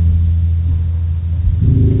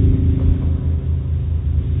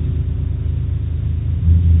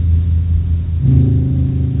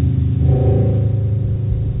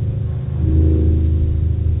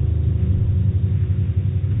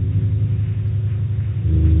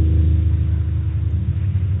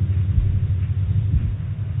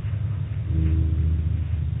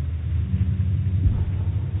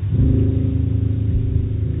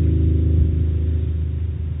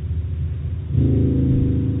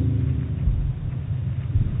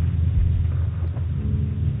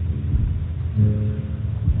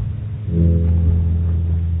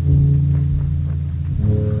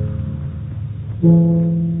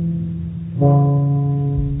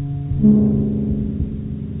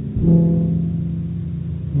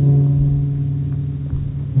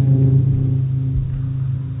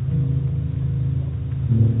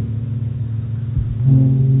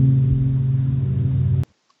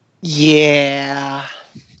 Yeah,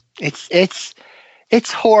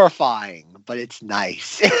 it's horrifying, but it's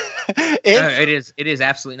nice. It is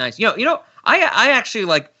absolutely nice. I actually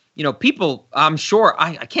like, people, I'm sure,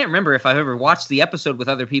 I can't remember if I've ever watched the episode with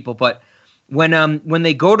other people, but when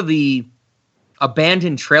they go to the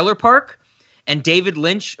abandoned trailer park and David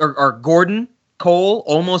Lynch or Gordon Cole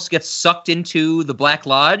almost gets sucked into the Black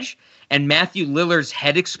Lodge and Matthew Lillard's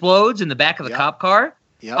head explodes in the back of the cop car.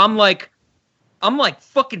 Yep. I'm like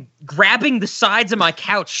fucking grabbing the sides of my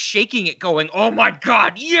couch, shaking it, going, "Oh my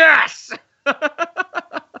God, yes!"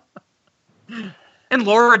 And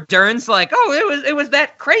Laura Dern's like, "Oh, it was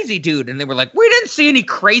that crazy dude," and they were like, "We didn't see any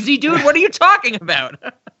crazy dude. What are you talking about?"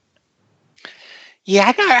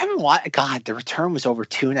 Yeah, I haven't watched. God, The Return was over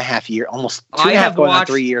 2.5 years, almost 2.5 going on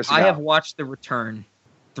 3 years ago. I have watched The Return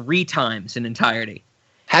 3 times in entirety.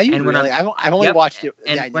 Have you really? I've only watched it.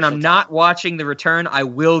 And when I'm not watching The Return, I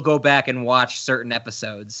will go back and watch certain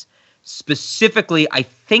episodes. Specifically, I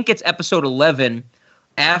think it's episode 11,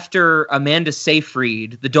 after Amanda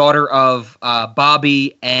Seyfried, the daughter of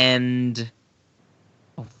Bobby and...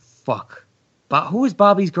 Oh, fuck. Who is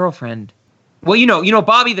Bobby's girlfriend? Well,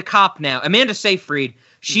 Bobby the cop now. Amanda Seyfried,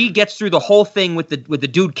 she gets through the whole thing with the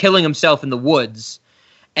dude killing himself in the woods.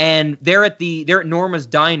 And they're at Norma's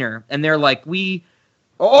diner, and they're like,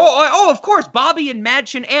 of course, Bobby and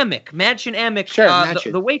Madchen Amick.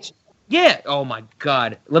 Sure, the wait. Yeah. Oh my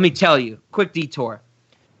God. Let me tell you, quick detour.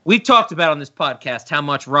 We've talked about on this podcast how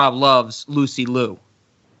much Rob loves Lucy Liu.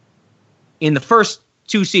 In the first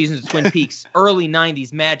 2 seasons of Twin Peaks, early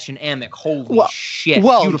 90s, Madchen Amick. Holy shit.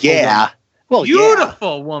 Well, beautiful yeah. woman. Well,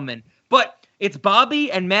 beautiful woman. But it's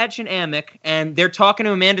Bobby and Madchen Amick, and they're talking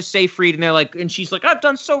to Amanda Seyfried, and they're like, and she's like, "I've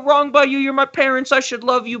done so wrong by you. You're my parents. I should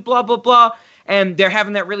love you. Blah blah blah." And they're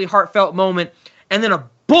having that really heartfelt moment, and then a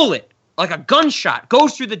bullet, like a gunshot,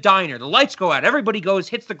 goes through the diner. The lights go out. Everybody goes,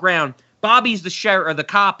 hits the ground. Bobby's the sheriff or the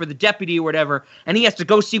cop or the deputy or whatever, and he has to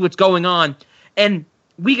go see what's going on. And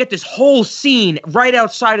we get this whole scene right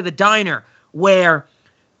outside of the diner where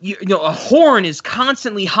a horn is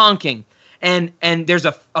constantly honking. And there's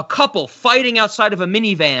a couple fighting outside of a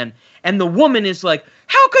minivan, and the woman is like,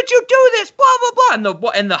 "How could you do this? Blah blah blah."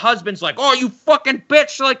 And the husband's like, "Oh, you fucking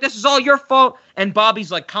bitch! Like, this is all your fault." And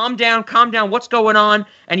Bobby's like, "Calm down, calm down. What's going on?"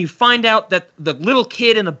 And you find out that the little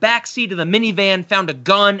kid in the back seat of the minivan found a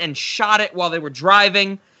gun and shot it while they were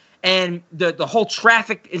driving, and the whole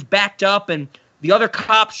traffic is backed up, and the other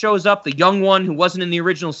cop shows up, the young one who wasn't in the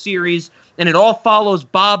original series, and it all follows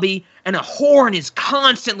Bobby, and a horn is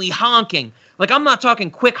constantly honking. Like, I'm not talking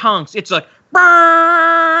quick honks. It's like,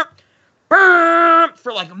 burr, burr,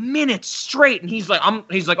 for like minutes straight. And he's like,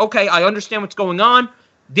 "Okay, I understand what's going on.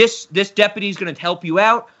 This deputy's going to help you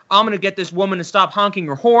out. I'm going to get this woman to stop honking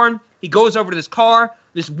her horn." He goes over to this car.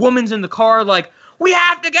 This woman's in the car like, "We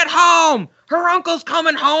have to get home. Her uncle's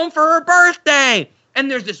coming home for her birthday." And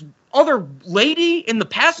there's this other lady in the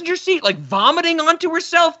passenger seat, like, vomiting onto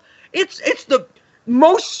herself. It's the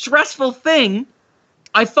most stressful thing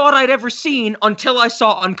I thought I'd ever seen until I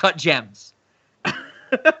saw Uncut Gems.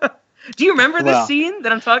 Do you remember this scene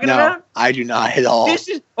that I'm talking about? No, I do not at all. This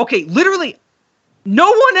is, okay, literally, no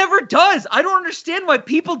one ever does. I don't understand why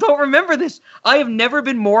people don't remember this. I have never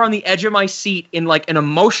been more on the edge of my seat in, like, an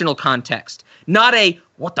emotional context. Not a,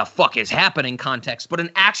 what the fuck is happening context, but an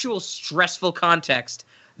actual stressful context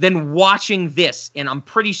than watching this, and I'm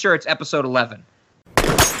pretty sure it's episode 11.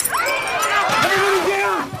 Everybody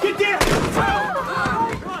down! Get down!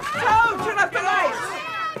 Joe, turn off the lights!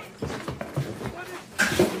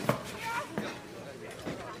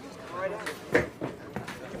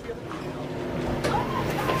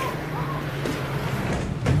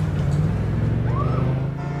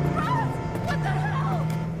 What the hell?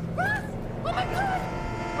 Russ! Oh my God!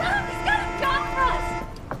 Russ, he's got a gun, Russ!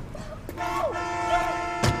 No!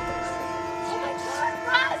 Oh my God,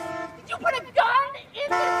 Russ! Did you put a gun in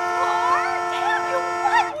this car? Damn you!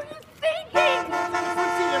 What were you thinking?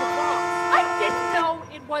 I didn't know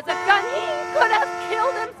it was a gun. He could have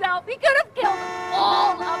killed himself. He could have killed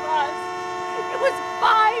all of us. It was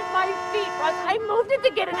by my feet, Russ. I moved it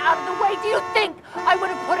to get it out of the way. Do you think I would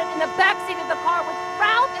have put it in the backseat of the car with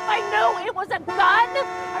rounds if I knew it was a gun?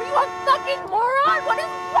 Are you a fucking moron? What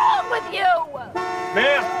is wrong with you?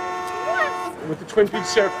 Ma'am, What? I'm with the Twin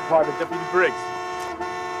Peaks Sheriff's Department, Deputy Briggs.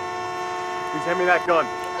 Please hand me that gun.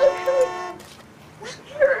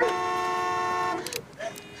 Here.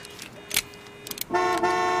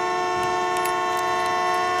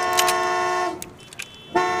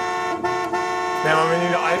 Ma'am, I'm gonna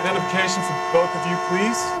need identification for both of you,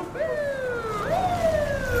 please.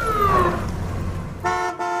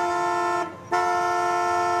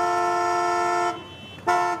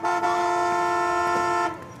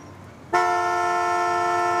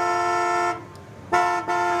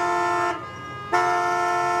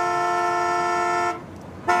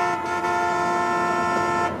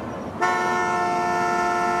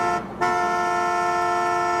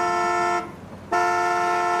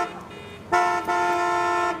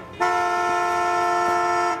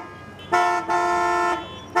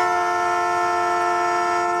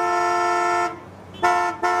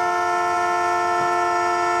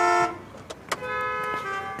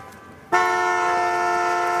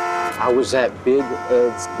 I was at Big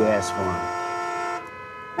Ed's gas farm.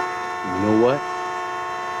 You know what?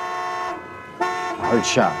 I heard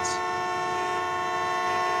shots.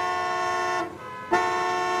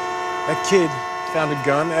 That kid found a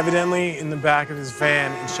gun, evidently, in the back of his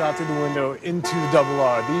van and shot through the window into the double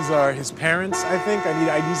R. These are his parents, I think. I need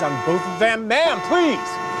IDs on both of them. Ma'am, please!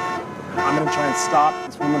 I'm gonna try and stop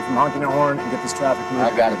this woman from honking her horn and get this traffic moving.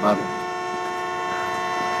 I got it, Bobby.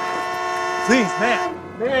 Please, ma'am.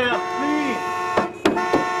 Ma'am, please.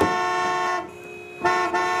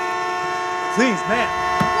 Please, ma'am.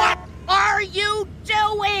 What are you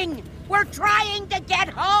doing? We're trying to get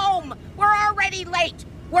home. We're already late.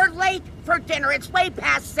 We're late for dinner. It's way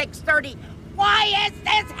past 6:30. Why is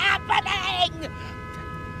this happening?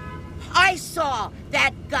 I saw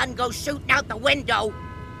that gun go shooting out the window.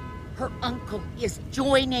 Her uncle is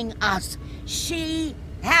joining us. She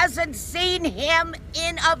hasn't seen him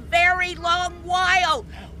in a very long while.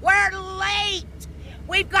 We're late.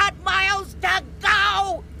 We've got miles to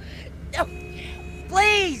go.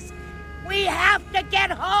 Please, we have to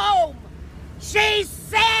get home. She's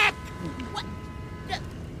sick.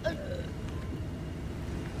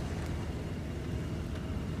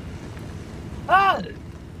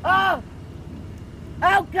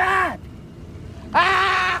 Oh, God.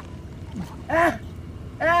 Ah! Ah!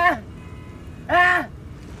 Ah! Ah!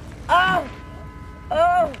 Oh!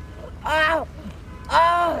 Oh! Oh!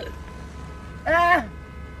 Oh! Ah!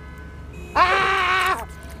 Ah!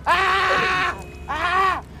 Ah!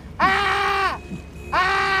 Ah! Ah! Ah!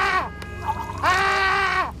 Ah!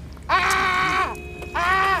 Ah!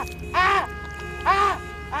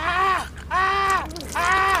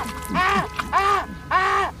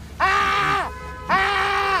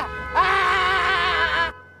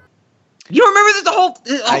 You don't remember that the whole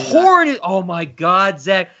horn is... Oh, my God,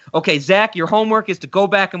 Zach. Okay, Zach, your homework is to go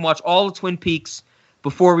back and watch all the Twin Peaks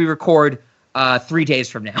before we record 3 days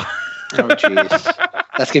from now. Oh, jeez.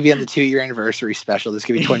 That's going to be on the 2-year anniversary special. This is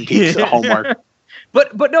going to be Twin Peaks homework.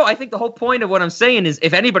 But no, I think the whole point of what I'm saying is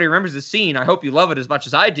if anybody remembers the scene, I hope you love it as much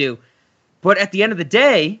as I do. But at the end of the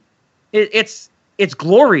day, it's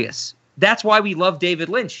glorious. That's why we love David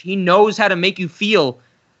Lynch. He knows how to make you feel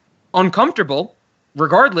uncomfortable,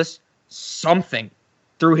 regardless, something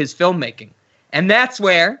through his filmmaking. And that's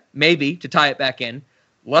where, maybe, to tie it back in,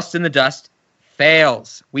 Lust in the Dust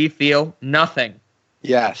fails. We feel nothing.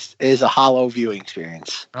 Yes, it is a hollow viewing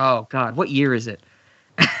experience. Oh, God. What year is it?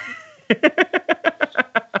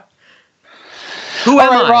 Who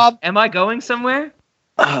am I? Rob. Am I going somewhere?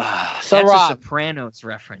 So That's Rob, a Sopranos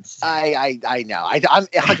reference. I know. I'm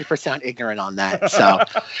 100% ignorant on that. So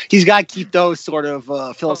he's got to keep those sort of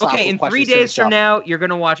philosophical Okay, in 3 questions to days from himself. now, you're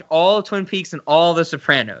going to watch all Twin Peaks and all the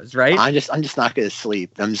Sopranos, right? I'm just not going to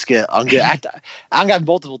sleep. I'm going to have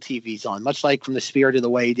multiple TVs on, much like from the Spirited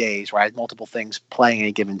Away days where I had multiple things playing at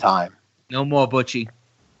a given time. No more, Butchie.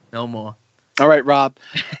 No more. All right, Rob.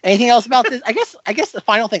 Anything else about this? I guess the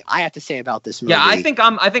final thing I have to say about this movie. Yeah, I think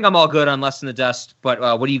I'm all good on Lust in the Dust, but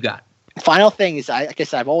what do you got? Final thing is, I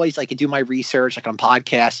guess I've always like to do my research, like on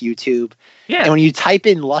podcasts, YouTube. Yeah. And when you type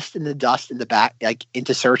in "Lust in the Dust" in the back, like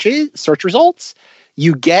into search results,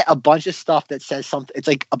 you get a bunch of stuff that says something. It's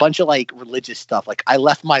like a bunch of like religious stuff. Like I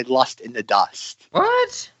left my lust in the dust.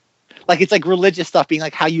 What? Like it's like religious stuff, being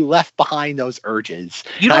like how you left behind those urges.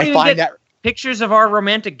 You don't And even get pictures of our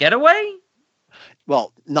romantic getaway?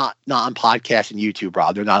 Well, not on podcasts and YouTube,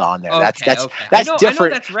 Rob. They're not on there. Okay, That's okay. that's I know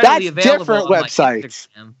different. that's readily available different on, like, websites.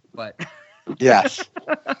 Instagram, but Yes.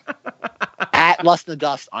 At Lust in the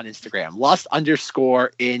Dust on Instagram. Lust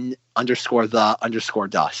 _in_the_dust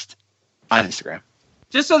on Instagram.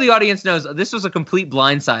 just so the audience knows, this was a complete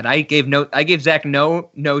blindside. I gave Zach no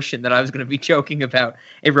notion that I was going to be joking about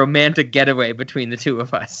a romantic getaway between the two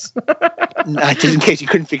of us. Just in case you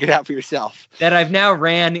couldn't figure it out for yourself. That I've now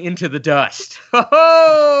ran into the dust.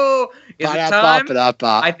 Oh, is it time?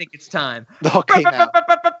 I think it's time. Okay, now.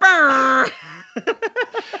 We're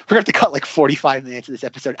going to have to cut like 45 minutes of this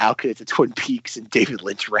episode out because it's a Twin Peaks and David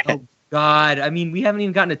Lynch rant. Oh, God. I mean, we haven't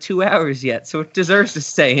even gotten to 2 hours yet, so it deserves to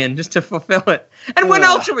stay in just to fulfill it. And when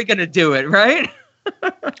else are we going to do it, right?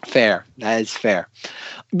 Fair. That is fair.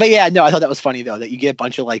 But yeah, no, I thought that was funny, though, that you get a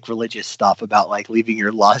bunch of like religious stuff about like leaving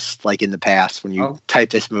your lust like in the past when you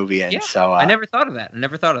type this movie in. Yeah, so I never thought of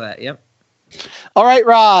that. Yep. All right,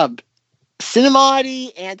 Rob.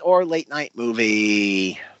 Cinemati and or late night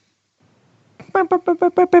movie.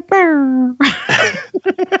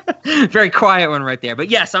 Very quiet one right there. But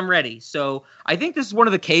yes, I'm ready. So I think this is one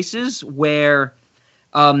of the cases where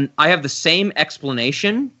I have the same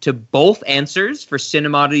explanation to both answers for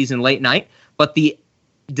Cinemodities and Late Night, but the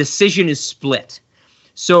decision is split.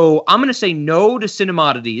 So I'm going to say no to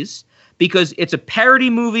Cinemodities because it's a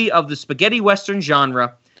parody movie of the spaghetti western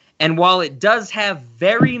genre. And while it does have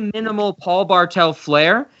very minimal Paul Bartel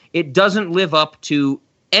flair, it doesn't live up to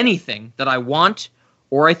anything that I want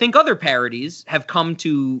or I think other parodies have come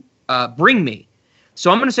to bring me.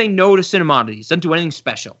 So I'm going to say no to Cinemodities. Doesn't do anything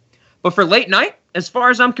special. But for Late Night, as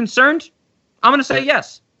far as I'm concerned, I'm going to say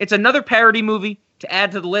yes. It's another parody movie to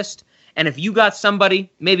add to the list. And if you got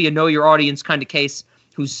somebody, maybe a know your audience kind of case,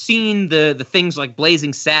 who's seen the things like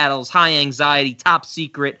Blazing Saddles, High Anxiety, Top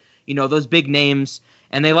Secret, you know, those big names,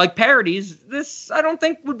 and they like parodies, this I don't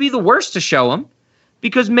think would be the worst to show them,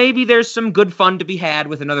 because maybe there's some good fun to be had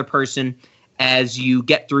with another person as you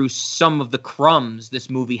get through some of the crumbs this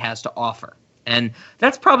movie has to offer. And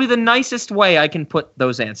that's probably the nicest way I can put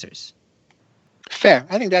those answers. Fair.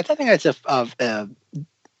 I think that's a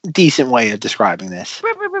decent way of describing this.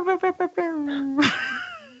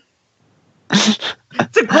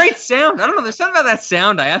 It's a great sound. I don't know. There's something about that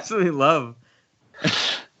sound I absolutely love.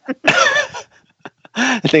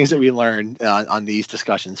 The things that we learn on these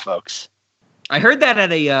discussions, folks. I heard that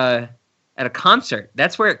at a concert.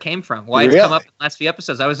 That's where it came from. Why it's come up in the last few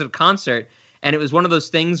episodes. I was at a concert, and it was one of those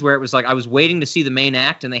things where it was like I was waiting to see the main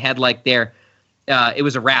act, and they had like their it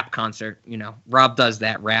was a rap concert. You know, Rob does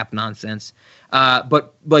that rap nonsense.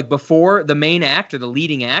 But like before the main act or the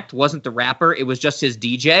leading act wasn't the rapper. It was just his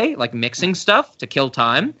DJ, like mixing stuff to kill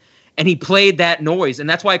time. And he played that noise. And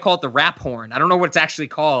that's why I call it the rap horn. I don't know what it's actually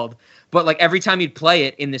called. But like every time he'd play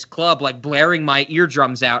it in this club, like blaring my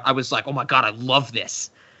eardrums out, I was like, oh my God, I love this.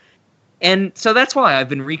 And so that's why I've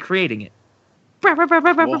been recreating it.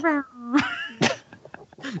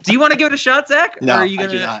 Do you want to give it a shot, Zach? No, or are you gonna,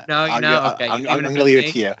 I do not. No, you know? Okay. I'm going to leave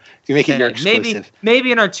it to you. You make it your exclusive.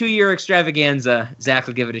 Maybe in our 2-year extravaganza, Zach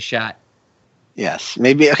will give it a shot. Yes.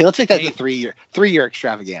 Maybe. Okay, let's make that the 3-year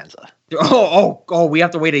extravaganza. Oh, we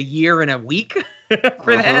have to wait a year and a week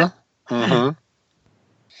for that? Yeah,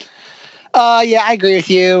 I agree with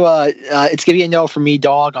you. It's going to be a no for me,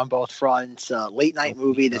 dog, on both fronts. Late night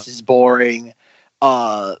movie, this is boring.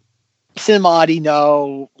 Cinemati,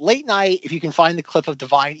 no. Late Night, if you can find the clip of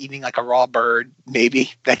Divine eating like a raw bird,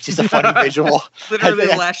 maybe. That's just a funny visual. Literally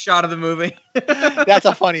the last shot of the movie. That's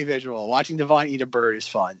a funny visual. Watching Divine eat a bird is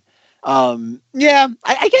fun. I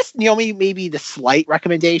guess, you know, maybe the slight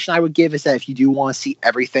recommendation I would give is that if you do want to see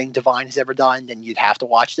everything Divine has ever done, then you'd have to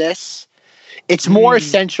watch this. It's more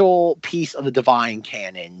essential piece of the Divine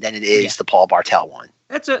canon than it is the Paul Bartel one.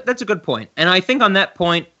 That's a good point. And I think on that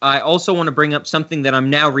point, I also want to bring up something that I'm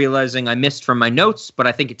now realizing I missed from my notes, but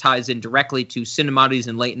I think it ties in directly to Cinemodities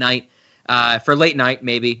and Late Night. For Late Night,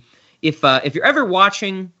 maybe. If you're ever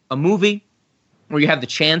watching a movie or you have the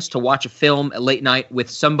chance to watch a film at late night with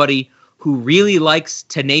somebody who really likes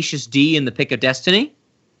Tenacious D and the Pick of Destiny,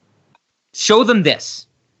 show them this.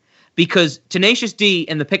 Because Tenacious D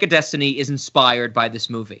and the Pick of Destiny is inspired by this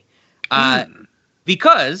movie.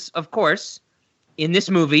 Because, of course, in this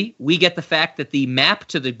movie, we get the fact that the map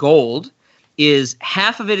to the gold is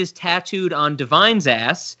half of it is tattooed on Divine's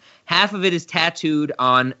ass, half of it is tattooed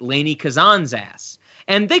on Lainey Kazan's ass.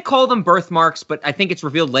 And they call them birthmarks, but I think it's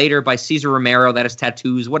revealed later by Cesar Romero that is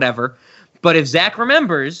tattoos, whatever. But if Zach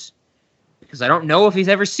remembers, because I don't know if he's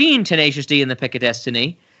ever seen Tenacious D and the Pick of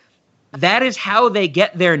Destiny, that is how they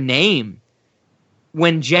get their name.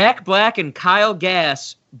 When Jack Black and Kyle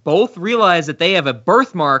Gass both realize that they have a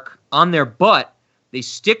birthmark on their butt, they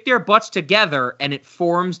stick their butts together and it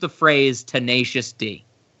forms the phrase Tenacious D.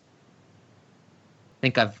 I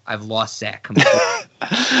think I've lost Zach completely.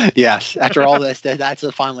 Yes, after all this, that's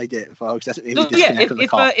what finally did, folks. That's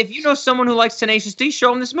if you know someone who likes Tenacious D, show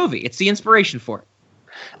them this movie. It's the inspiration for it.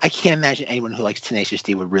 I can't imagine anyone who likes Tenacious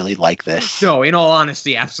D would really like this. No, in all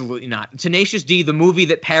honesty, absolutely not. Tenacious D, the movie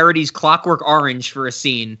that parodies Clockwork Orange for a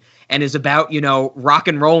scene and is about, rock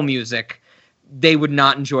and roll music, they would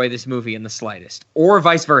not enjoy this movie in the slightest. Or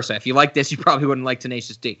vice versa. If you like this, you probably wouldn't like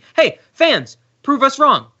Tenacious D. Hey, fans, prove us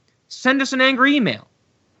wrong. Send us an angry email.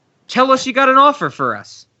 Tell us you got an offer for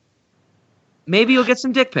us. Maybe you'll get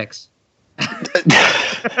some dick pics.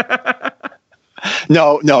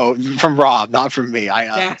 No, from Rob, not from me.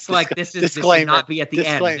 That's this should not be at the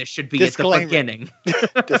end. This should be at the beginning.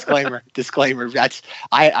 disclaimer.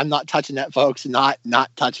 I'm not touching that, folks. Not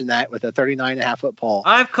touching that with a 39.5-foot pole.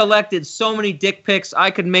 I've collected so many dick pics.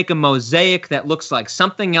 I could make a mosaic that looks like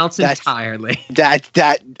something else entirely.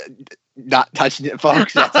 Not touching it,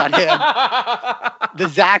 folks. That's on him. The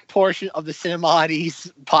Zach portion of the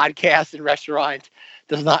Cinemodities podcast and restaurant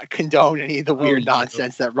does not condone any of the weird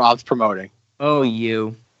nonsense that Rob's promoting. Oh,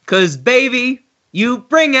 you. 'Cause, baby, you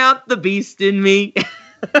bring out the beast in me.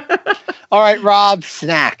 All right, Rob,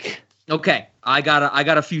 snack. Okay, I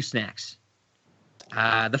got a few snacks.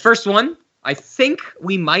 The first one, I think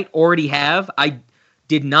we might already have. I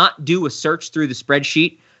did not do a search through the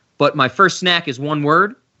spreadsheet, but my first snack is one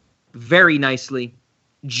word, very nicely,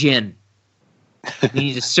 gin. We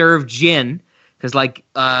need to serve gin, because like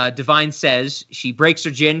Divine says, she breaks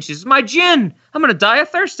her gin. She says, my gin! I'm going to die of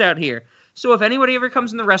thirst out here. So if anybody ever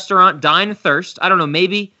comes in the restaurant dying of thirst, I don't know,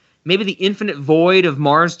 maybe the infinite void of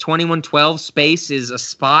Mars 2112 space is a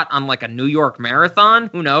spot on like a New York marathon,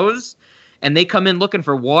 who knows? And they come in looking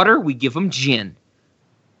for water, we give them gin.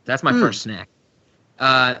 That's my first snack.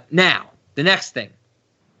 Now, the next thing.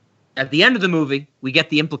 At the end of the movie, we get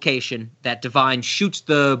the implication that Divine shoots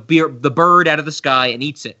the bird out of the sky and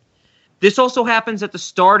eats it. This also happens at the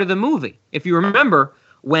start of the movie. If you remember,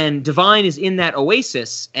 when Divine is in that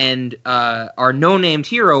oasis and our no-named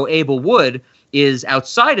hero, Abel Wood, is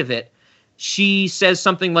outside of it, she says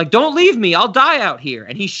something like, don't leave me, I'll die out here.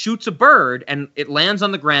 And he shoots a bird and it lands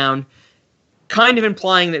on the ground, kind of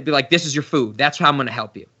implying that it'd be like, this is your food. That's how I'm going to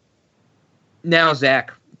help you. Now,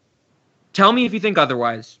 Zach, tell me if you think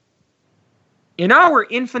otherwise. In our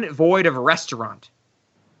infinite void of a restaurant,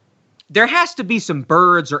 there has to be some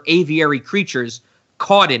birds or aviary creatures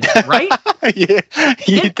caught in it, right? Yeah,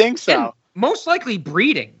 you'd think so. And most likely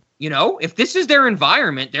breeding. You know, if this is their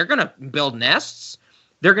environment, they're going to build nests.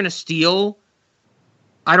 They're going to steal,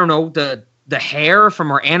 I don't know, the hair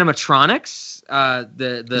from our animatronics,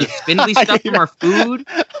 the spindly stuff from our food,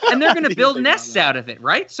 and they're going to build nests out of it,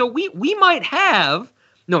 right? So we might have,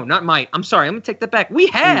 no, not might, I'm sorry, I'm going to take that back. We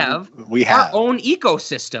have our own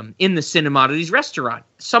ecosystem in the Cinemodities restaurant,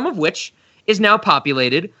 some of which is now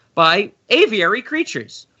populated by aviary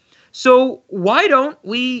creatures. So why don't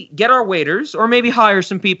we get our waiters, or maybe hire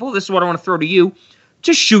some people, this is what I want to throw to you,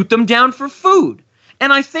 to shoot them down for food?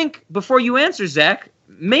 And I think, before you answer, Zach,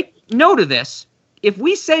 make note of this. If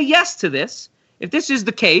we say yes to this, if this is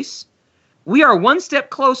the case, we are one step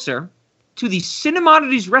closer to the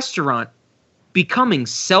Cinemodities restaurant becoming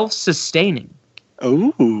self-sustaining.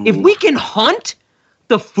 Ooh. If we can hunt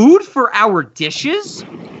the food for our dishes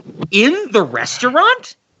in the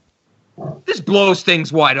restaurant, this blows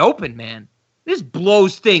things wide open, man. This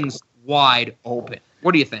blows things wide open.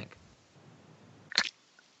 What do you think?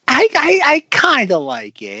 I kind of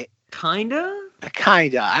like it. Kinda?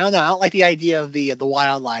 Kinda. I don't know. I don't like the idea of the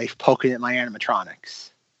wildlife poking at my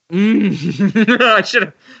animatronics. I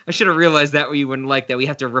should have realized that you wouldn't like that. We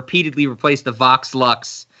have to repeatedly replace the Vox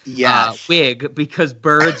Lux wig because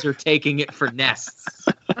birds are taking it for nests.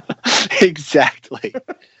 Exactly.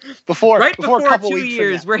 Before a couple 2 weeks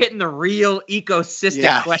years, we're hitting the real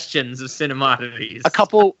ecosystem questions of Cinemodities. A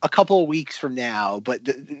couple of weeks from now, but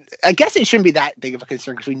I guess it shouldn't be that big of a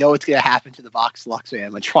concern because we know what's going to happen to the Vox Lux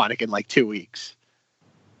animatronic in like 2 weeks.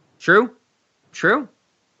 True.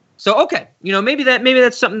 So okay, maybe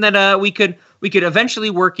that's something that we could eventually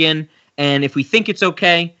work in, and if we think it's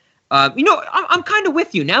okay, I'm kind of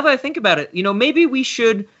with you now that I think about it. Maybe we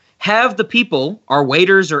should have the people, our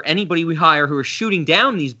waiters or anybody we hire who are shooting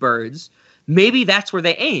down these birds, maybe that's where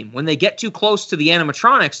they aim. When they get too close to the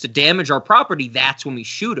animatronics to damage our property, that's when we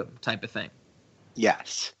shoot them, type of thing.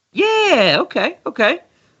 Yes. Yeah, okay.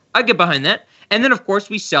 I get behind that. And then, of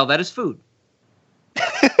course, we sell that as food.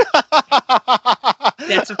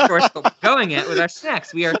 That's, of course, what we're going at with our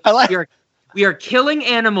snacks. We are killing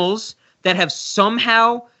animals that have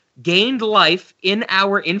somehow gained life in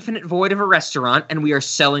our infinite void of a restaurant, and we are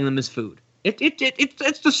selling them as food.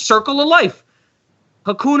 It's the circle of life.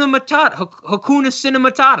 Hakuna Matata. Hakuna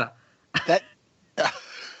Cinematata. That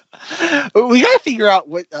we got to figure out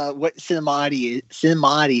what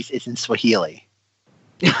Cinemodities is in Swahili.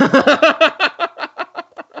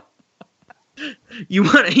 You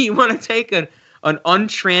want to take an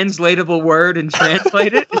untranslatable word and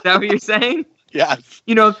translate it? Is that what you're saying? Yes.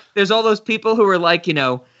 There's all those people who are like,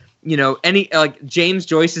 any like James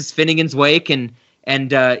Joyce's Finnegan's Wake and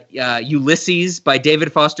Ulysses by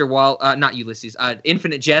David Foster Wallace, not Ulysses,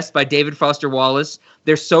 Infinite Jest by David Foster Wallace.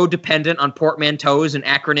 They're so dependent on portmanteaus and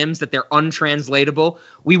acronyms that they're untranslatable.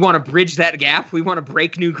 We want to bridge that gap. We want to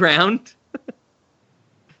break new ground.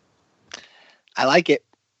 I like it.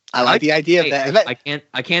 I like the idea of that.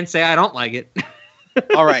 I can't say I don't like it.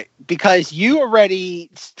 All right, because you already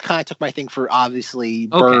kind of took my thing for obviously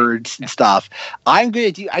birds and stuff. I'm going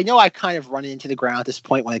to do, I know I kind of run into the ground at this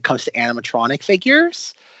point when it comes to animatronic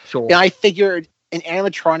figures. Sure. And I figured an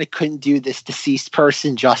animatronic couldn't do this deceased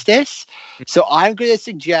person justice. So I'm going to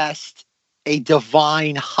suggest a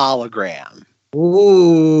divine hologram.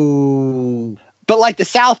 Ooh. But like the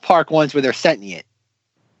South Park ones where they're sentient.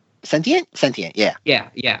 Sentient, yeah.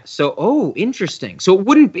 Yeah. So, interesting. So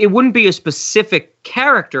it wouldn't be a specific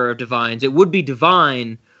character of Divine's. It would be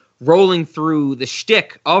Divine rolling through the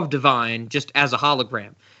shtick of Divine just as a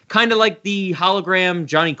hologram. Kind of like the hologram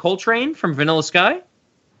Johnny Coltrane from Vanilla Sky.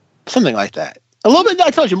 Something like that. A little bit, I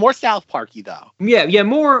told you, more South Parky though. Yeah,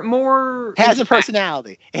 more. Has a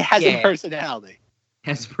personality. It has a personality.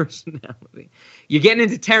 Has personality. You're getting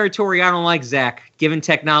into territory I don't like, Zach. Given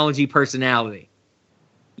technology personality.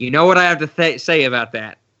 You know what I have to say about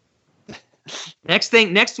that. Next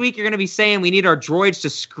week you're going to be saying we need our droids to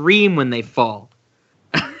scream when they fall.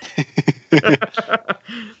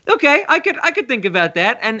 Okay, I could think about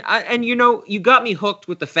that, and you know, you got me hooked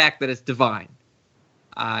with the fact that it's Divine.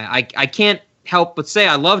 I can't help but say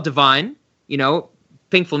I love Divine. You know,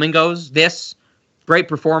 Pink Flamingos, this, great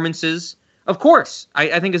performances. Of course,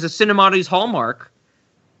 I think as a Cinemati's hallmark,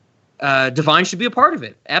 Divine should be a part of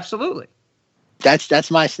it. Absolutely. That's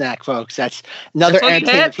my snack, folks. That's another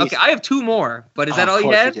entertainment piece. Okay, I have two more, but is that all you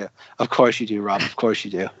had? Of course you do, Rob. Of course you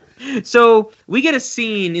do. So we get a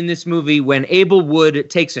scene in this movie when Abel Wood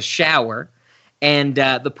takes a shower, and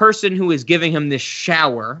the person who is giving him this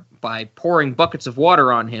shower by pouring buckets of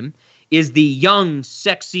water on him is the young,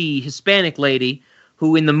 sexy Hispanic lady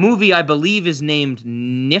who in the movie I believe is named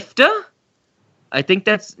Nifta. I think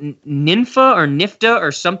that's Ninfa or Nifta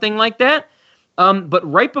or something like that.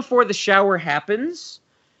 But right before the shower happens,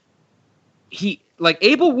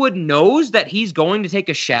 Abel Wood knows that he's going to take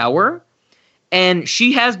a shower, and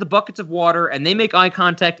she has the buckets of water, and they make eye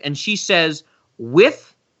contact, and she says,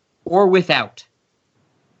 "With or without?"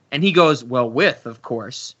 And he goes, "Well, with, of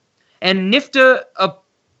course." And Nifta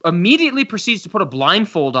immediately proceeds to put a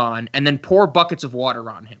blindfold on and then pour buckets of water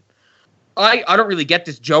on him. I don't really get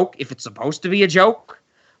this joke, if it's supposed to be a joke.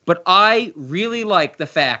 But I really like the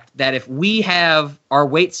fact that if we have our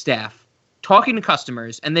wait staff talking to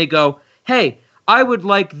customers and they go, "Hey, I would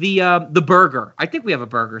like the burger." I think we have a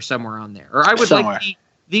burger somewhere on there. Or I would like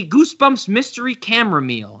the Goosebumps mystery camera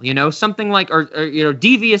meal, you know, something like, or you know,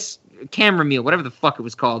 devious camera meal, whatever the fuck it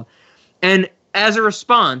was called. And as a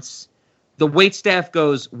response, the wait staff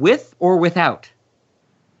goes, "With or without?"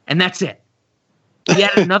 And that's it. We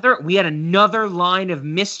had another line of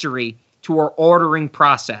mystery to our ordering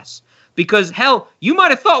process. Because, hell, you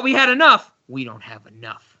might have thought we had enough. We don't have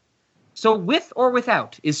enough. So with or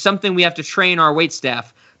without is something we have to train our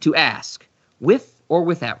waitstaff to ask. With or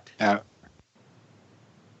without.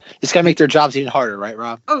 It's got to make their jobs even harder, right,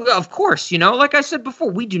 Rob? Oh, of course. You know, like I said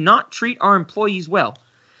before, we do not treat our employees well.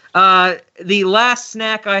 The last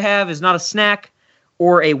snack I have is not a snack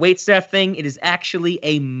or a waitstaff thing. It is actually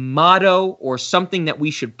a motto or something that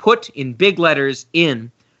we should put in big letters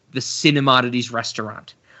in the Cinemati's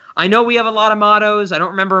restaurant. I know we have a lot of mottos. I don't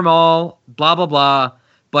remember them all, blah, blah, blah.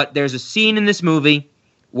 But there's a scene in this movie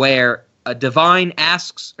where a Divine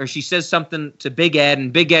asks, or she says something to Big Ed,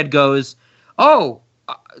 and Big Ed goes, "Oh,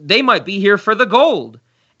 they might be here for the gold."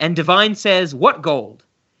 And Divine says, "What gold?"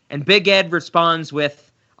 And Big Ed responds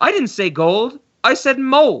with, "I didn't say gold. I said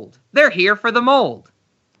mold. They're here for the mold."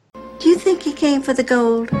 Do you think he came for the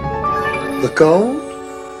gold? The gold?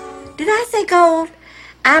 Did I say gold?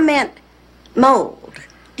 I meant mold.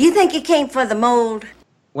 Do you think he came for the mold?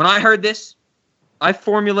 When I heard this, I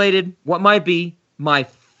formulated what might be my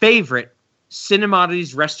favorite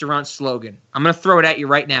Cinemati's restaurant slogan. I'm going to throw it at you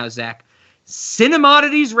right now, Zach.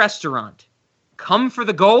 Cinemati's restaurant. Come for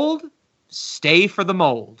the gold, stay for the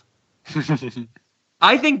mold.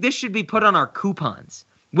 I think this should be put on our coupons,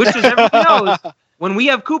 which, as everyone knows, when we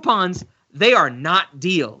have coupons, they are not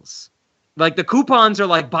deals. Like, the coupons are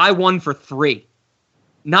like buy one for $3.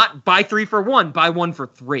 Not buy 3 for 1, buy 1 for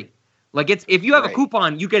 3. Like, it's if you have a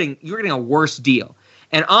coupon, you're getting a worse deal.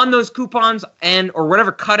 And on those coupons or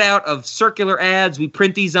whatever cutout of circular ads we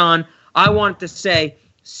print these on, I want to say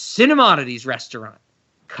Cinemati's restaurant.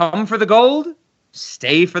 Come for the gold,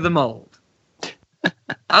 stay for the mold.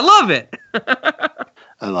 I love it.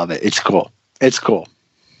 I love it. It's cool. It's cool.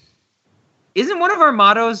 Isn't one of our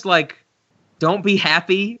mottos like, don't be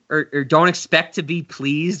happy or don't expect to be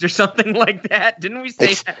pleased or something like that? Didn't we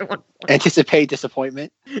say that at one point? Anticipate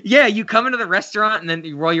disappointment? Yeah, you come into the restaurant and then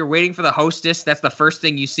while you're waiting for the hostess, that's the first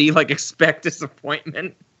thing you see, like expect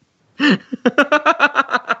disappointment. Yeah,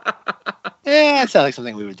 that sounds like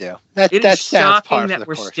something we would do. That It is sounds par shocking for that the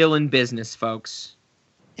we're course. still in business, folks.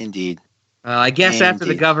 Indeed. I guess after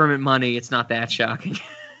the Indeed. government money, it's not that shocking.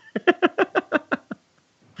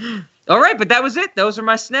 All right, but that was it. Those are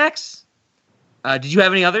my snacks. Did you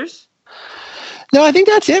have any others? No, I think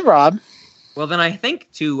that's it, Rob. Well, then I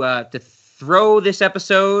think to throw this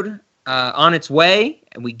episode on its way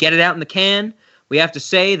and we get it out in the can, we have to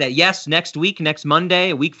say that, yes, next week, next Monday,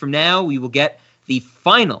 a week from now, we will get the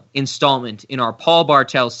final installment in our Paul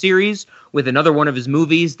Bartel series with another one of his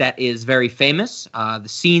movies that is very famous, the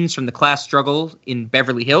scenes from the class struggle in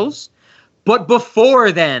Beverly Hills. But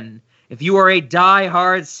before then, if you are a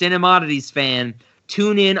die-hard Cinemodities fan,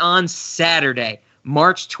 tune in on Saturday,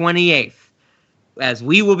 March 28th, as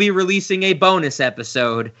we will be releasing a bonus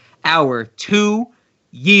episode, our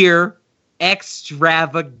 2-year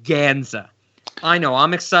extravaganza. I know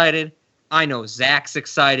I'm excited. I know Zach's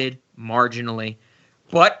excited, marginally.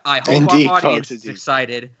 But I hope our audience is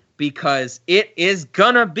excited because it is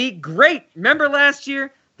going to be great. Remember last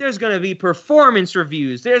year? There's going to be performance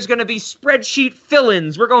reviews. There's going to be spreadsheet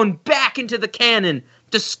fill-ins. We're going back into the canon,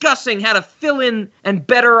 discussing how to fill in and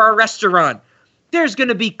better our restaurant. There's going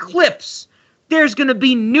to be clips. There's going to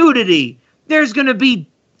be nudity. There's going to be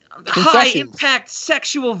high-impact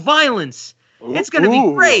sexual violence. It's going to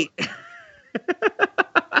be great.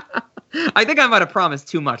 I think I might have promised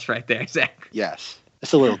too much right there, Zach. Yes.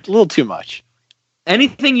 It's a little too much.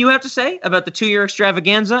 Anything you have to say about the 2-year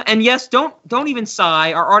extravaganza? And yes, don't even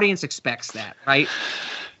sigh. Our audience expects that, right?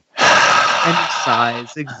 And it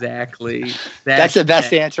sighs, exactly. That's the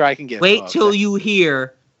best answer I can give. Wait till you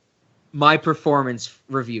hear my performance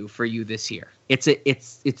review for you this year. It's a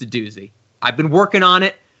doozy. I've been working on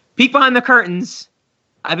it. Peek behind the curtains.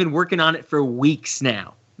 I've been working on it for weeks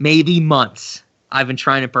now, maybe months. I've been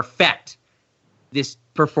trying to perfect this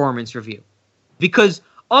performance review. Because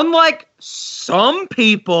unlike some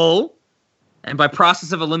people, and by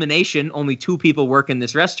process of elimination, only 2 people work in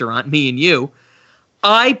this restaurant, me and you,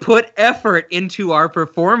 I put effort into our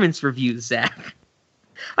performance reviews, Zach.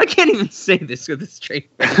 I can't even say this with a straight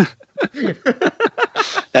face.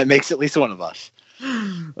 That makes at least one of us.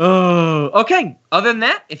 Oh, okay. Other than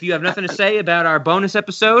that, if you have nothing to say about our bonus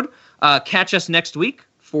episode, catch us next week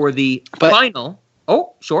for the final.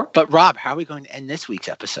 Oh, sure. But Rob, how are we going to end this week's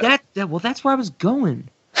episode? Well, that's where I was going.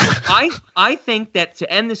 I think that to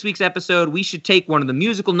end this week's episode, we should take one of the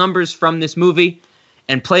musical numbers from this movie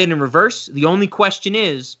and play it in reverse. The only question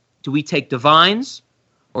is, do we take Divines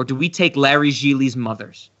or do we take Larry Gillies'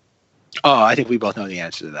 Mothers? Oh, I think we both know the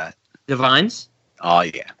answer to that. Divines? Oh,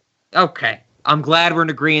 yeah. Okay. I'm glad we're in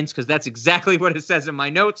agreement because that's exactly what it says in my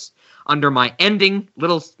notes. Under my ending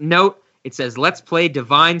little note, it says, let's play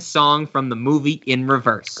Divine's song from the movie in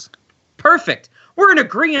reverse. Perfect. We're in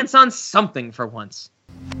agreement on something for once.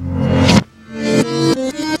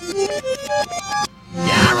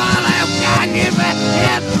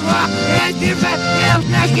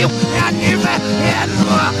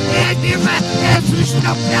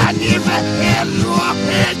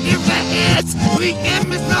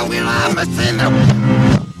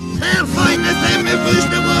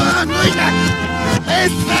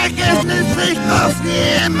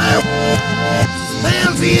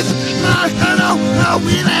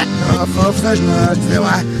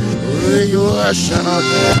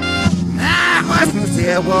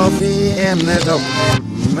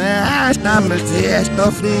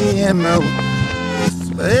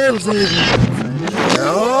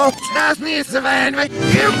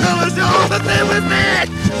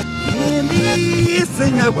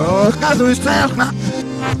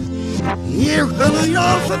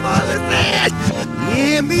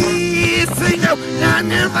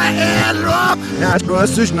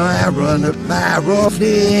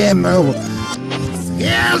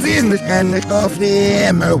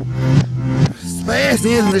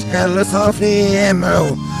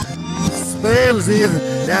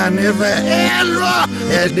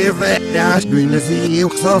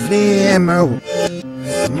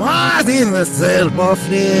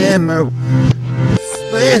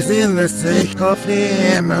 Space in the sake of the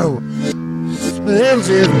ammo. Spells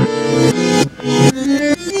in